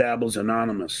idiots on Dabbles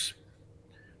Anonymous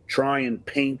try and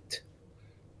paint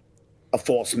a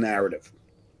false narrative.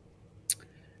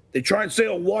 They try and say,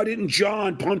 oh, why didn't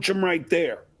John punch him right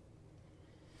there?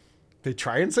 They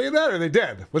try and say that, or they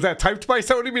did? Was that typed by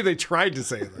somebody? They tried to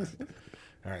say this.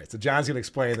 All right, so John's going to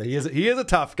explain that he is a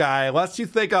tough guy, unless you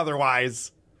think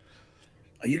otherwise.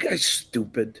 Are you guys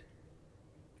stupid?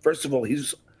 First of all,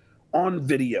 he's on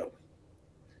video.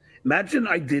 Imagine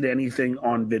I did anything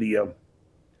on video.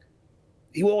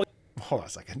 He will. Hold on a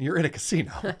second. You're in a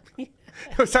casino.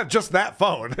 It's not just that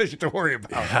phone that you have to worry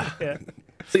about. Yeah.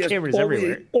 Cameras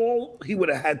everywhere. All he would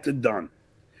have had to done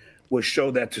was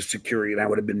show that to security, and I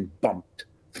would have been bumped,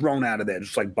 thrown out of there,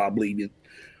 just like Bob Levy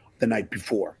the night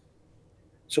before.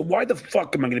 So why the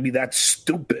fuck am I going to be that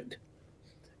stupid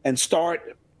and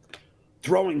start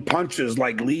throwing punches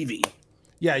like Levy?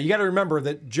 Yeah, you got to remember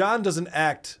that John doesn't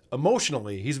act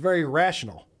emotionally. He's very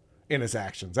rational in his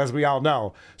actions, as we all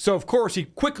know. So, of course, he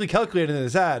quickly calculated in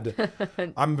his head,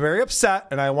 I'm very upset,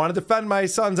 and I want to defend my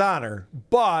son's honor,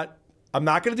 but I'm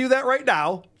not going to do that right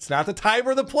now. It's not the time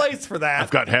or the place for that.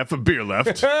 I've got half a beer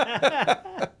left.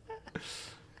 At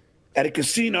a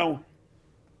casino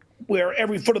where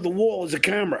every foot of the wall is a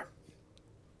camera.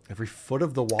 Every foot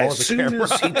of the wall is a camera? As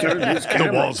soon as he turned his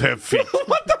camera. The walls have feet.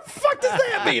 What the fuck does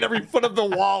that mean? Every foot of the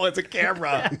wall is a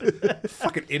camera.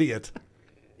 Fucking idiot.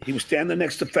 He was standing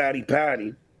next to Fatty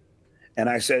Patty, and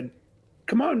I said,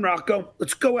 come on, Rocco,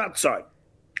 let's go outside.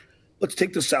 Let's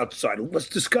take this outside. Let's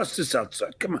discuss this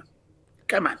outside. Come on.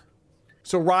 Come on.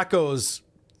 So Rocco's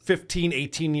 15,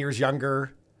 18 years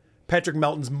younger. Patrick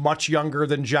Melton's much younger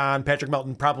than John. Patrick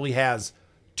Melton probably has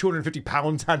 250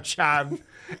 pounds on John.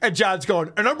 And John's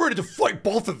going, and I'm ready to fight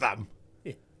both of them.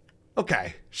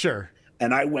 Okay, sure.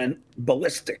 And I went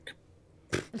ballistic.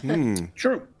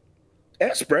 True.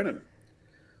 Ask Brennan.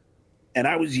 And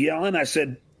I was yelling. I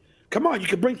said, come on, you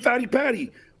can bring Fatty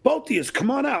Patty. Both of you, come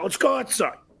on out. Let's go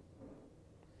outside.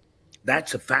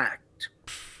 That's a fact.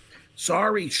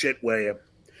 Sorry, shitware,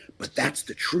 but that's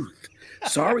the truth.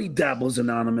 Sorry, Dabbles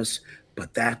Anonymous,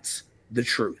 but that's the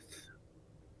truth.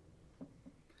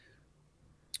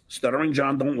 Stuttering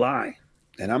John don't lie,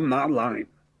 and I'm not lying.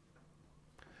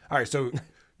 All right, so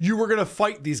you were going to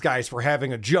fight these guys for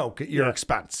having a joke at your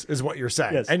expense, is what you're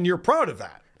saying. Yes. And you're proud of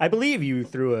that. I believe you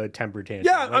threw a temper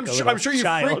tantrum. Yeah, like I'm sure you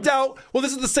freaked out. Well,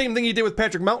 this is the same thing you did with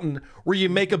Patrick Melton, where you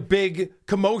make a big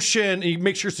commotion and you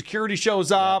make sure security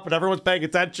shows up and everyone's paying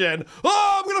attention.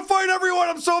 Oh, I'm going to fight everyone.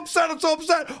 I'm so upset.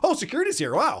 Oh, security's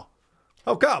here. Wow.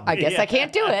 How come? I guess I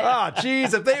can't do it. Oh,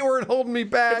 geez, if they weren't holding me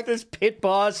back. If this pit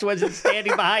boss wasn't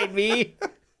standing behind me.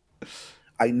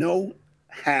 I know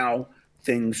how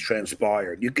things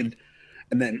transpired.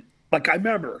 And then, like, I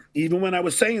remember, even when I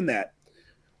was saying that,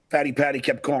 Fatty Patty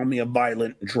kept calling me a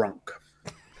violent drunk.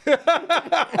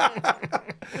 I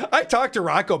talked to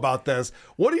Rocco about this.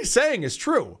 What he's saying is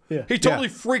true. Yeah. He totally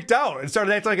freaked out and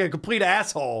started acting like a complete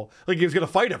asshole, like he was going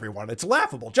to fight everyone. It's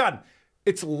laughable. John,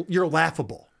 you're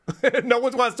laughable. No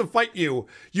one wants to fight you.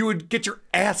 You would get your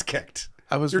ass kicked.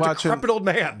 I was You're watching a decrepit old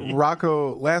man.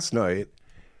 Rocco last night.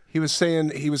 He was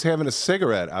saying he was having a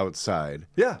cigarette outside.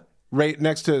 Yeah. Right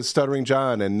next to Stuttering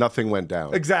John, and nothing went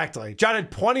down. Exactly. John had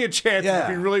plenty of chances if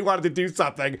he really wanted to do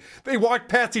something. They walked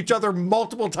past each other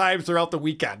multiple times throughout the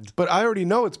weekend. But I already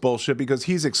know it's bullshit because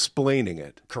he's explaining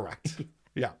it. Correct.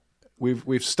 Yeah.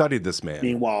 We've studied this man.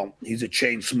 Meanwhile, he's a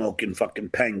chain-smoking fucking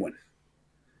penguin.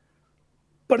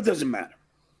 But it doesn't matter.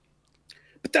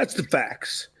 But that's the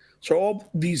facts. So all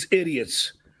these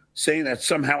idiots saying that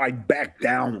somehow I back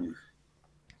down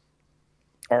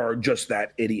are just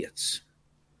that, idiots.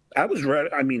 I was ready.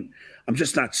 I mean, I'm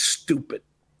just not stupid.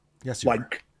 Yes,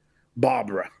 like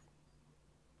Barbara.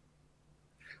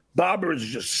 Barbara is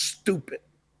just stupid.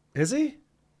 Is he?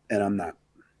 And I'm not.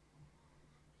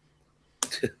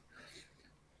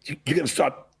 You're going to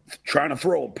start trying to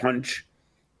throw a punch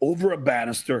over a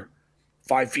banister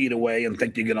 5 feet away and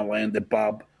think you're going to land it,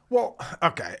 Bob. Well,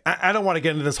 okay. I don't want to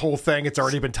get into this whole thing. It's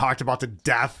already been talked about to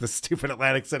death, the stupid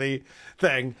Atlantic City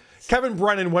thing. Kevin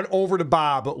Brennan went over to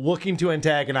Bob looking to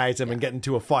antagonize him and get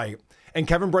into a fight. And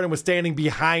Kevin Brennan was standing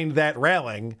behind that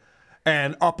railing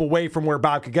and up away from where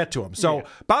Bob could get to him. So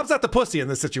Bob's not the pussy in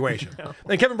this situation. No.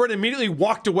 And Kevin Brennan immediately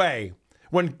walked away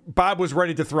when Bob was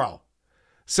ready to throw.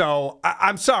 So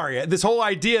I'm sorry. This whole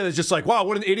idea is just like, wow,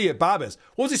 what an idiot Bob is.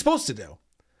 What was he supposed to do?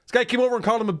 This guy came over and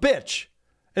called him a bitch.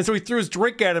 And so he threw his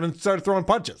drink at him and started throwing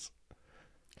punches.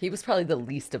 He was probably the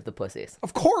least of the pussies.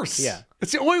 Of course. Yeah.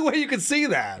 It's the only way you can see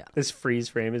that. Yeah. This freeze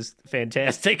frame is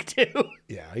fantastic, too.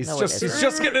 Yeah, he's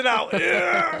just getting it out.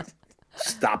 Yeah.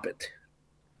 Stop it.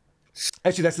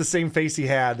 Actually, that's the same face he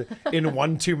had in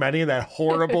One Too Many, that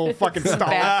horrible fucking stall.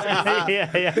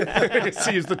 Yeah.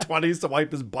 He used the 20s to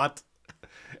wipe his butt.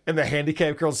 And the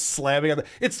handicap girl's slamming on the...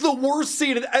 It's the worst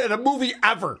scene in a movie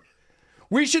ever.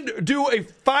 We should do a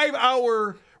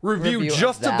 5-hour review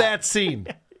just of that scene.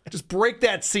 Just break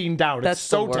that scene down. That's it's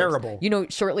so worst. terrible. You know,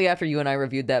 shortly after you and I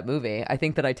reviewed that movie, I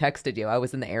think that I texted you. I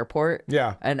was in the airport.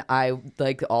 Yeah. And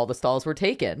all the stalls were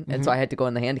taken. And so I had to go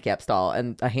in the handicap stall.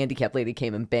 And a handicap lady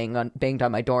came and banged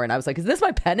on my door. And I was like, is this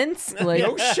my penance? Like,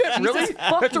 no shit, really?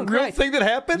 That's a real thing that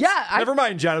happens? Yeah. Never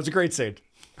mind, John. It was a great scene.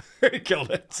 He killed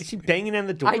it. She banging on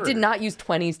the door. I did not use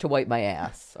 20s to wipe my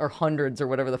ass. Or hundreds or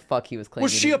whatever the fuck he was claiming.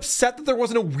 Was she upset that there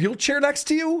wasn't a wheelchair next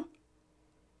to you?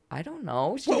 I don't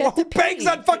know. Who bangs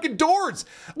on fucking doors?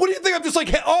 What do you think? I'm just like,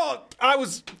 hey, I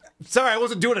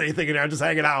wasn't doing anything in there. I'm just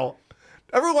hanging out.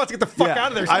 Everyone wants to get the fuck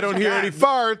out of there. I don't hear any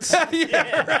farts.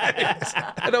 Yeah,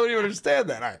 right. I don't even understand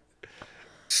that. All right.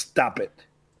 Stop it.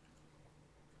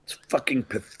 It's fucking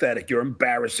pathetic. You're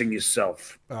embarrassing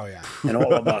yourself. Oh, yeah. And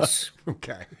all of us.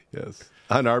 Okay. Yes.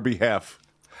 On our behalf.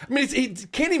 I mean, he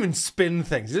can't even spin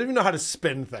things. He doesn't even know how to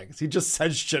spin things. He just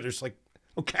says shit. It's like,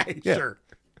 okay, sure.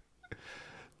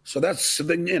 So that's the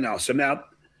thing, so now,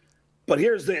 but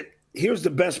here's the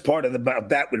best part about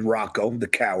that with Rocco, the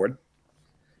coward.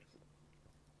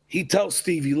 He tells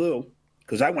Stevie Lou,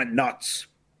 because I went nuts,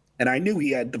 and I knew he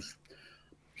had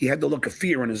the look of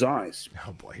fear in his eyes.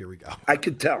 Oh boy, here we go. I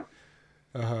could tell.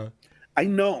 I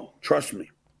know, trust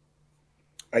me.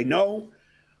 I know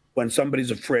when somebody's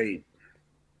afraid.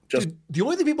 Dude, the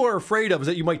only thing people are afraid of is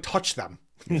that you might touch them.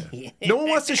 No one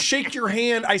wants to shake your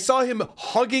hand. I saw him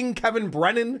hugging Kevin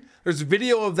Brennan. There's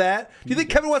video of that. Do you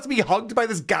think Kevin wants to be hugged by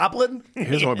this goblin? He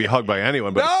doesn't want to be hugged by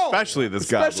anyone, but especially this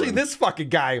guy. Especially this fucking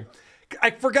guy.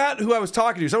 I forgot who I was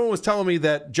talking to. Someone was telling me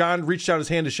that John reached out his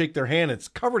hand to shake their hand. It's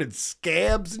covered in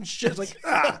scabs and shit. It's like,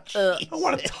 I don't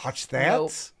want to touch that.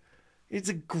 Nope. It's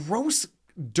a gross,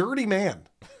 dirty man.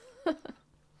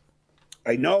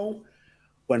 I know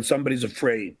when somebody's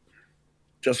afraid,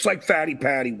 just like Fatty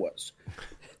Patty was.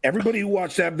 Everybody who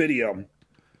watched that video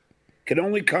can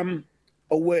only come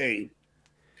away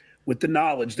with the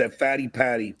knowledge that Fatty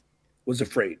Patty was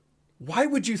afraid. Why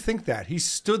would you think that? He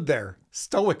stood there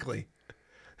stoically.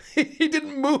 He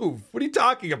didn't move. What are you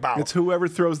talking about? It's whoever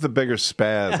throws the bigger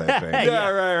spaz, I think. Yeah,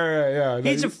 right.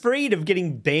 He's afraid of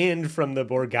getting banned from the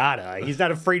Borgata. He's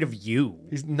not afraid of you.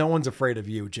 No one's afraid of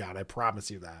you, John. I promise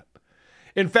you that.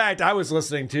 In fact, I was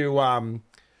listening to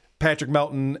Patrick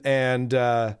Melton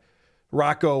and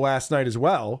Rocco last night as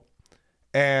well,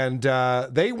 and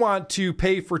they want to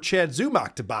pay for Chad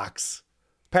Zumock to box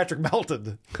Patrick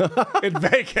Melton in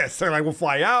Vegas. They're like, we'll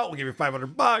fly out, we'll give you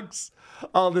 $500,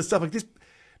 all this stuff like this.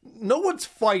 No one's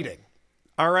fighting.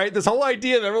 All right, this whole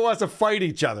idea that everyone wants to fight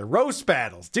each other, roast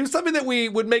battles, do something that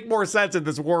would make more sense in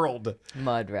this world.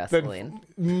 Mud wrestling.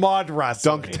 Mud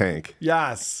wrestling. Dunk tank.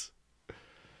 Yes.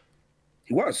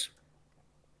 He was.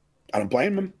 I don't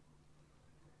blame him.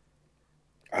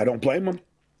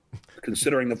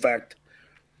 Considering the fact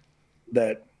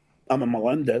that I'm a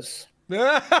Melendez.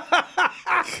 What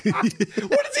does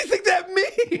he think that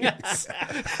means?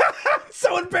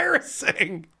 So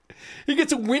embarrassing. He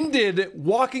gets winded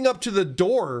walking up to the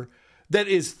door that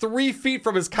is 3 feet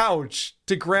from his couch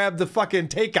to grab the fucking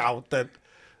takeout that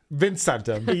Vince sent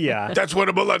him. Yeah. That's what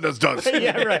a Melendez does.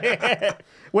 Yeah, right.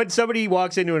 When somebody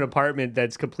walks into an apartment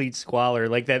that's complete squalor,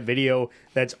 like that video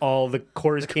that's all the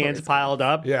Coors cans piled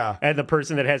up, yeah, and the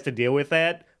person that has to deal with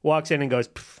that walks in and goes,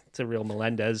 "It's a real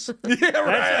Melendez." Yeah,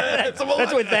 right.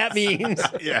 That's what that means.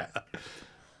 Yeah.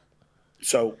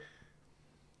 So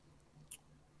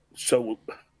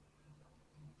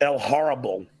El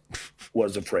Horrible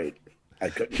was afraid. I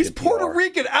couldn't. He's get the Puerto R.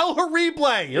 Rican. El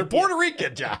Horrible. You're Puerto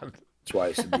Rican, John. That's why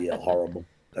I said the El Horrible.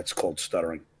 That's called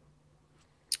stuttering.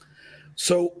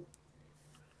 So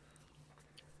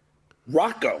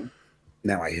Rocco,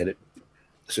 now I hit it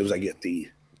as soon as I get the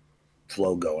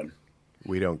flow going.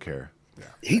 We don't care.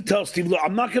 He tells Steve, look,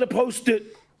 I'm not going to post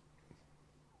it.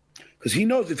 Because he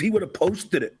knows if he would have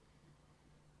posted it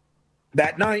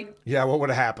that night. Yeah, what would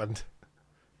have happened?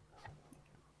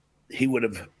 He would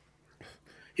have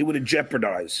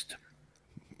jeopardized.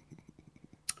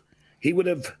 He would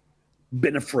have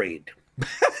been afraid.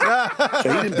 So he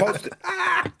didn't post it.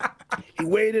 He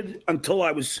waited until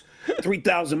I was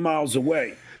 3,000 miles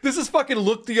away. This is fucking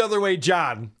Look the Other Way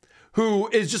John, who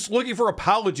is just looking for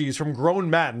apologies from grown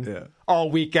men all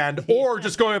weekend, or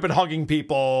just going up and hugging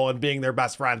people and being their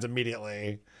best friends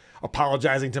immediately.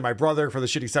 Apologizing to my brother for the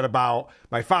shit he said about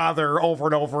my father over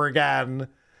and over again.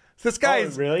 This guy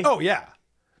is really? Oh, yeah.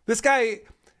 This guy,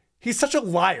 he's such a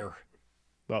liar.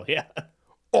 Well, yeah.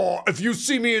 Oh, if you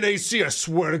see me in AC, I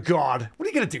swear to God. What are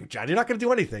you going to do, John? You're not going to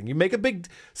do anything. You make a big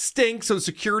stink so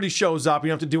security shows up. You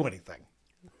don't have to do anything.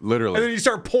 Literally. And then you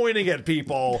start pointing at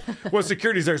people when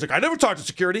security's there. He's like, I never talked to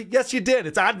security. Yes, you did.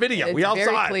 It's on video. We all very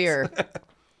saw clear. it.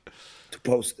 To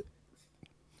post it.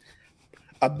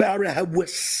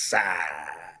 Abarahawissa.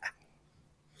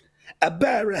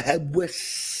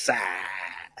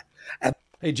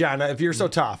 Hey, John, if you're so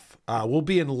tough, we'll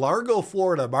be in Largo,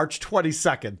 Florida, March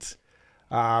 22nd.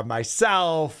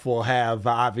 Myself, we'll have,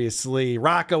 obviously,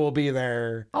 Rocco will be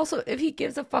there. Also, if he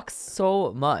gives a fuck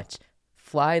so much,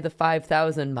 fly the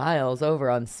 5,000 miles over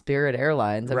on Spirit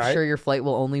Airlines. I'm Right. sure your flight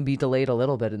will only be delayed a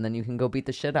little bit, and then you can go beat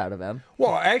the shit out of him.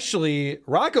 Well, actually,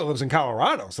 Rocco lives in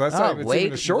Colorado, so that's not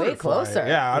even a shorter way closer. flight.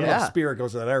 Yeah, I don't know Yeah. if Spirit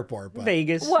goes to that airport. But.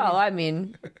 Vegas. Well, I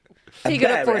mean, he could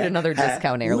afford another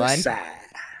discount airline.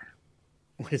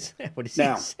 What is that? What is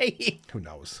Now- he saying? Who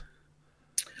knows?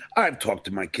 I've talked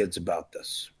to my kids about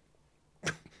this.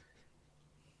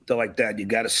 They're like, Dad, you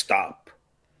got to stop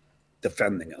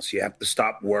defending us. You have to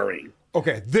stop worrying.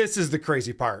 Okay, this is the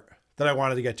crazy part that I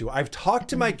wanted to get to. I've talked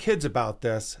to my kids about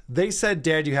this. They said,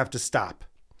 Dad, you have to stop.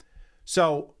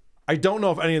 So I don't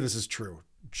know if any of this is true.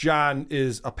 John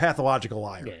is a pathological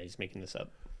liar. Yeah, he's making this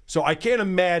up. So I can't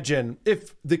imagine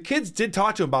if the kids did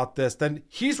talk to him about this, then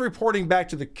he's reporting back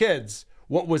to the kids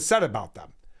what was said about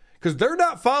them. Because they're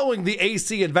not following the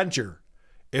AC adventure.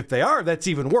 If they are, that's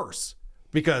even worse.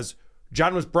 Because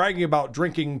John was bragging about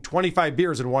drinking 25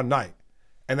 beers in one night.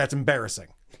 And that's embarrassing.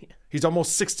 He's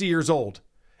almost 60 years old.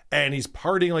 And he's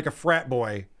partying like a frat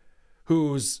boy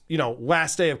who's,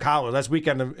 last day of college, last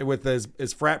weekend with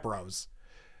his frat bros.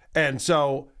 And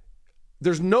so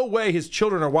there's no way his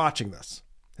children are watching this.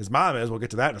 His mom is. We'll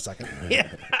get to that in a second.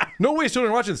 Yeah. No way his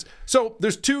children are watching this. So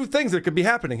there's two things that could be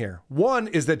happening here. One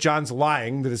is that John's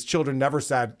lying, that his children never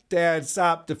said, Dad,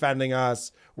 stop defending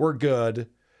us. We're good.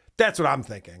 That's what I'm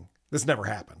thinking. This never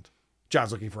happened.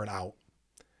 John's looking for an out.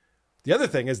 The other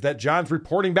thing is that John's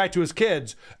reporting back to his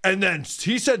kids, and then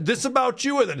he said this about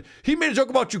you, and then he made a joke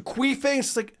about you queefing.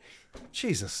 It's like,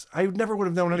 Jesus, I never would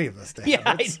have known any of this, Dad. Yeah,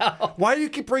 I know. Why do you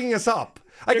keep bringing us up?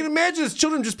 I can imagine his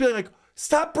children just being like,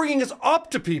 stop bringing us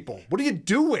up to people. What are you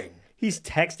doing? He's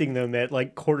texting them at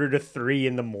like 2:45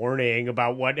 in the morning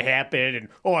about what happened, and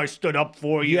I stood up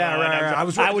for you. Yeah, and right. I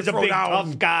was a throw big down.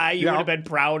 tough guy. You Yep. would have been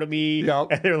proud of me. Yep.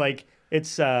 And they're like,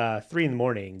 it's 3 in the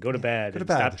morning. Go to bed. Go to and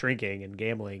bed. Stop drinking and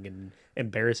gambling and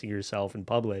embarrassing yourself in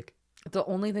public. The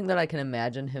only thing that I can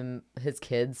imagine his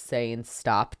kids saying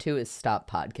stop to is stop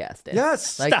podcasting.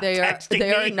 Yes. Like Stop they are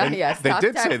texting me. not. Yeah, They stop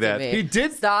did say texting that. me. He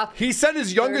did. Stop. He said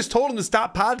his youngest told him to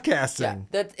stop podcasting. Yeah,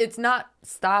 that it's not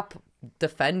stop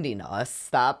defending us.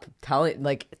 Stop telling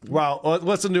Well,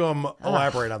 listen to him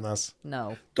elaborate on this.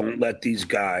 No. Don't let these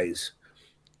guys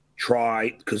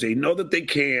try, because they know that they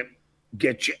can't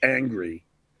get you angry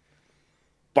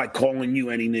by calling you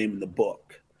any name in the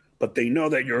book. But they know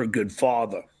that you're a good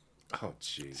father. Oh,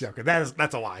 jeez. Yeah, okay,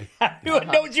 that's a lie.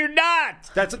 No, you're not.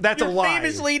 That's You're a lie.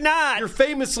 famously not. You're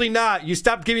famously not. You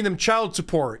stopped giving them child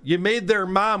support. You made their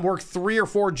mom work 3 or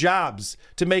 4 jobs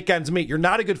to make ends meet. You're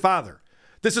not a good father.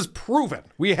 This is proven.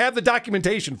 We have the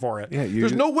documentation for it. Yeah,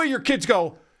 There's no way your kids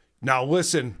go, now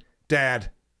listen,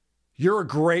 Dad, you're a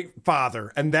great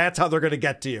father, and that's how they're going to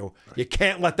get to you. You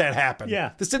can't let that happen.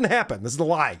 Yeah. This didn't happen. This is a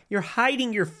lie. You're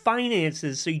hiding your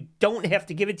finances so you don't have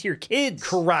to give it to your kids.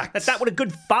 Correct. That's not what a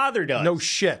good father does. No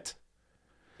shit.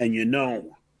 And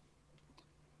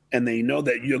they know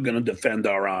that you're going to defend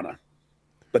our honor.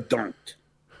 But don't.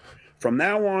 From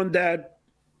now on, Dad,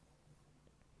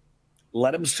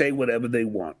 let them say whatever they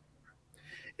want.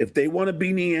 If they want to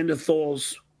be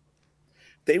Neanderthals,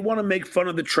 they want to make fun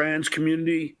of the trans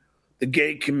community, the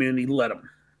gay community, let them.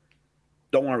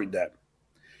 Don't worry, Dad.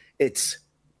 It's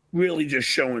really just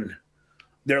showing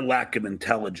their lack of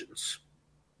intelligence.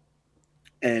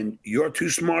 And you're too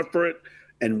smart for it,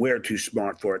 and we're too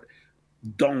smart for it.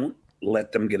 Don't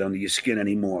let them get under your skin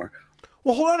anymore.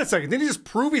 Well, hold on a second. Didn't he just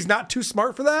prove he's not too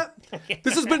smart for that?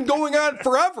 This has been going on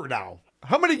forever now.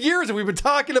 How many years have we been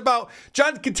talking about?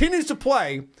 John continues to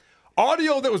play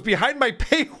audio that was behind my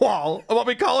paywall about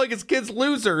me calling his kids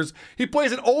losers. He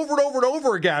plays it over and over and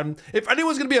over again. If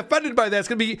anyone's going to be offended by that, it's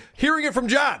going to be hearing it from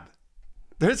John.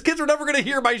 His kids are never going to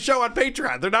hear my show on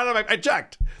Patreon. They're not on my, I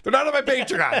checked. They're not on my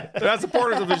Patreon. They're not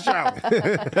supporters of the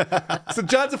show. So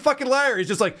John's a fucking liar. He's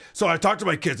just like, so I talked to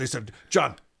my kids. They said,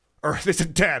 John, or they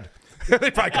said, Dad.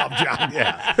 They probably call him John.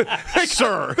 Yeah.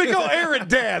 Sir. They call Aaron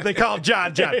Dad. They call him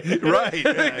John. Right.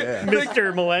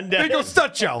 Mr. Melendez. They go,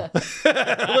 Stutcho.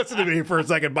 Listen to me for a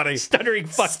second, buddy. Stuttering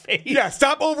fuckface. Yeah,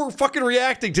 stop over fucking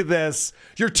reacting to this.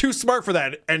 You're too smart for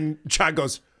that. And John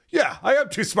goes, yeah, I am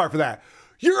too smart for that.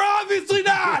 You're obviously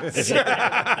not.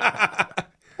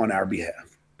 On our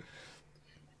behalf.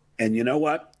 And you know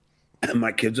what?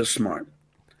 My kids are smart.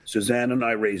 Suzanne and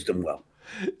I raised them well.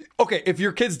 Okay, if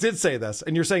your kids did say this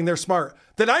and you're saying they're smart,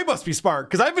 then I must be smart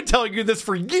because I've been telling you this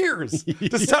for years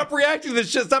to stop reacting to this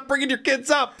shit. Stop bringing your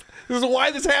kids up. This is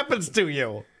why this happens to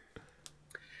you.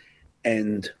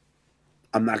 And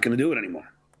I'm not going to do it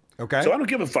anymore. Okay. So I don't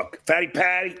give a fuck. Fatty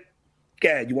Patty, go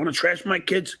ahead. You want to trash my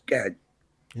kids? Go ahead.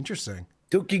 Interesting.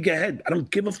 Dookie, go ahead. I don't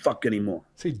give a fuck anymore.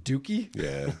 Say Dookie?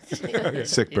 Yeah.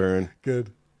 Sick burn. Good.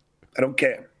 I don't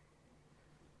care.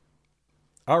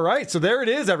 All right, so there it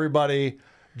is, everybody.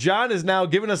 John is now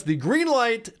giving us the green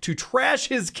light to trash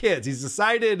his kids. He's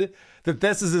decided that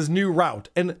this is his new route.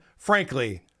 And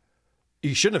frankly,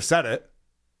 he shouldn't have said it.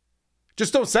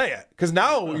 Just don't say it, because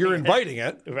now you're inviting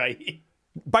it. Right.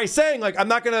 By saying, like, I'm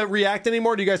not going to react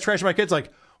anymore to you guys trashing my kids,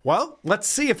 like, well, let's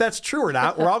see if that's true or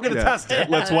not. We're all going to test it.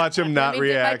 Let's watch him not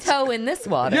react. Dip my toe in this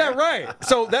water. Yeah, right.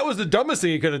 So that was the dumbest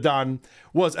thing he could have done,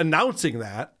 was announcing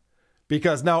that,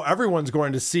 because now everyone's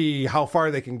going to see how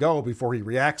far they can go before he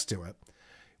reacts to it.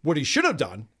 What he should have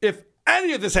done, if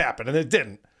any of this happened, and it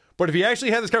didn't, but if he actually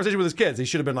had this conversation with his kids, he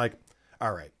should have been like,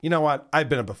 all right, you know what? I've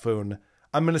been a buffoon.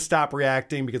 I'm going to stop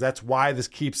reacting because that's why this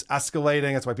keeps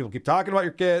escalating. That's why people keep talking about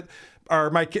your kid or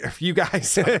my kid, you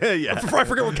guys. Yeah. I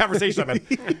forget what conversation I'm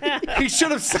in. He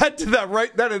should have said to them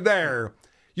right then and there,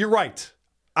 you're right.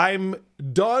 I'm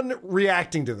done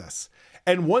reacting to this.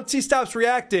 And once he stops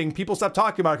reacting, people stop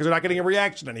talking about it because they're not getting a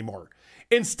reaction anymore.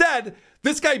 Instead,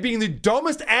 this guy, being the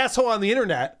dumbest asshole on the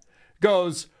internet,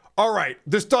 goes, all right,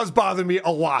 this does bother me a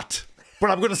lot,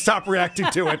 but I'm going to stop reacting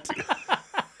to it.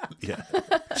 Yeah.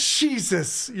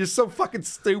 Jesus, you're so fucking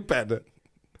stupid.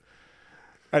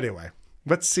 Anyway,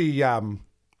 let's see.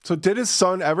 So did his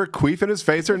son ever queef in his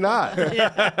face or not?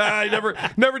 I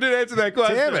never did answer that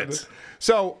question. Damn it.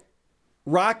 So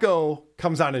Rocco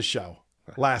comes on his show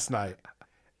last night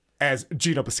as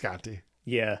Gino Bisconti.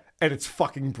 Yeah. And it's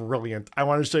fucking brilliant. I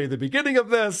want to show you the beginning of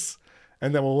this,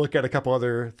 and then we'll look at a couple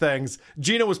other things.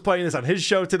 Gino was playing this on his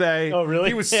show today. Oh, really?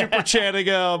 He was super chanting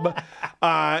him.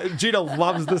 Gino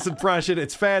loves this impression.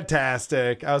 It's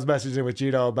fantastic. I was messaging with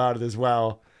Gino about it as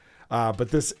well. But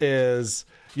this is,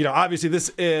 obviously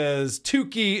this is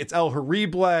Tukey. It's El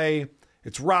Horrible.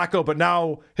 It's Rocco, but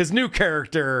now his new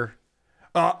character.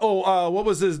 What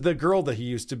was the girl that he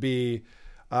used to be?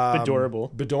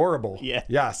 Bedorable. Bedorable. Yeah.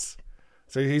 Yes.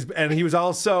 So he was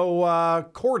also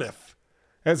Cordiff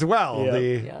as well,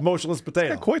 the motionless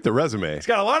potato. Quite the resume. He's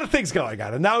got a lot of things going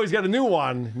on, and now he's got a new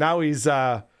one. Now he's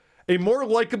a more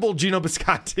likable Gino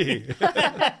Bisconti.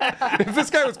 If this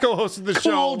guy was co-hosting the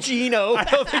show, Cool Gino. I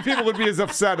don't think people would be as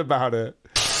upset about it.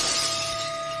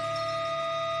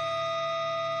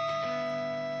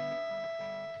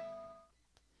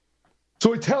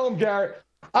 So I tell him, Garrett,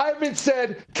 Ivan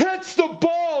said, catch the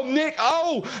ball, Nick.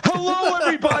 Oh, hello,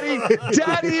 everybody.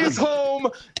 Daddy is home.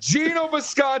 Gino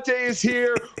Bisconti is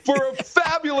here for a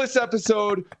fabulous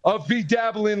episode of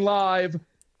Bedabbling Live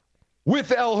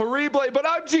with El Horrible. But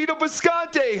I'm Gino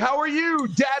Bisconti. How are you?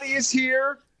 Daddy is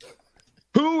here.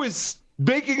 Who is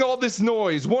making all this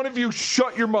noise? One of you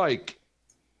shut your mic.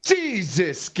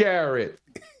 Jesus, Garrett.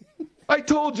 I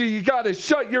told you got to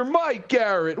shut your mic,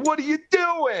 Garrett. What are you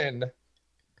doing?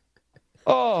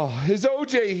 Oh, is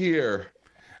OJ here?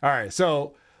 All right,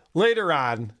 so later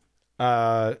on,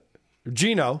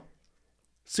 Gino,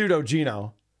 pseudo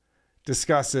Gino,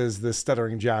 discusses the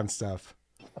Stuttering John stuff.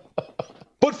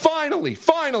 But finally,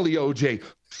 OJ,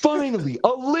 finally, a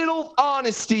little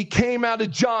honesty came out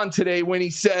of John today when he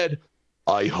said,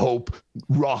 I hope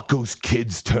Rocco's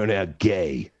kids turn out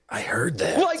gay. I heard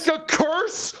that. Like a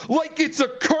curse? Like it's a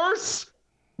curse?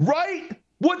 Right?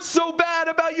 What's so bad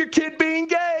about your kid being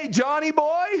gay, Johnny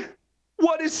boy?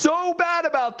 What is so bad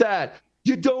about that?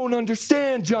 You don't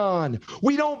understand, John.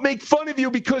 We don't make fun of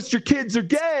you because your kids are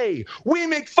gay. We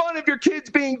make fun of your kids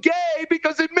being gay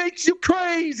because it makes you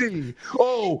crazy.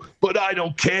 Oh, but I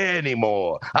don't care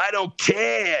anymore. I don't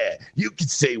care. You can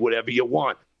say whatever you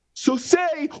want. So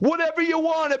say whatever you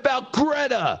want about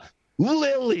Greta,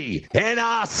 Lily, and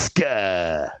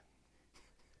Oscar.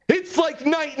 It's like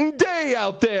night and day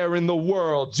out there in the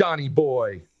world, Johnny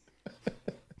boy.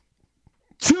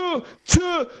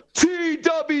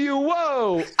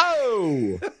 T-W-O.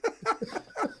 Oh.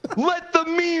 Let the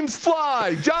memes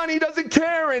fly. Johnny doesn't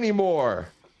care anymore.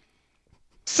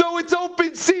 So it's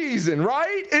open season,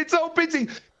 right? It's open season.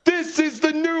 This is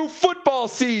the new football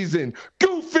season.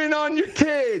 Goofing on your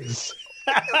kids.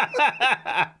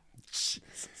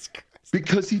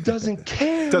 Because he doesn't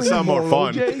care. Does sound more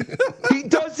fun. OJ. He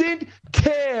doesn't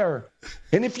care.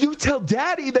 And if you tell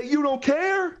Daddy that you don't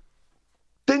care,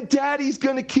 then Daddy's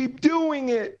gonna keep doing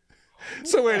it.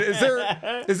 So wait, is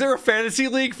there a fantasy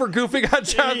league for goofing on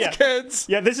John's kids?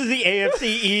 Yeah, this is the AFC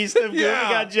East of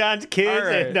goofing on John's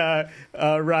kids, right.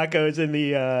 and Rocco's in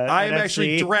the. I am NFC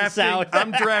actually drafting. South.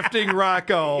 I'm drafting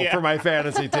Rocco Yeah. for my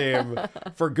fantasy team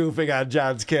for goofing on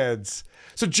John's kids.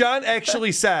 So John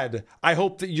actually said, "I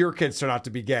hope that your kids turn out to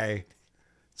be gay."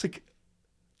 It's like,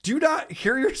 do you not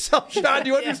hear yourself, John? Do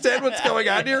you understand what's going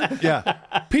on here? Yeah.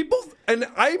 People, and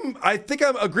I think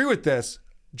I agree with this.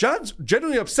 John's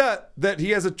genuinely upset that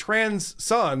he has a trans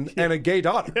son and a gay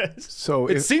daughter. So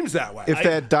it seems that way. If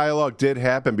that dialogue did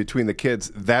happen between the kids,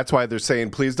 that's why they're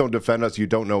saying, please don't defend us. You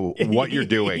don't know what you're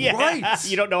doing. Yeah. Right.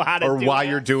 You don't know how to Or do why it.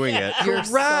 you're doing it. You're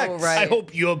so Correct. right. I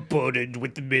hope you're burdened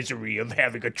with the misery of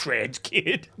having a trans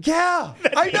kid. Yeah,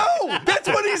 I know. That's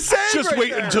what he's saying. Just right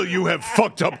wait there. until you have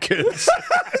fucked up kids.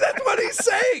 That's what he's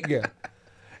saying.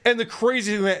 And the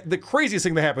craziest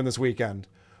thing that happened this weekend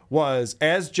was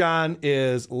as John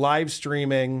is live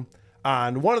streaming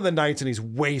on one of the nights and he's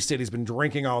wasted, he's been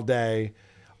drinking all day.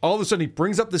 All of a sudden he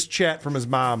brings up this chat from his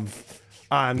mom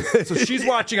so she's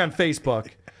watching on Facebook.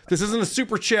 This isn't a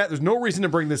super chat. There's no reason to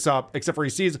bring this up except for he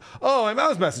sees, oh, my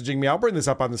mom's messaging me. I'll bring this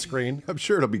up on the screen. I'm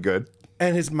sure it'll be good.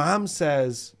 And his mom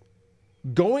says,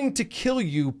 going to kill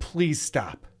you, please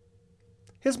stop.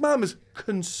 His mom is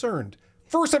concerned.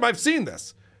 First time I've seen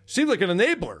this. Seems like an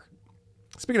enabler.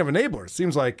 Speaking of enablers,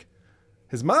 seems like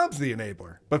his mom's the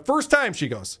enabler. But first time she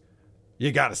goes,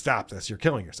 you got to stop this. You're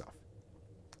killing yourself.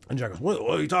 And John goes, what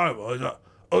are you talking about?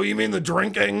 Oh, you mean the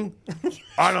drinking?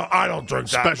 I don't drink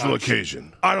that much. Special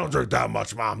occasion. I don't drink that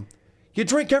much, Mom. You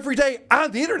drink every day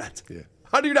on the internet. Yeah.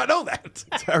 How do you not know that?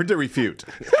 It's hard to refute.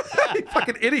 You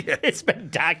fucking idiot. It's been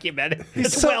documented.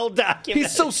 It's so- well documented.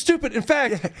 He's so stupid. In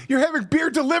fact, You're having beer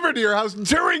delivered to your house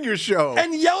during your show.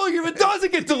 and yelling if it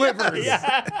doesn't get delivered.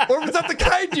 Or if it's not the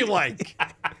kind you like.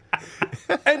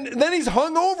 And then he's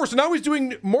hungover, so now he's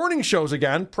doing morning shows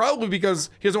again, probably because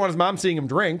he doesn't want his mom seeing him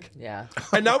drink. Yeah.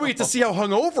 And now we get to see how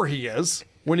hungover he is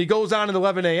when he goes on at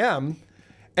 11 a.m.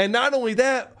 And not only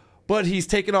that, but he's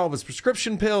taking all of his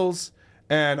prescription pills.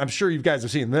 And I'm sure you guys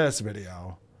have seen this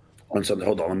video. One second,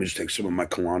 hold on. Let me just take some of my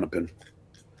Klonopin.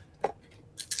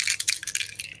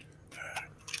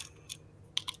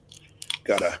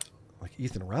 Gotta. Like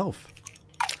Ethan Ralph.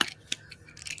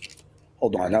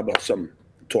 Hold on. How about some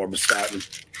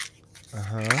Torvastatin?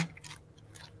 Uh-huh.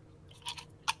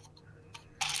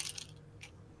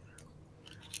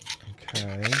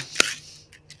 Okay.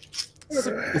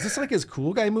 Is this like his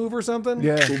cool guy move or something?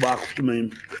 Yeah.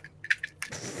 Fluvoxamine.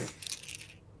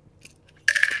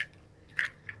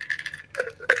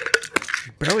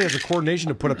 Barely has the coordination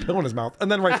to put a pill in his mouth.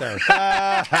 And then right there.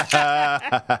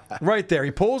 Right there. He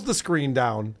pulls the screen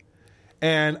down.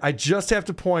 And I just have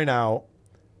to point out,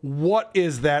 what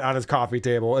is that on his coffee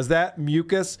table? Is that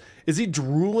mucus? Is he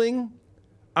drooling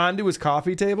onto his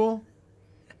coffee table?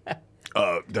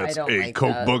 That's don't a like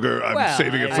Coke that. booger. I'm Well,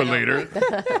 saving it I for don't later. like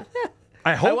that.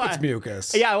 I hope it's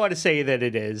mucus. Yeah, I want to say that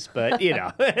it is, but you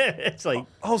know, it's like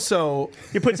Also,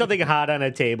 you put something hot on a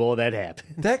table, that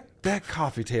happens. that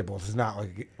coffee table does not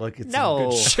look it's No. in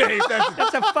good shape.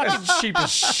 That's a fucking Cheap as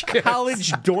shit.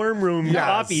 college dorm room Yes.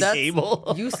 coffee That's-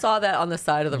 table. You saw that on the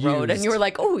side of the road, and you were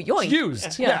like, "Oh, yoink!"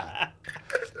 Used. Yeah.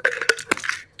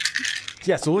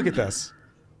 Yeah, so look at this.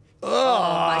 Oh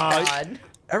my god.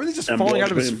 Everything's just And falling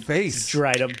out of his Baldwin. face.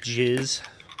 Dried up jizz.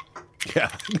 Yeah.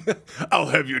 I'll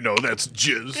have you know that's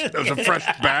jizz. That was a fresh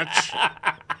batch.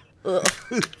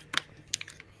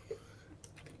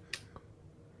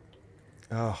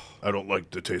 Oh, I don't like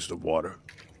the taste of water.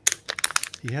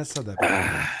 He has said that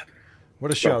before.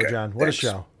 What a show, Okay, John. What thanks. a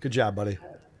show. Good job, buddy.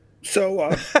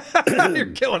 So,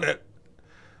 You're killing it.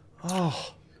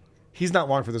 Oh, he's not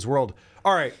long for this world.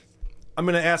 All right. I'm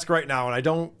going to ask right now, and I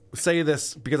don't say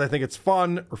this because I think it's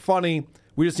fun or funny.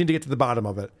 We just need to get to the bottom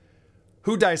of it.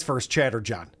 Who dies first, Chad or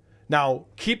John? Now,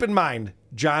 keep in mind,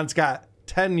 John's got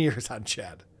 10 years on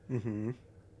Chad. Mm-hmm.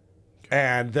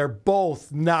 And they're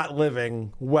both not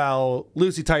living well.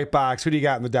 Lucy Tightbox, who do you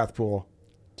got in the death pool?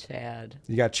 Chad.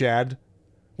 You got Chad?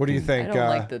 What do you think, I don't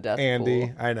like the death Andy?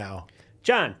 pool. I know.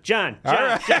 John. All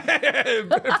right.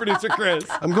 Producer Chris.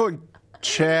 I'm going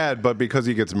Chad, but because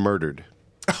he gets murdered.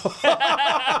 All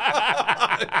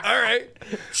right.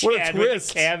 What a Chad with a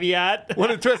twist. caveat.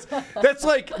 What a twist. That's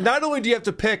like, not only do you have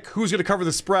to pick who's going to cover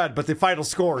the spread, but the final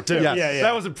score, too. Yes. Yeah.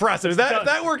 That was impressive.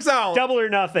 That works out. Double or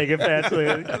nothing, if that's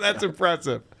That's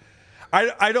impressive.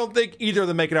 I don't think either of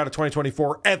them make it out of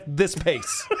 2024 at this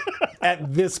pace.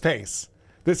 At this pace.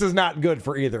 This is not good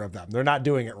for either of them. They're not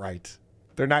doing it right.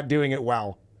 They're not doing it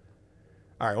well.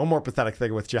 All right, one more pathetic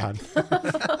thing with John.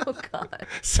 Oh, God.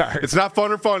 Sorry. It's not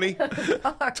fun or funny.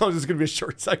 I told you this is going to be a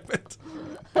short segment.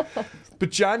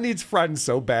 But John needs friends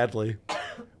so badly.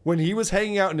 When he was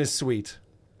hanging out in his suite,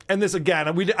 and this again,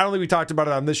 I don't think we talked about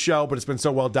it on this show, but it's been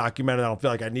so well documented, I don't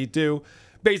feel like I need to.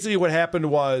 Basically, what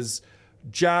happened was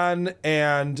John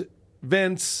and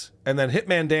Vince, and then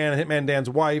Hitman Dan and Hitman Dan's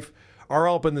wife are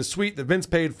all up in the suite that Vince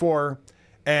paid for.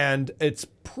 And it's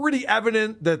pretty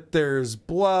evident that there's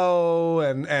blow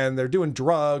and they're doing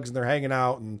drugs and they're hanging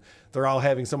out and they're all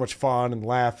having so much fun and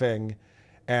laughing.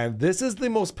 And this is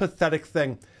the most pathetic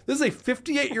thing. This is a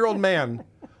 58-year-old man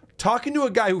talking to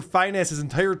a guy who financed his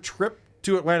entire trip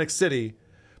to Atlantic City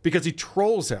because he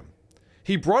trolls him.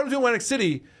 He brought him to Atlantic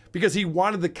City because he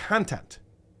wanted the content.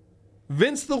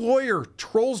 Vince the lawyer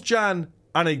trolls John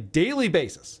on a daily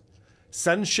basis,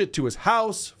 sends shit to his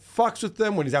house, fucks with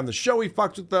them. When he's on the show, he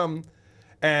fucks with them.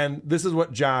 And this is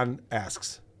what John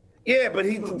asks. Yeah, but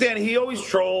he always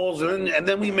trolls, and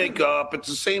then we make up. It's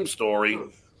the same story.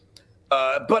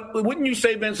 But wouldn't you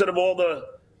say, Vince, that of all the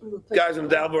guys in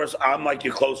the Dabbleverse, I'm like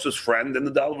your closest friend in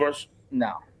the Dabbleverse?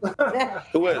 No.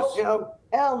 Who is?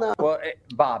 Hell no. Well,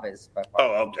 Bob is. By far.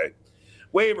 Oh, okay.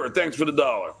 Waiver, thanks for the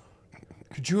 $1.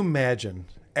 Could you imagine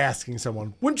asking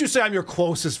someone, wouldn't you say I'm your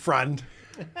closest friend?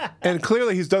 And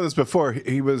clearly he's done this before.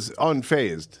 He was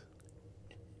unfazed.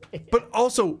 But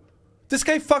also, this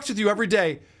guy fucks with you every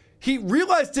day. He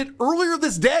realized it earlier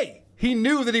this day. He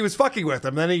knew that he was fucking with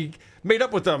him. Then he made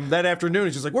up with him that afternoon.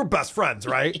 He's just like, we're best friends,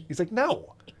 right? He's like,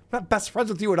 no, I'm not best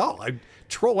friends with you at all. I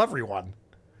troll everyone.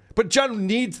 But John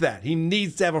needs that. He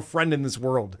needs to have a friend in this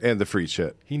world. And the free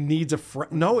shit. He needs a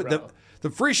friend. No, the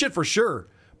free shit for sure.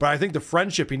 But I think the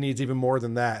friendship he needs even more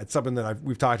than that. It's something that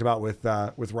we've talked about with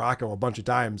Rocco a bunch of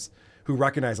times, who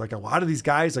recognize like a lot of these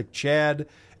guys like Chad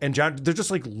and John, they're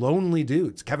just like lonely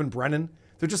dudes. Kevin Brennan,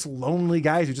 they're just lonely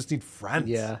guys who just need friends.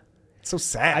 Yeah. It's so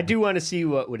sad. I do want to see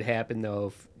what would happen, though,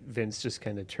 if Vince just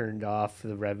kind of turned off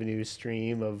the revenue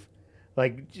stream of,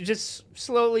 like, just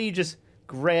slowly, just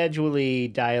gradually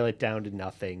dial it down to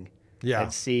nothing. Yeah.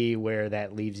 And see where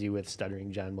that leaves you with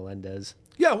Stuttering John Melendez.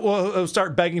 Yeah, well, he'll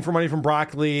start begging for money from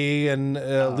Broccoli and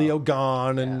Leo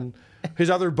Gahn and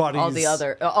his other buddies. All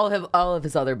of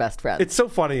his other best friends. It's so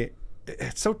funny.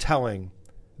 It's so telling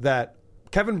that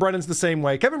Kevin Brennan's the same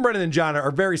way. Kevin Brennan and John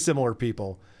are very similar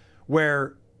people,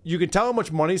 where you can tell how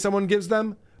much money someone gives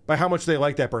them by how much they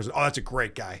like that person. Oh, that's a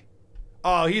great guy.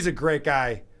 Oh, he's a great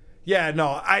guy. Yeah, no,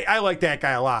 I like that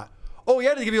guy a lot. Oh, yeah,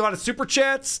 did he give you a lot of super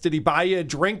chats? Did he buy you a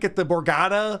drink at the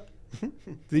Borgata? Did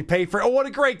he pay for? Oh, what a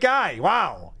great guy!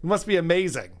 Wow, he must be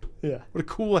amazing. Yeah, what a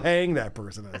cool hang that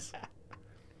person is.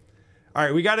 All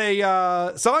right, we got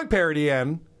a song parody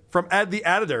in from Ed the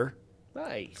Editor.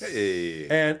 Nice. Hey.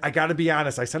 And I got to be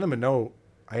honest, I sent him a note.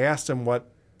 I asked him what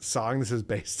song this is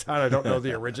based on. I don't know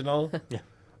the original,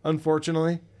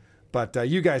 unfortunately, but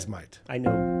you guys might. I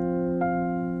know.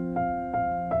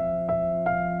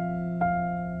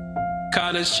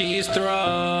 Cottage cheese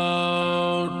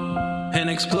throat, an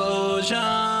explosion,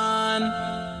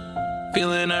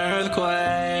 feel an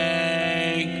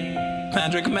earthquake,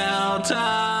 Patrick Melton,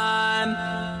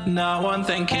 not one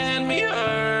thing can be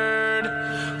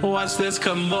heard. What's this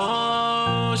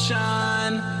commotion?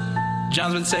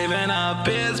 John's been saving up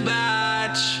his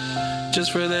batch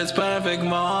just for this perfect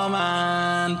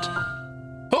moment.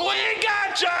 We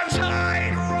got John's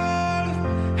height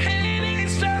wrong. He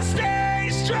needs to stay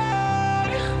strong.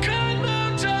 Could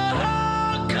move to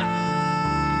Hong Kong.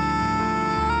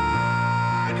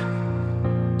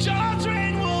 John's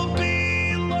reign will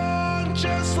be long,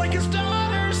 just like his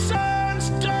daughter's son's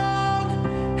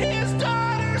dog. His daughter.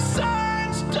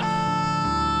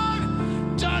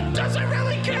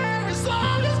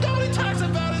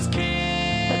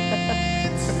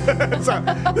 So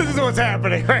this is what's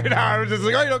happening right now. I was just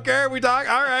like, oh, you don't care? We talk?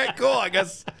 All right, cool. I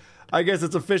guess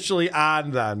it's officially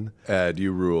on then. Ed,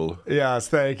 you rule. Yes,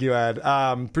 thank you, Ed.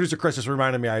 Producer Chris just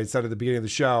reminded me, I said at the beginning of the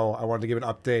show, I wanted to give an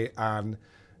update on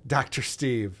Dr.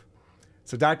 Steve.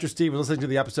 So Dr. Steve was listening to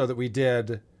the episode that we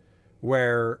did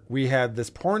where we had this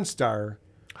porn star.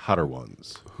 Hotter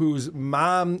ones. Whose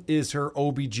mom is her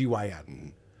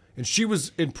OBGYN. And she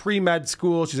was in pre-med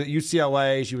school. She's at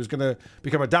UCLA. She was going to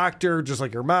become a doctor just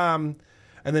like her mom.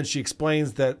 And then she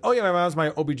explains that, oh, yeah, my mom's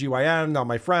my OBGYN, all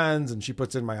my friends, and she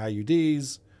puts in my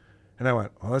IUDs. And I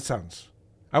went, well, that sounds...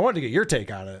 I wanted to get your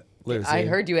take on it, Lucy. I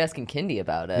heard you asking Kindy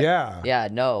about it. Yeah. Yeah,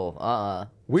 no.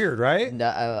 Weird, right?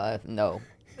 No.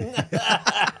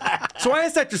 So I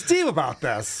asked Dr. Steve about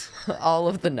this. All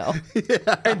of the no.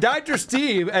 And Dr.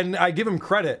 Steve, and I give him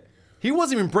credit, he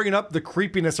wasn't even bringing up the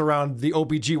creepiness around the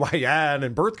OBGYN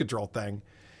and birth control thing.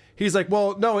 He's like,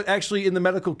 well, no, actually in the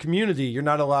medical community, you're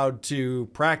not allowed to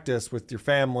practice with your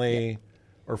family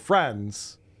or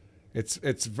friends. It's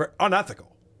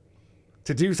unethical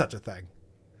to do such a thing.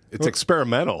 It's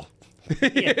experimental.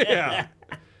 Yeah.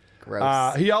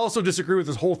 Gross. He also disagreed with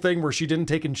this whole thing where she didn't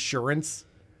take insurance.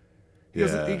 He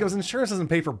goes, insurance doesn't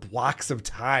pay for blocks of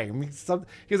time. He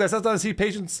goes, I sometimes see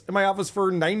patients in my office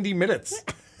for 90 minutes,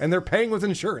 and they're paying with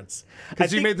insurance. Because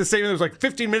she made the statement, it was like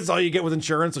 15 minutes is all you get with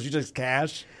insurance, so she takes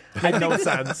cash. Had no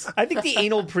sense. I think the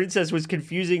anal princess was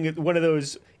confusing one of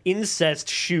those incest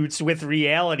shoots with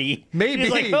reality. Maybe,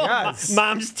 like, yes.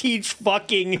 Moms teach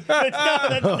fucking. No,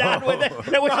 that's not what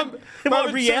that was.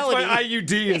 Mom reality. My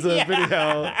IUD is a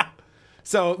video.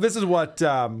 So this is what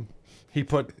he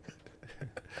put.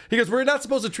 He goes, we're not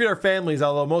supposed to treat our families,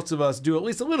 although most of us do at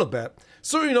least a little bit.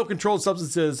 Certainly no controlled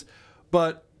substances,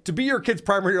 but to be your kid's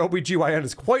primary OBGYN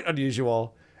is quite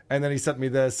unusual. And then he sent me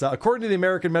this. According to the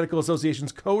American Medical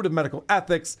Association's Code of Medical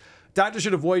Ethics, doctors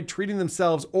should avoid treating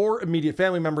themselves or immediate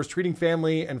family members. Treating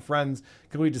family and friends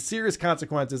can lead to serious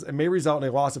consequences and may result in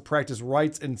a loss of practice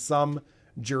rights in some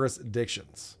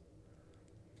jurisdictions.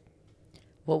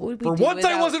 What would we For do once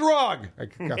without... I wasn't wrong.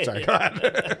 I'm sorry, go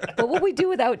ahead. What would we do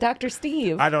without Dr.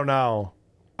 Steve? I don't know.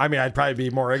 I mean, I'd probably be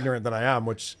more ignorant than I am,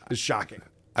 which is shocking.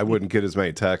 I wouldn't get as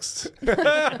many texts.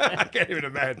 I can't even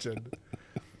imagine.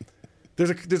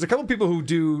 There's a couple people who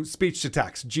do speech to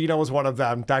text. Gino is one of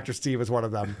them. Dr. Steve is one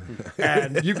of them.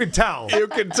 And you can tell. You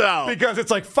can tell. Because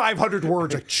it's like 500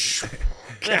 words.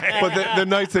 Like, but the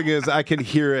nice thing is I can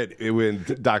hear it in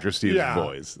Dr. Steve's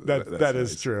voice. That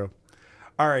is nice. true.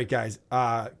 All right, guys.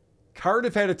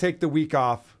 Cardiff had to take the week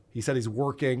off. He said he's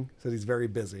working. Said he's very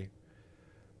busy.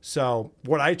 So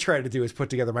what I try to do is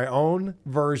put together my own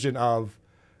version of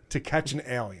To Catch an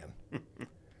Alien.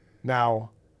 Now,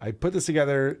 I put this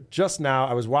together just now.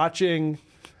 I was watching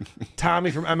Tommy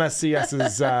from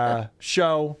MSCS's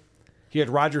show. He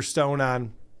had Roger Stone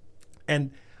on.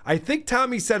 And I think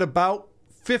Tommy said about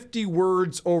 50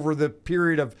 words over the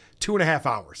period of 2.5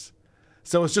 hours.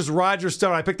 So it's just Roger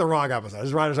Stone. I picked the wrong episode.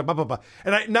 It's Roger Stone. Blah, blah, blah.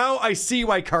 And now I see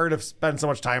why Cardiff spends so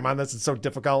much time on this. It's so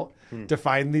difficult to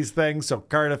find these things. So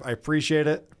Cardiff, I appreciate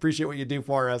it. Appreciate what you do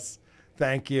for us.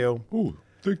 Thank you. Ooh,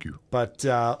 thank you. But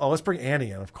let's bring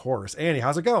Annie in, of course. Annie,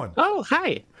 how's it going? Oh,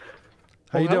 hi.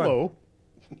 How you doing? Hello.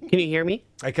 Can you hear me?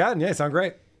 I can. Yeah, you sound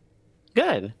great.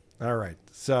 Good. All right.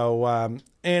 So,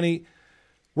 Annie,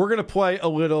 we're going to play a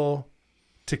little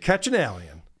To Catch an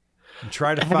Alien. And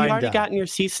try to Have find you already out. gotten your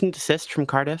cease and desist from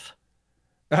Cardiff?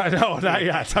 No, not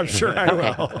yet. I'm sure I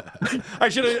will. I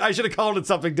should have called it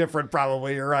something different.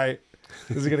 Probably. You're right.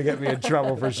 This is going to get me in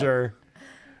trouble for sure.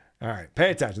 All right.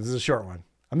 Pay attention. This is a short one.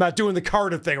 I'm not doing the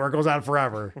Cardiff thing where it goes on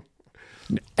forever.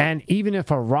 And even if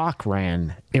a rock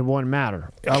ran, it wouldn't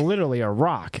matter. Literally a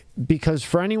rock. Because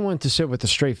for anyone to sit with a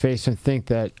straight face and think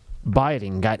that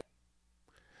Biden got...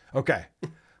 Okay.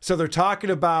 So they're talking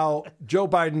about Joe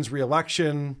Biden's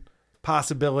reelection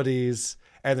possibilities,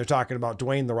 and they're talking about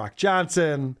Dwayne "The Rock"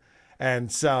 Johnson.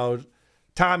 And so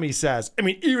Tommy says, I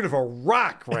mean, even if a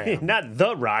rock ran. Not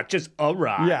The Rock, just a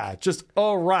rock. Yeah, just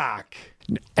a rock.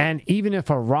 And even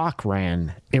if a rock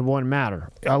ran, it wouldn't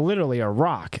matter. Literally a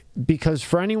rock. Because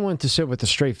for anyone to sit with a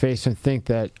straight face and think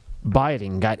that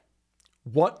Biden got...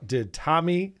 What did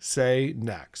Tommy say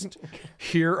next?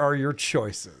 Here are your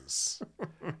choices.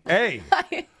 A,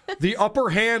 the upper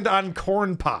hand on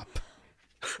corn pop.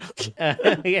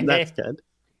 That's good.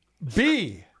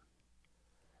 B,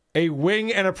 a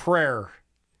wing and a prayer.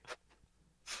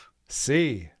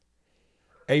 C,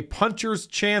 a puncher's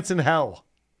chance in hell.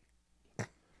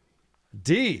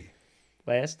 D,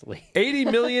 lastly, 80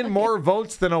 million more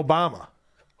votes than Obama.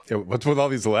 Yeah, what's with all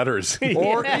these letters?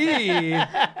 Or E,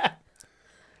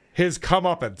 his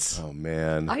comeuppance. Oh,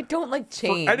 man. I don't like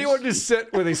change. For anyone to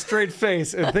sit with a straight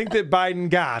face and think that Biden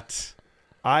got,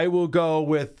 I will go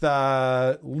with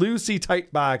Lucy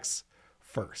Tightbox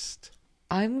first.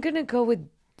 I'm going to go with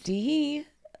D.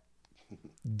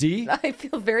 D? I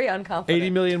feel very unconfident. 80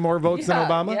 million more votes than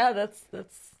Obama? Yeah,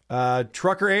 that's.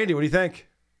 Trucker Andy, what do you think?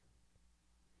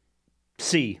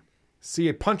 C. C,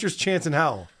 a puncher's chance in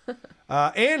hell.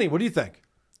 Annie, what do you think?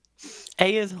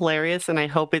 A is hilarious, and I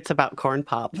hope it's about corn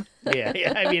pop.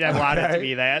 Yeah, I mean, I want it to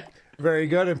be that. Very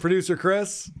good. And producer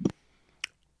Chris?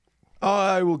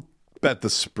 I will bet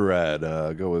the spread.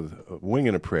 Go with Wing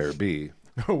and a Prayer, B.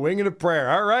 Wing and a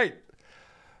Prayer. All right.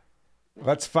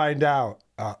 Let's find out.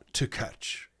 To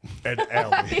catch an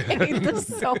alley. I hate this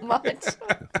so much.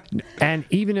 And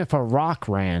even if a rock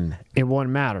ran, it wouldn't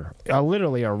matter.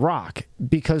 Literally a rock.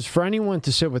 Because for anyone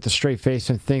to sit with a straight face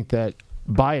and think that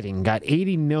Biden got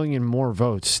 80 million more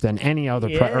votes than any other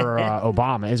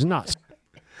Obama is nuts.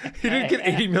 He didn't get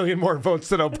 80 million more votes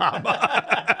than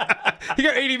Obama. He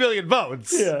got 80 million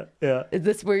votes. Yeah. Is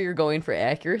this where you're going for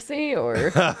accuracy,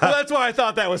 or? Well, that's why I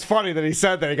thought that was funny that he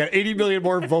said that. He got 80 million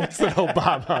more votes than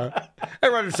Obama.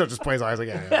 Everyone just plays. I was like,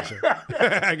 yeah, sure.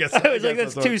 I guess. I was like,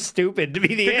 that's too stupid to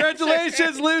be the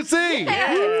Congratulations, Lucy.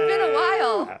 Yeah, it's been a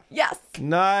while. Yes.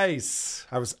 Nice.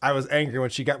 I was angry when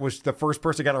she was the first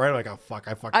person got it right. I'm like, oh fuck,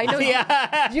 I fucked. I know.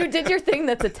 You did your thing.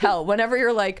 That's a tell. Whenever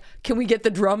you're like, can we get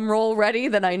the drum roll ready?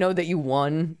 Then I know that you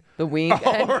won the week.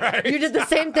 And right. You did the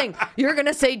same thing. You're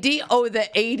gonna say D. Oh, the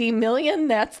 80 million.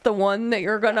 That's the one that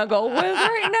you're gonna go with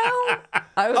right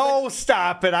now.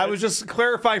 Stop it! I was just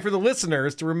clarifying for the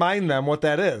listeners to remind them what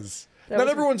that is. Not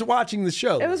everyone's watching the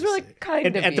show. It was really kind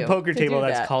of at you the poker to table. do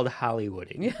That's that. called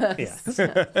Hollywooding. Yes.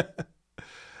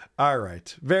 All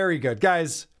right. Very good.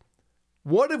 Guys,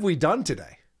 what have we done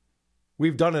today?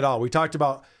 We've done it all. We talked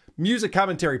about music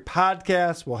commentary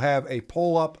podcasts. We'll have a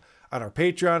poll up on our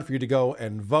Patreon for you to go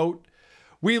and vote.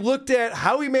 We looked at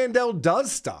Howie Mandel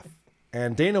does stuff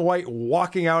and Dana White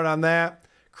walking out on that.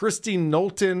 Christine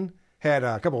Knowlton had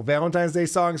a couple of Valentine's Day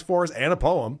songs for us and a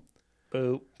poem.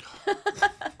 Boo.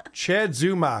 Chad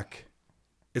Zumock.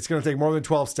 It's going to take more than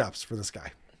 12 steps for this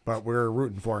guy, but we're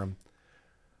rooting for him.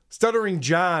 Stuttering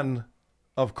John,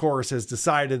 of course, has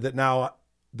decided that now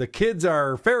the kids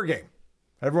are fair game.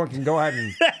 Everyone can go ahead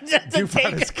and goof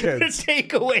on his kids. The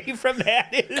takeaway from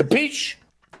that is Capiche?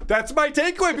 That's my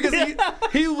takeaway because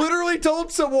he literally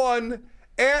told someone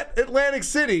at Atlantic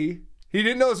City, he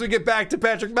didn't know this would get back to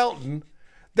Patrick Melton,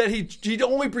 that he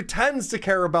only pretends to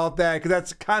care about that because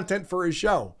that's content for his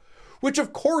show. Which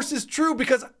of course is true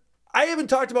because I haven't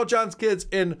talked about John's kids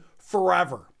in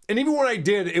forever. And even when I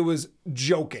did, it was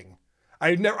joking.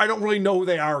 I don't really know who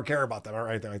they are or care about them or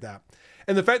anything like that.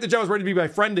 And the fact that John was ready to be my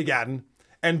friend again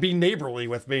and be neighborly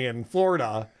with me in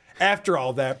Florida after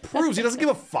all that proves he doesn't give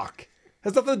a fuck.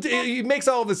 Has nothing. He makes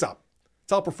all of this up.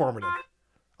 It's all performative.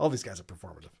 All these guys are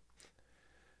performative.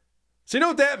 So you know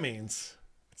what that means?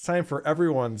 It's time for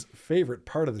everyone's favorite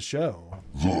part of the show.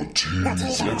 The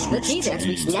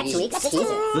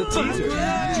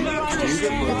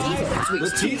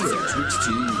teaser.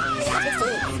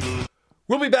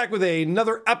 We'll be back with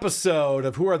another episode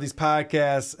of Who Are These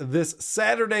Podcasts this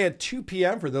Saturday at 2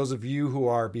 p.m. For those of you who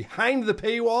are behind the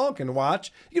paywall can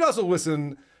watch. You can also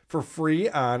listen for free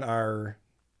on our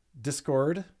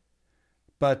Discord.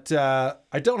 But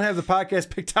I don't have the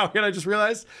podcast picked out yet, I just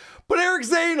realized. But Eric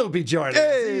Zane will be joining us.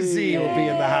 ZZ will be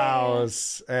in the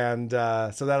house. And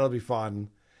so that'll be fun.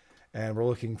 And we're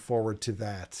looking forward to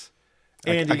that.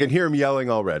 I can hear him yelling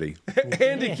already.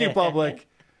 Andy Q Public,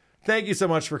 thank you so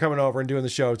much for coming over and doing the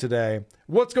show today.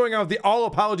 What's going on with the All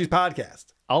Apologies podcast?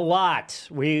 A lot.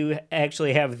 We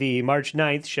actually have the March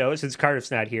 9th show. Since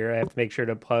Cardiff's not here, I have to make sure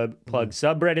to plug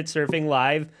Subreddit Surfing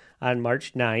Live on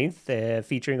March 9th,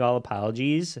 featuring All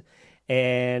Apologies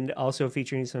and also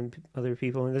featuring some other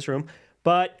people in this room.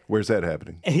 But where's that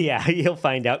happening? Yeah, you'll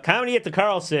find out. Comedy at the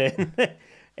Carlson.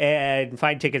 And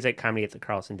find tickets at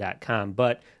comedyatthecarlson.com.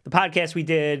 But the podcast we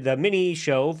did, the mini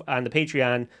show on the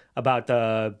Patreon about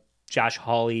the Josh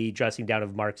Hawley dressing down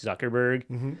of Mark Zuckerberg.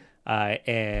 Mm-hmm.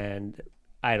 And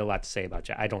I had a lot to say about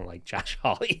I don't like Josh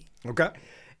Hawley. Okay.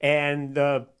 And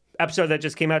the episode that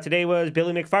just came out today was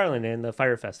Billy McFarland and the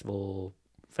Fire Festival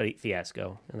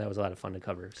fiasco. And that was a lot of fun to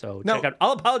cover. So check out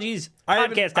All Apologies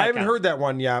podcast. I haven't heard that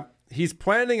one yet. He's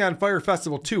planning on Fire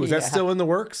Festival 2. Is that still in the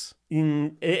works?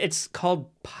 It's called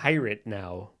Pyrt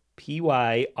now.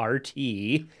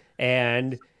 PYRT.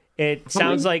 And It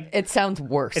sounds like it sounds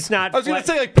worse. It's not. I was going to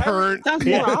say like Burnt. Sounds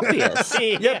more obvious.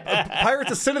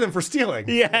 Pirate's a synonym for stealing.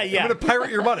 Yeah. I'm going to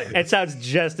pirate your money. It sounds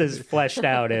just as fleshed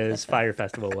out as Fire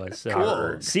Festival was. So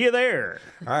Cool. see you there.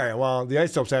 All right. Well, the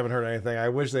Isotopes haven't heard anything. I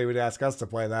wish they would ask us to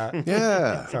play that.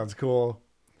 Yeah. Sounds cool.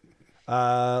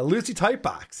 Lucy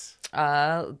Typebox.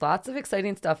 Lots of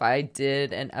exciting stuff. I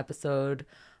did an episode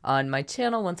on my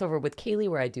channel once over with Kaylee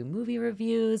where I do movie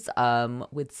reviews.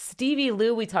 With Stevie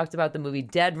Lou, we talked about the movie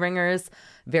Dead Ringers.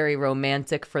 Very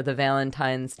romantic for the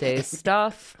Valentine's Day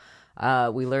stuff.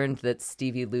 We learned that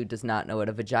Stevie Lou does not know what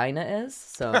a vagina is.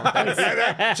 So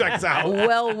that checks out.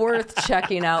 Well worth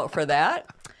checking out for that.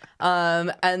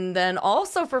 And then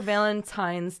also for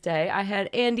Valentine's Day, I had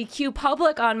Andy Q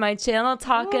Public on my channel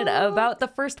talking about the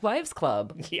First Wives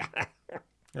Club. Yeah.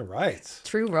 All right.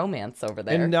 True romance over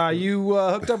there. And you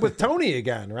hooked up with Tony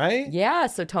again, right? Yeah,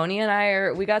 so Tony and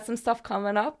I we got some stuff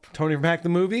coming up. Tony from Hack the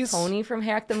Movies? Tony from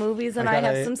Hack the Movies and I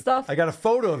have some stuff. I got a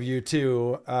photo of you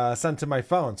two sent to my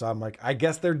phone, so I'm like, I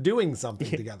guess they're doing something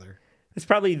together. It's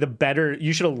probably the better.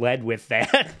 You should have led with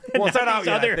that. Well, it's not out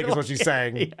yet, I think is what she's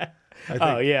saying. Yeah. I think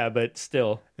Oh, yeah, but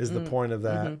still. is the point of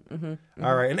that. Mm-hmm.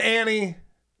 All right. And Annie,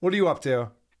 what are you up to?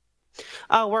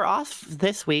 We're off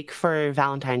this week for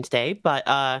Valentine's Day, but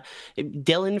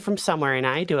Dylan from Somewhere and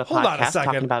I do a Hold on a podcast second.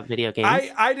 talking about video games.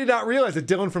 I did not realize that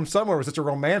Dylan from Somewhere was such a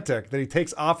romantic that he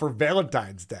takes off for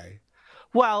Valentine's Day.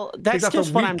 Well, that's off a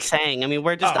just what I'm week. saying. I mean,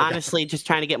 we're just Oh, okay. honestly just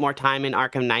trying to get more time in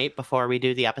Arkham Knight before we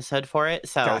do the episode for it.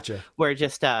 So Gotcha. we're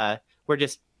just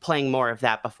playing more of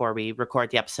that before we record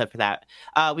the episode for that.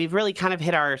 We've really kind of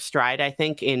hit our stride, I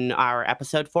think, in our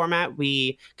episode format.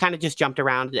 We kind of just jumped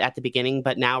around at the beginning,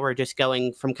 but now we're just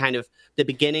going from kind of the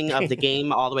beginning of the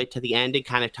game all the way to the end and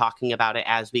kind of talking about it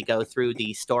as we go through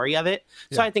the story of it.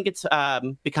 So Yeah. I think it's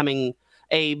becoming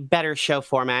a better show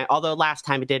format, although last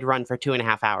time it did run for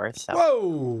 2.5 hours. So.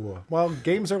 Whoa. Well,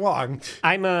 games are long.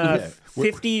 I'm Yeah.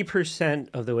 50%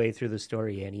 of the way through the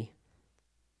story, Annie.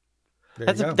 There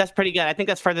you go. That's pretty good. I think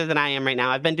that's further than I am right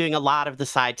now. I've been doing a lot of the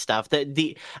side stuff.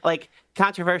 The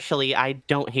controversially, I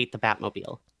don't hate the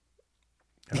Batmobile.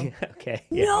 Okay.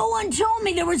 No one told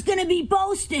me there was going to be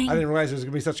boasting. I didn't realize there was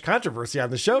going to be such controversy on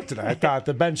the show today. I thought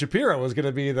that Ben Shapiro was going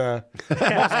to be the most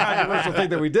controversial thing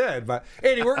that we did. But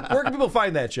Andy, where can people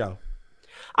find that show?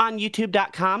 On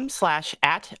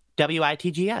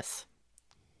youtube.com/@WITGS.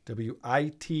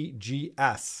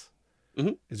 WITGS is what you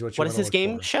What want is to this look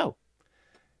game for. show?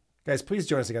 Guys, please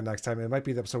join us again next time. It might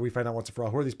be the episode we find out once and for all.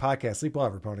 Who are these podcasts? Sleep well,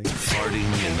 everybody.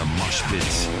 Farting in the mosh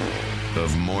pits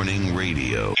of morning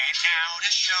radio.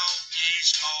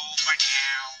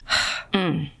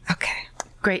 Okay.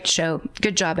 Great show.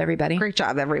 Good job, everybody. Great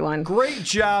job, everyone. Great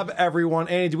job, everyone.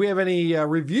 Andy, do we have any new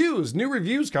reviews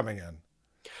coming in?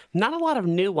 Not a lot of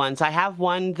new ones. I have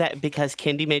one that because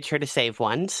Kindy made sure to save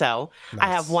one. So I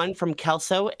have one from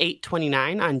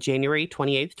Kelso829 on January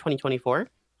 28th, 2024.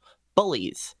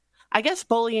 Bullies. I guess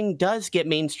bullying does get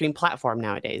mainstream platform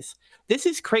nowadays. This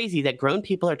is crazy that grown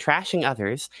people are trashing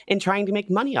others and trying to make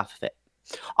money off of it.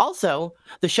 Also,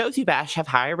 the shows you bash have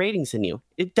higher ratings than you.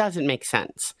 It doesn't make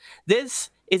sense. This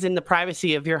is in the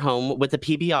privacy of your home with a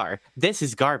PBR. This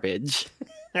is garbage.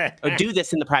 Or do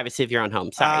this in the privacy of your own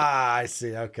home. Sorry. Ah, I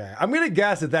see. Okay. I'm going to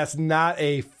guess that that's not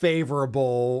a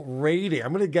favorable rating.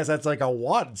 I'm going to guess that's like a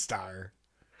 1 star.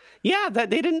 Yeah, they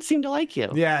didn't seem to like you.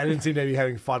 Yeah, I didn't seem to be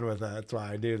having fun with it. That's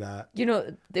why I do that. You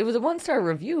know, it was a 1-star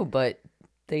review, but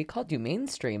they called you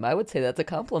mainstream. I would say that's a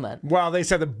compliment. Well, they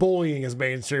said that bullying is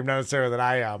mainstream, not necessarily that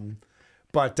I am.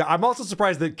 But I'm also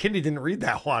surprised that Kindy didn't read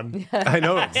that one. I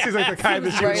know. She's like the kind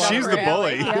that She's the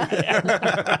bully.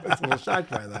 I was a little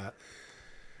shocked by that.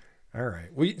 All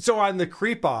right. So on the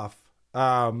Creep Off,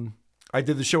 I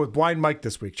did the show with Blind Mike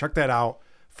this week. Check that out.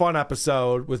 Fun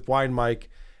episode with Blind Mike.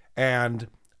 And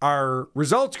our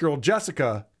results girl,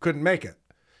 Jessica, couldn't make it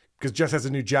because Jess has a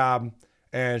new job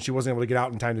and she wasn't able to get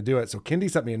out in time to do it. So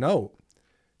Kindy sent me a note.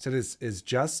 Said, is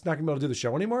Jess not going to be able to do the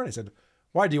show anymore? And I said,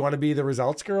 why? Do you want to be the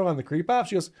results girl on the Creep Off?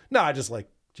 She goes, no, I just like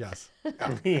Jess. I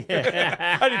did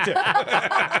too.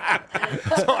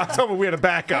 So I was hoping we had a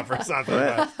backup or something.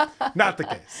 But not the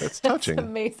case. That's touching. That's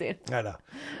amazing. I know.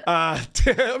 I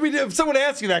mean, if someone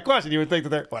asked you that question, you would think that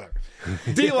they're whatever.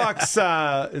 Deluxe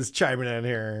is chiming in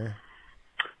here.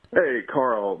 Hey,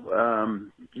 Carl,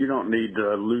 you don't need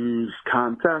to lose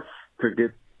contests to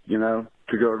get, to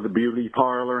go to the beauty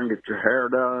parlor and get your hair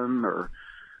done or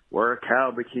wear a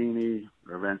cow bikini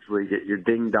or eventually get your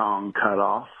ding-dong cut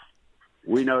off.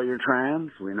 We know you're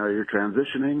trans. We know you're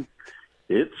transitioning.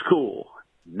 It's cool.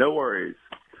 No worries.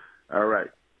 All right.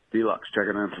 Deluxe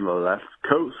checking in from the left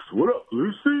coast. What up,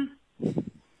 Lucy?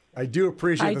 I do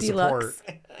appreciate the support.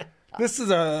 This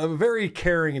is a very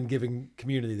caring and giving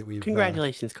community that we've.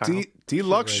 Congratulations, Carl.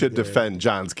 D-Lux should defend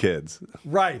John's kids.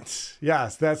 Right.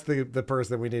 Yes, that's the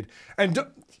person that we need. And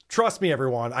trust me,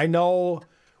 everyone. I know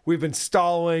we've been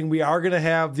stalling. We are going to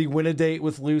have the Win a Date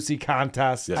with Lucy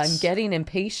contest. I'm getting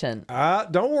impatient.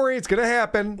 Don't worry. It's going to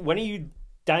happen. When are you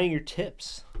dyeing your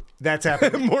tips? That's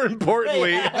happening. More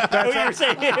importantly, that's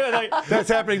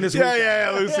happening this week.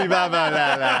 Yeah, Lucy. That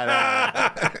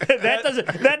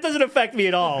doesn't affect me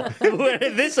at all.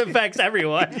 This affects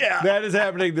everyone. Yeah. That is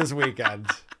happening this weekend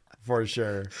for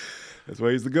sure. That's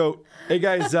why he's the GOAT. Hey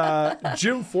guys,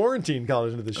 Jim Florentine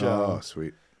called into the show. Oh,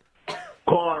 sweet.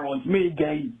 Carl, it's me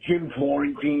again, Jim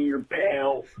Florentine, your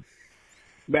pal,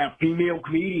 about female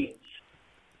comedians.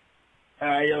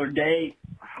 The other day,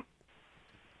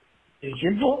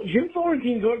 Jim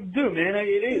Florentine's what to do, man.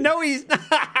 It is. No, he's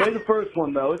not. Play the first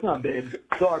one, though. It's not bad.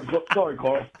 Sorry,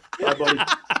 Carl. Bye, buddy.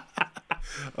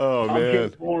 Oh, I'm man. Jim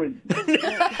Florentine. You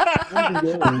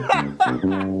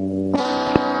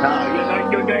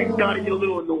gotta get a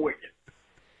little annoyed.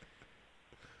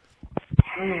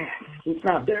 It's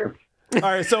not there. All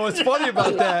right, so what's funny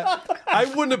about that, I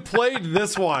wouldn't have played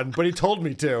this one, but he told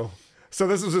me to. So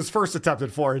this was his first attempt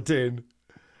at Florentine.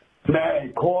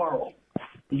 Man, Carl,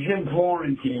 Jim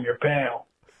Florentine, your pal.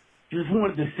 Just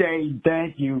wanted to say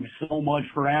thank you so much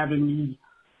for having me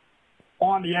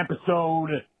on the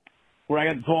episode where I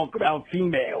got to talk about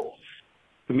females,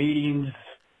 comedians,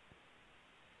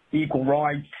 equal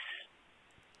rights,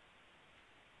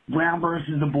 Brown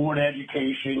versus the board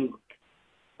education,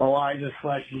 Eliza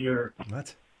Schlesinger.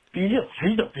 What? She's a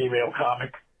female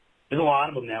comic. There's a lot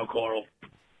of them now, Carl.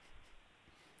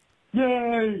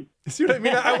 Yay! See what I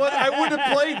mean? I would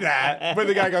have played that, but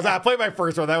the guy goes, play my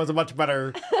first one. That was a much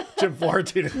better Jim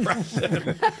Florentine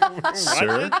impression.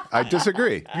 Sir, I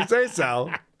disagree. You say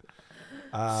so.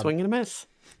 Swing and a miss.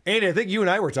 Andy, I think you and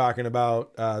I were talking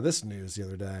about this news the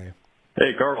other day.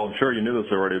 Hey, Carl, I'm sure you knew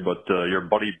this already, but your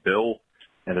buddy Bill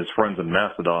and his friends in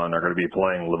Mastodon are going to be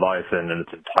playing Leviathan in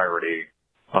its entirety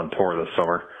on tour this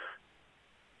summer.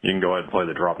 You can go ahead and play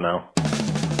the drop now.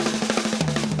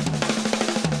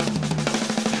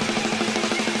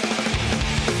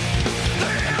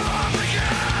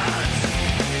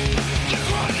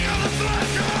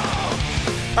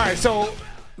 All right, so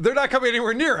they're not coming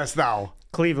anywhere near us now.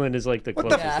 Cleveland is like the What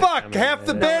the closest. fuck? Half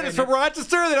the band is from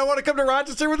Rochester. They don't want to come to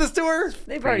Rochester with this tour.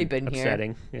 They've already been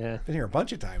Upsetting. here. Yeah. Been here a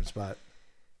bunch of times, but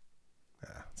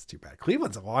it's too bad.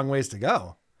 Cleveland's a long ways to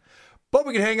go. But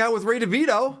we can hang out with Ray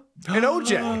DeVito and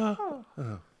OJ.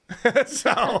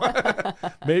 So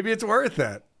maybe it's worth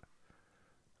it.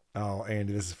 Oh,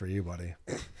 Andy, this is for you, buddy.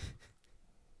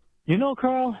 You know,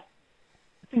 Carl,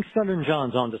 I think Southern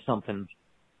John's onto something.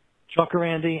 Trucker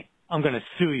Andy, I'm going to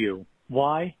sue you.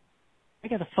 Why? I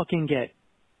got to fucking get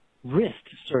wrist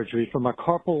surgery for my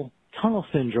carpal tunnel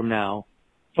syndrome now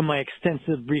from my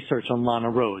extensive research on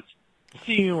Lana Rhoades.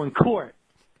 See you in court.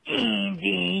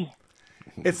 Andy.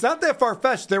 It's not that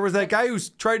far-fetched. There was that guy who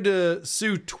tried to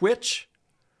sue Twitch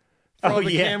for all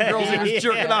the cam girls he was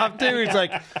jerking off to. He's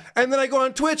like, and then I go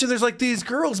on Twitch and there's like these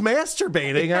girls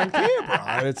masturbating on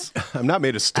camera. And I'm not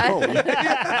made of stone.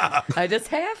 I just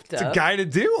have to. It's a guy to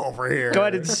do over here. Go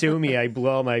ahead and sue me. I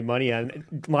blow all my money on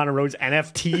Lana Rhoades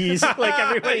NFTs like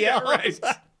everybody else. Right.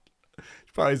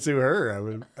 Probably sue her, I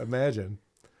would imagine.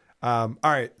 All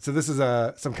right, so this is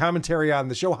some commentary on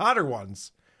the show Hotter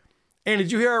Ones. And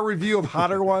did you hear our review of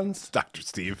Hotter Ones? Dr.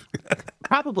 Steve.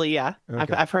 Probably, yeah.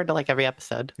 Okay. I've heard like every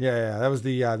episode. Yeah. That was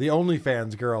the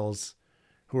OnlyFans girls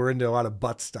who were into a lot of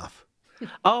butt stuff.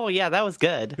 Oh, yeah, that was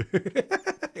good.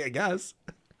 I guess.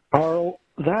 Carl,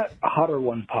 that Hotter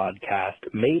One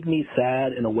podcast made me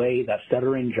sad in a way that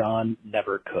Stuttering John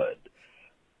never could.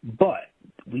 But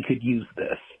we could use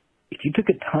this. If you took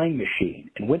a time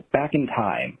machine and went back in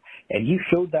time and you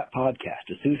showed that podcast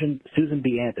to Susan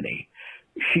B. Anthony,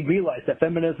 she realized that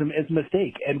feminism is a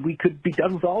mistake and we could be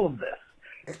done with all of this.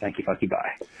 Thank you, fuck you,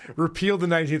 bye. Repeal the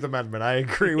 19th Amendment. I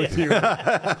agree with you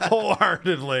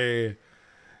wholeheartedly.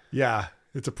 Yeah,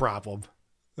 it's a problem.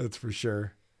 That's for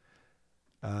sure.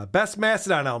 Best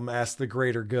Mastodon album asks The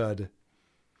Greater Good.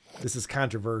 This is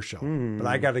controversial, but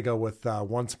I got to go with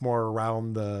Once More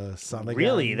Around the Sun Again.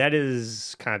 Really? That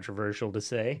is controversial to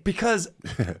say. Because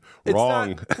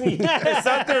Wrong.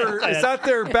 It's not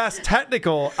their best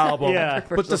technical album, Yeah.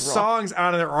 but the songs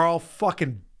on it are all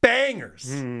fucking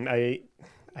bangers.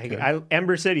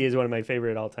 Ember City is one of my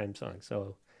favorite all-time songs,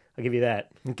 so I'll give you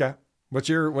that. Okay. What's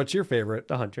your favorite?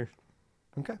 The Hunter.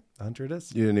 Okay. The Hunter it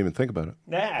is. You didn't even think about it.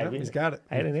 Nah, He's got it.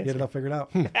 I had an He had answer. it all figured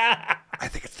out. I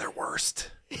think it's their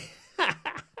worst.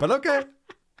 But okay.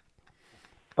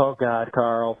 Oh, God,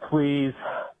 Carl, please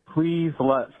please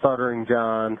let Stuttering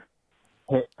John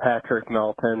hit Patrick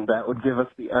Melton. That would give us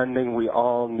the ending we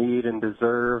all need and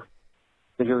deserve.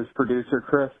 I think it was producer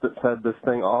Chris that said this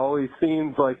thing always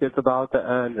seems like it's about to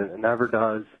end, and it never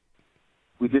does.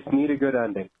 We just need a good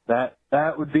ending. That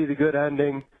would be the good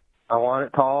ending. I want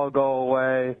it to all go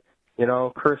away. You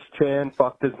know, Chris Chan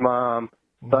fucked his mom.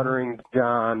 Stuttering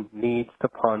John needs to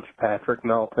punch Patrick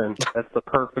Melton. That's the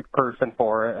perfect person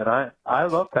for it. And I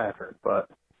love Patrick, but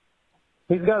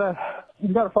he's gotta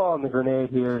fall on the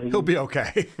grenade here. He'll be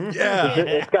okay. Yeah.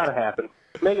 It's gotta happen.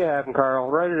 Make it happen,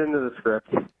 Carl. Write it into the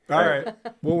script. All right.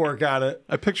 We'll work on it.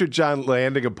 I pictured John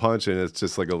landing a punch, and it's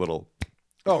just like a little...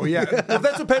 Oh, yeah. Well,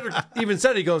 that's what Patrick even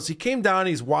said. He goes, he came down,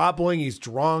 he's wobbling, he's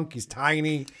drunk, he's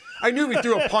tiny. I knew if he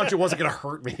threw a punch, it wasn't going to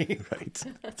hurt me. Right.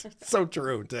 So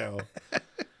true, too.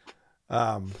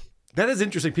 That is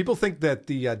interesting. People think that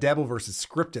the Dabbleverse is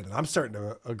scripted, and I'm starting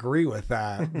to agree with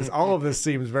that. Because all of this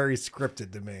seems very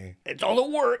scripted to me. It's all a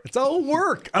work. It's all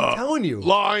work. I'm telling you.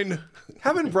 Line.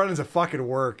 Having Brennan's a fucking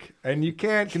work, and you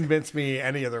can't convince me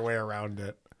any other way around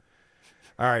it.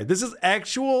 All right, this is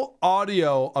actual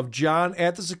audio of John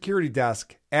at the security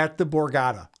desk at the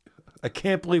Borgata. I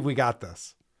can't believe we got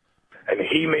this. And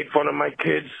he made fun of my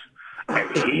kids.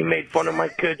 And he made fun of my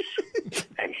kids.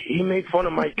 And he made fun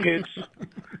of my kids.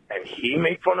 And he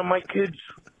made fun of my kids.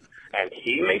 And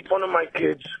he made fun of my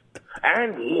kids.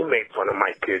 And he made fun of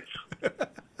my kids.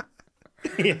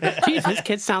 Jeez, his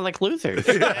kids sound like losers.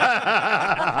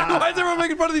 Why is everyone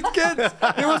making fun of these kids?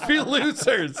 They must be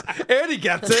losers. And he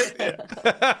gets it.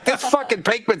 This fucking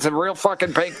Pinkman's a real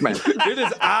fucking Pinkman. It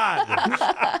is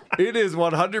odd. It is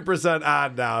 100%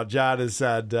 odd now. John has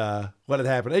said what had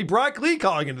happened. Hey, Brock Lee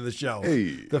calling into the show.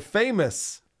 Hey. The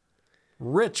famous,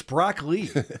 rich Brock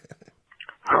Lee.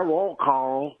 Hello,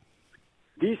 Carl.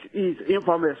 This is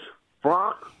infamous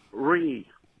Brock Lee.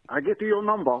 I get your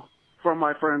number from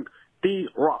my friend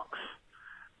D-Rocks.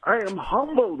 I am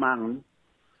humble man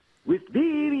with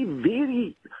very,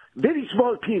 very, very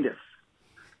small penis.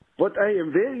 But I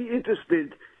am very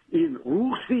interested in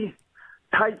Lucy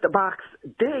tight box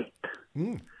date.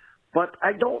 But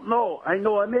I don't know. I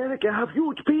know America have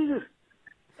huge penis.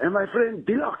 And my friend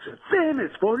Deluxe is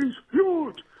famous for his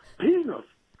huge penis.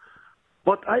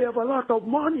 But I have a lot of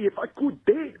money. If I could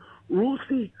date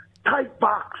Lucy tight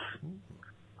box,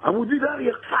 I would be very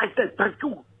excited. Thank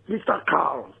you, Mr.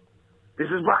 Carl. This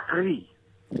is Brock Lee.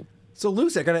 So,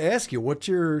 Lucy, I got to ask you, what's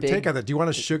your take on that? Do you want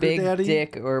a sugar big daddy?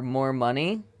 dick or more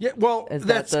money? Yeah, well,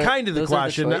 that's kind of the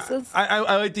question. The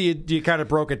I like that you kind of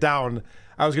broke it down.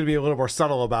 I was going to be a little more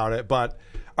subtle about it, but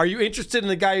are you interested in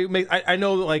the guy who makes... I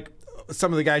know that, like,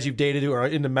 some of the guys you've dated who are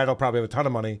into metal probably have a ton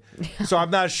of money. So I'm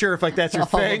not sure if, like, that's your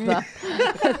thing.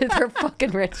 They're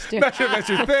fucking rich, dude. Not sure if that's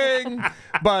your thing.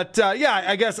 But, yeah,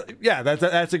 I guess, yeah,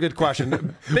 that's a good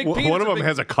question. Big One of them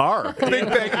has a car. Big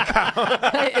bank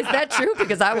account. Is that true?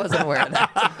 Because I wasn't aware of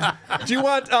that. Do you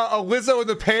want a Lizzo in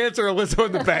the pants or a Lizzo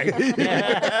in the bank?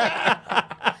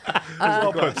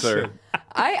 Well put, sir.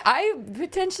 I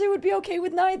potentially would be okay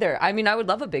with neither. I mean, I would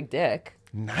love a big dick.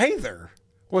 Neither?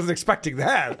 Wasn't expecting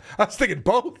that. I was thinking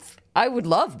both. I would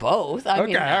love both. I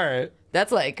mean, all right.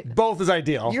 That's like... Both is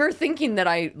ideal. You're thinking that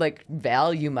I, like,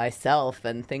 value myself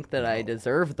and think that I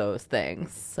deserve those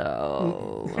things.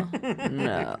 So,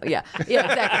 no. Yeah,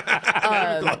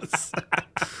 exactly.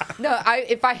 No,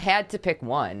 if I had to pick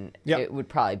one, it would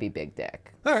probably be big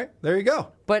dick. All right, there you go.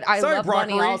 But I love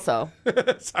money also.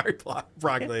 Sorry,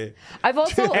 broccoli. I've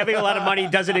also... Having a lot of money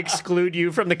doesn't exclude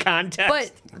you from the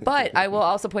contest. But I will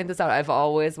also point this out. I've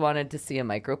always wanted to see a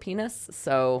micro penis,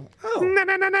 so...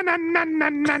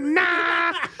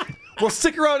 We'll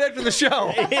stick around after the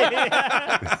show.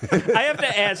 I have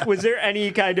to ask, was there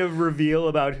any kind of reveal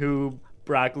about who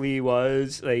Broccoli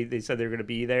was? Like, they said they were going to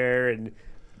be there, and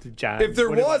John... If there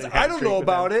was, I don't know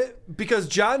about it, because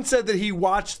John said that he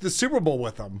watched the Super Bowl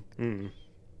with him.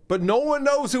 But no one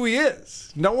knows who he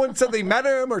is. No one said they met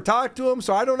him or talked to him,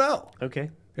 so I don't know. Okay.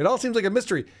 It all seems like a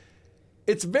mystery.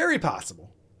 It's very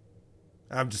possible.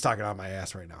 I'm just talking out my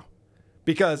ass right now.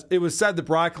 Because it was said that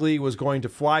Broccoli was going to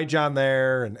fly John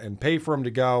there and pay for him to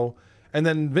go. And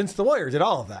then Vince the lawyer did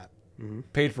all of that.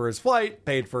 Paid for his flight,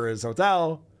 paid for his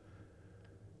hotel.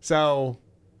 So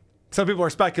some people are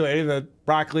speculating that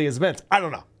Broccoli is Vince. I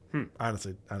don't know.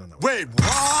 Honestly, I don't know. Wait,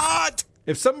 what?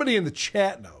 If somebody in the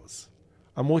chat knows,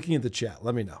 I'm looking at the chat.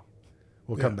 Let me know.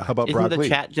 We'll come back. How about Isn't Broccoli? the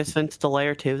chat just Vince the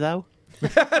Layer too, though?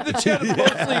 The chat is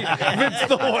mostly Vince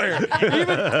the lawyer.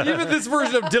 Even this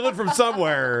version of Dylan from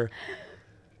somewhere,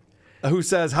 who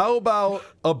says, "How about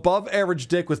above average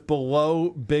dick with below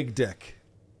big dick,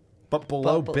 but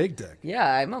below big dick?" Yeah,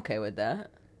 I'm okay with that.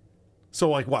 So,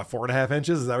 like, what, 4.5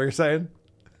 inches? Is that what you're saying?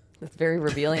 That's very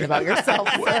revealing about yourself,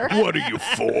 sir. What are you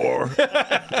for?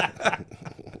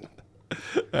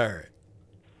 All right.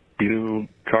 You know,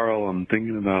 Carl, I'm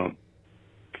thinking about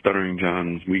Stuttering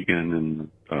John's weekend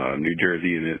in New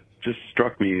Jersey, and it just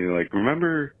struck me, like,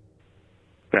 remember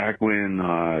back when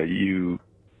you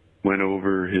went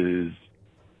over his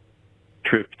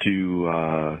trip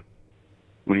to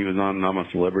when he was on I'm a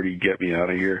Celebrity, Get Me Out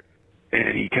of Here,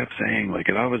 and he kept saying, like,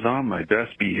 and I was on my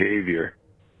best behavior.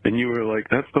 And you were like,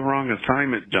 that's the wrong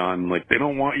assignment, John. Like, they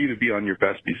don't want you to be on your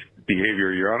best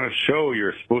behavior. You're on a show.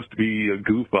 You're supposed to be a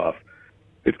goof-off.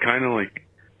 It's kind of like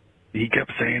he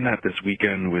kept saying that this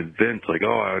weekend with Vince. Like,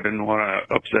 oh, I didn't want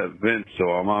to upset Vince, so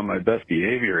I'm on my best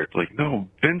behavior. It's like, no,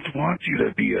 Vince wants you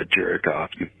to be a jerk-off,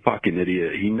 you fucking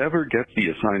idiot. He never gets the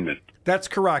assignment. That's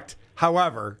correct.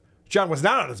 However, John was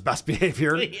not on his best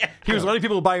behavior. Yeah. He was letting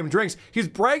people buy him drinks. He's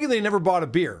bragging that he never bought a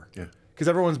beer because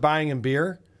everyone's buying him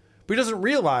beer. But he doesn't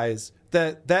realize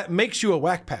that that makes you a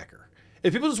whack packer.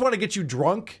 If people just want to get you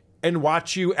drunk and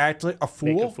watch you act like a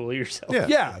fool, Make a fool of yourself.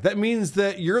 Yeah, that means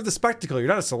that you're the spectacle. You're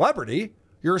not a celebrity.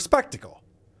 You're a spectacle.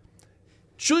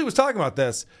 Julie was talking about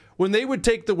this. When they would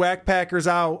take the whack packers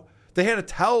out, they had to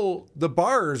tell the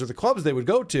bars or the clubs they would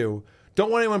go to, don't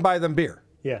want anyone to buy them beer.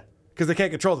 Yeah. Because they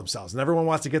can't control themselves. And everyone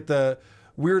wants to get the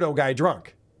weirdo guy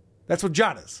drunk. That's what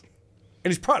John is.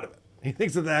 And he's proud of it. He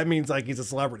thinks that means like he's a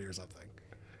celebrity or something.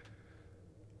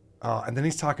 And then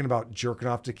he's talking about jerking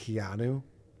off to Keanu,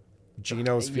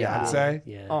 Gino's fiance.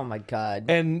 Yeah. Oh my God.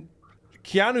 And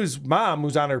Keanu's mom,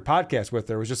 who's on her podcast with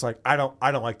her, was just like, I don't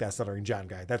like that Stuttering John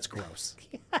guy. That's gross.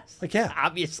 Yes, like, yeah,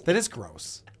 obviously that is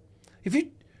gross. If you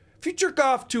jerk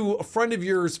off to a friend of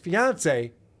yours'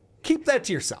 fiance, keep that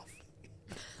to yourself.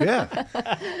 Yeah.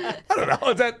 I don't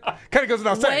know. That kind of goes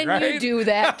without saying, When right? you do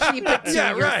that, keep it to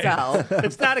yourself.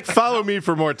 It's not a Follow me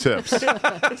for more tips.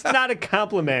 It's not a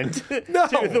compliment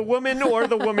to the woman or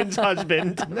the woman's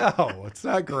husband. No, it's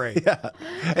not great. Yeah.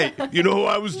 Hey, you know who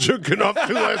I was jerking off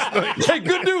to last night? Hey,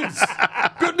 good news.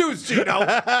 Good news, Gino.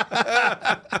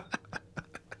 Hi,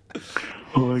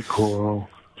 Coral.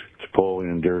 It's Paulie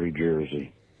in Dirty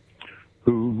Jersey.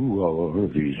 Who are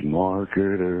these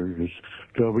marketers?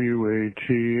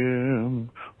 WATM,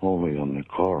 only on the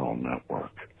Carl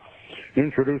Network.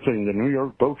 Introducing the New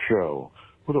York Boat Show.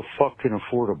 Who the fuck can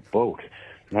afford a boat?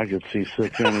 And I get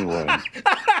seasick anyway.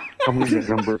 I'm going to get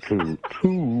number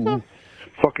two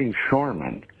fucking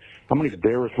Charmin. How many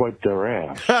bears wipe their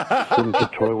ass? Didn't the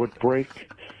toilet break?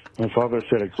 My father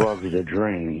said it clogs the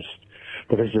drains.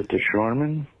 But is it the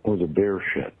Charmin or the bear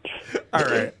shit? All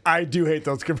right. I do hate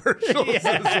those commercials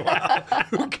as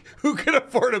well. Who can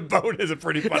afford a boat is a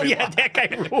pretty funny Yeah, one. that guy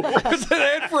rules. Is it an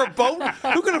ad for a boat?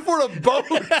 Who can afford a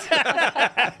boat? All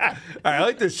right, I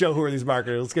like this show. Who are these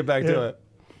marketers? Let's get back to it.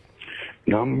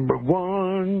 Number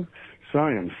one,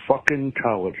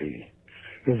 Science-fucking-tology.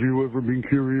 Have you ever been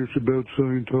curious about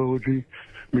Scientology?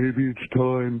 Maybe it's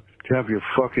time to have your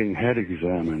fucking head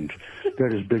examined.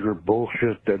 That is bigger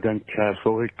bullshit than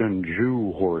Catholic and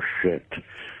Jew horse shit.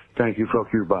 Thank you,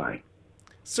 fuck you, bye.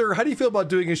 Sir, how do you feel about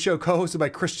doing a show co-hosted by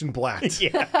Christian Blatt?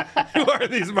 Yeah. Who are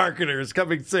these marketers?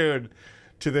 Coming soon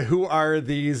to the Who Are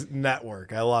These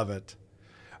Network. I love it.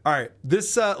 All right,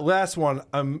 this last one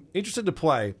I'm interested to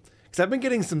play because I've been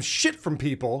getting some shit from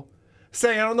people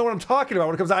saying I don't know what I'm talking about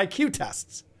when it comes to IQ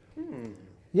tests.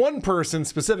 One person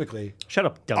specifically. Shut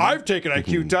up, dummy. I've taken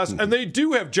IQ tests, and they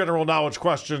do have general knowledge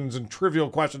questions and trivial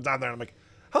questions on there. I'm like,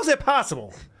 how's that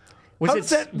possible? How does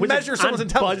that measure someone's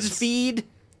intelligence? BuzzFeed?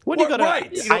 When do you go to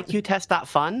Right.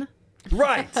 IQtest.fun?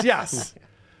 Right, yes.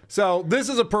 So this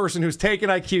is a person who's taken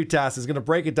IQ tests, is going to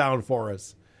break it down for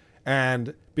us.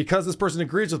 And because this person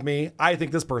agrees with me, I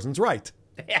think this person's right.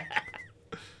 Hey,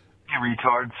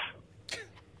 retards.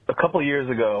 A couple of years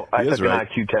ago, I took an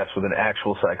IQ test with an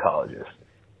actual psychologist.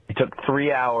 He took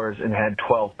 3 hours and had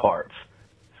 12 parts.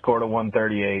 Scored a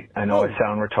 138. I know I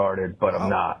sound retarded, but I'm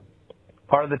not.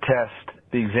 Part of the test,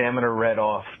 the examiner read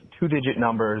off 2-digit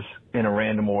numbers in a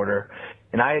random order,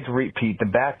 and I had to repeat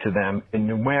them back to them in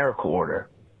numerical order.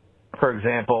 For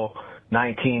example,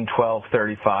 19, 12,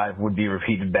 35 would be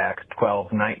repeated back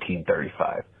 12, 19,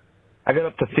 35. I got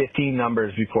up to 15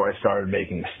 numbers before I started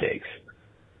making mistakes.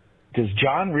 Does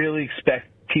John really expect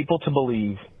people to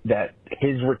believe that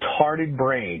his retarded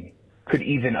brain could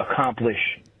even accomplish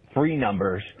 3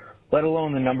 numbers, let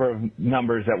alone the number of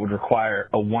numbers that would require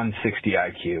a 160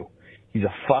 IQ? He's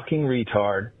a fucking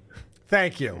retard.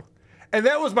 Thank you. And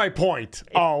that was my point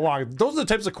all along. Those are the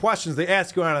types of questions they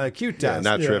ask you on an IQ test.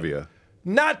 Yeah, not trivia.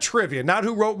 Not trivia. Not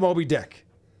who wrote Moby Dick.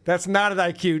 That's not an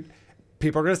IQ.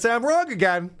 People are going to say I'm wrong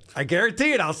again. I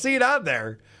guarantee it. I'll see it on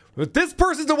there. But this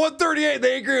person's a 138.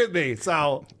 They agree with me.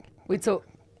 So Wait, so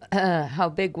How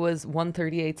big was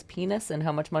 138's penis, and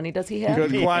how much money does he have?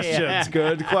 Good questions.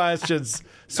 Good questions.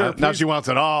 Sir, now she wants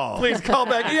it all. Please call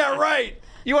back. Yeah, right.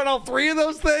 You want all three of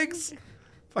those things?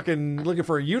 Fucking looking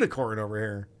for a unicorn over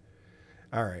here.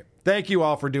 All right. Thank you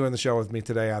all for doing the show with me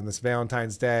today on this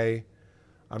Valentine's Day.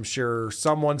 I'm sure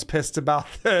someone's pissed about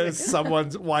this.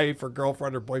 Someone's wife or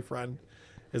girlfriend or boyfriend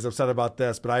is upset about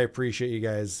this, but I appreciate you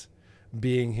guys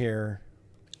being here.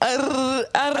 Okay,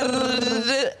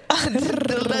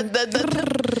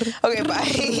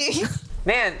 bye.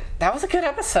 Man, that was a good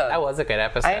episode. That was a good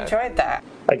episode. I enjoyed that.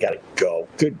 I gotta go.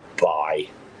 Goodbye.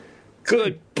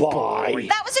 Goodbye.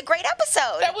 That was a great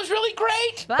episode. That was really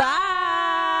great. Bye.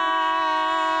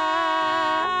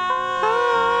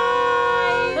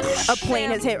 A plane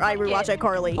has hit iRewatch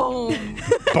iCarly. Boom.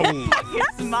 Boom.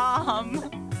 Yes, Mom.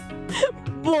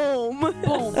 Boom.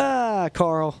 Boom.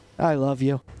 Carl, I love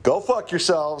you. Go fuck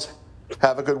yourselves.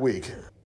 Have a good week.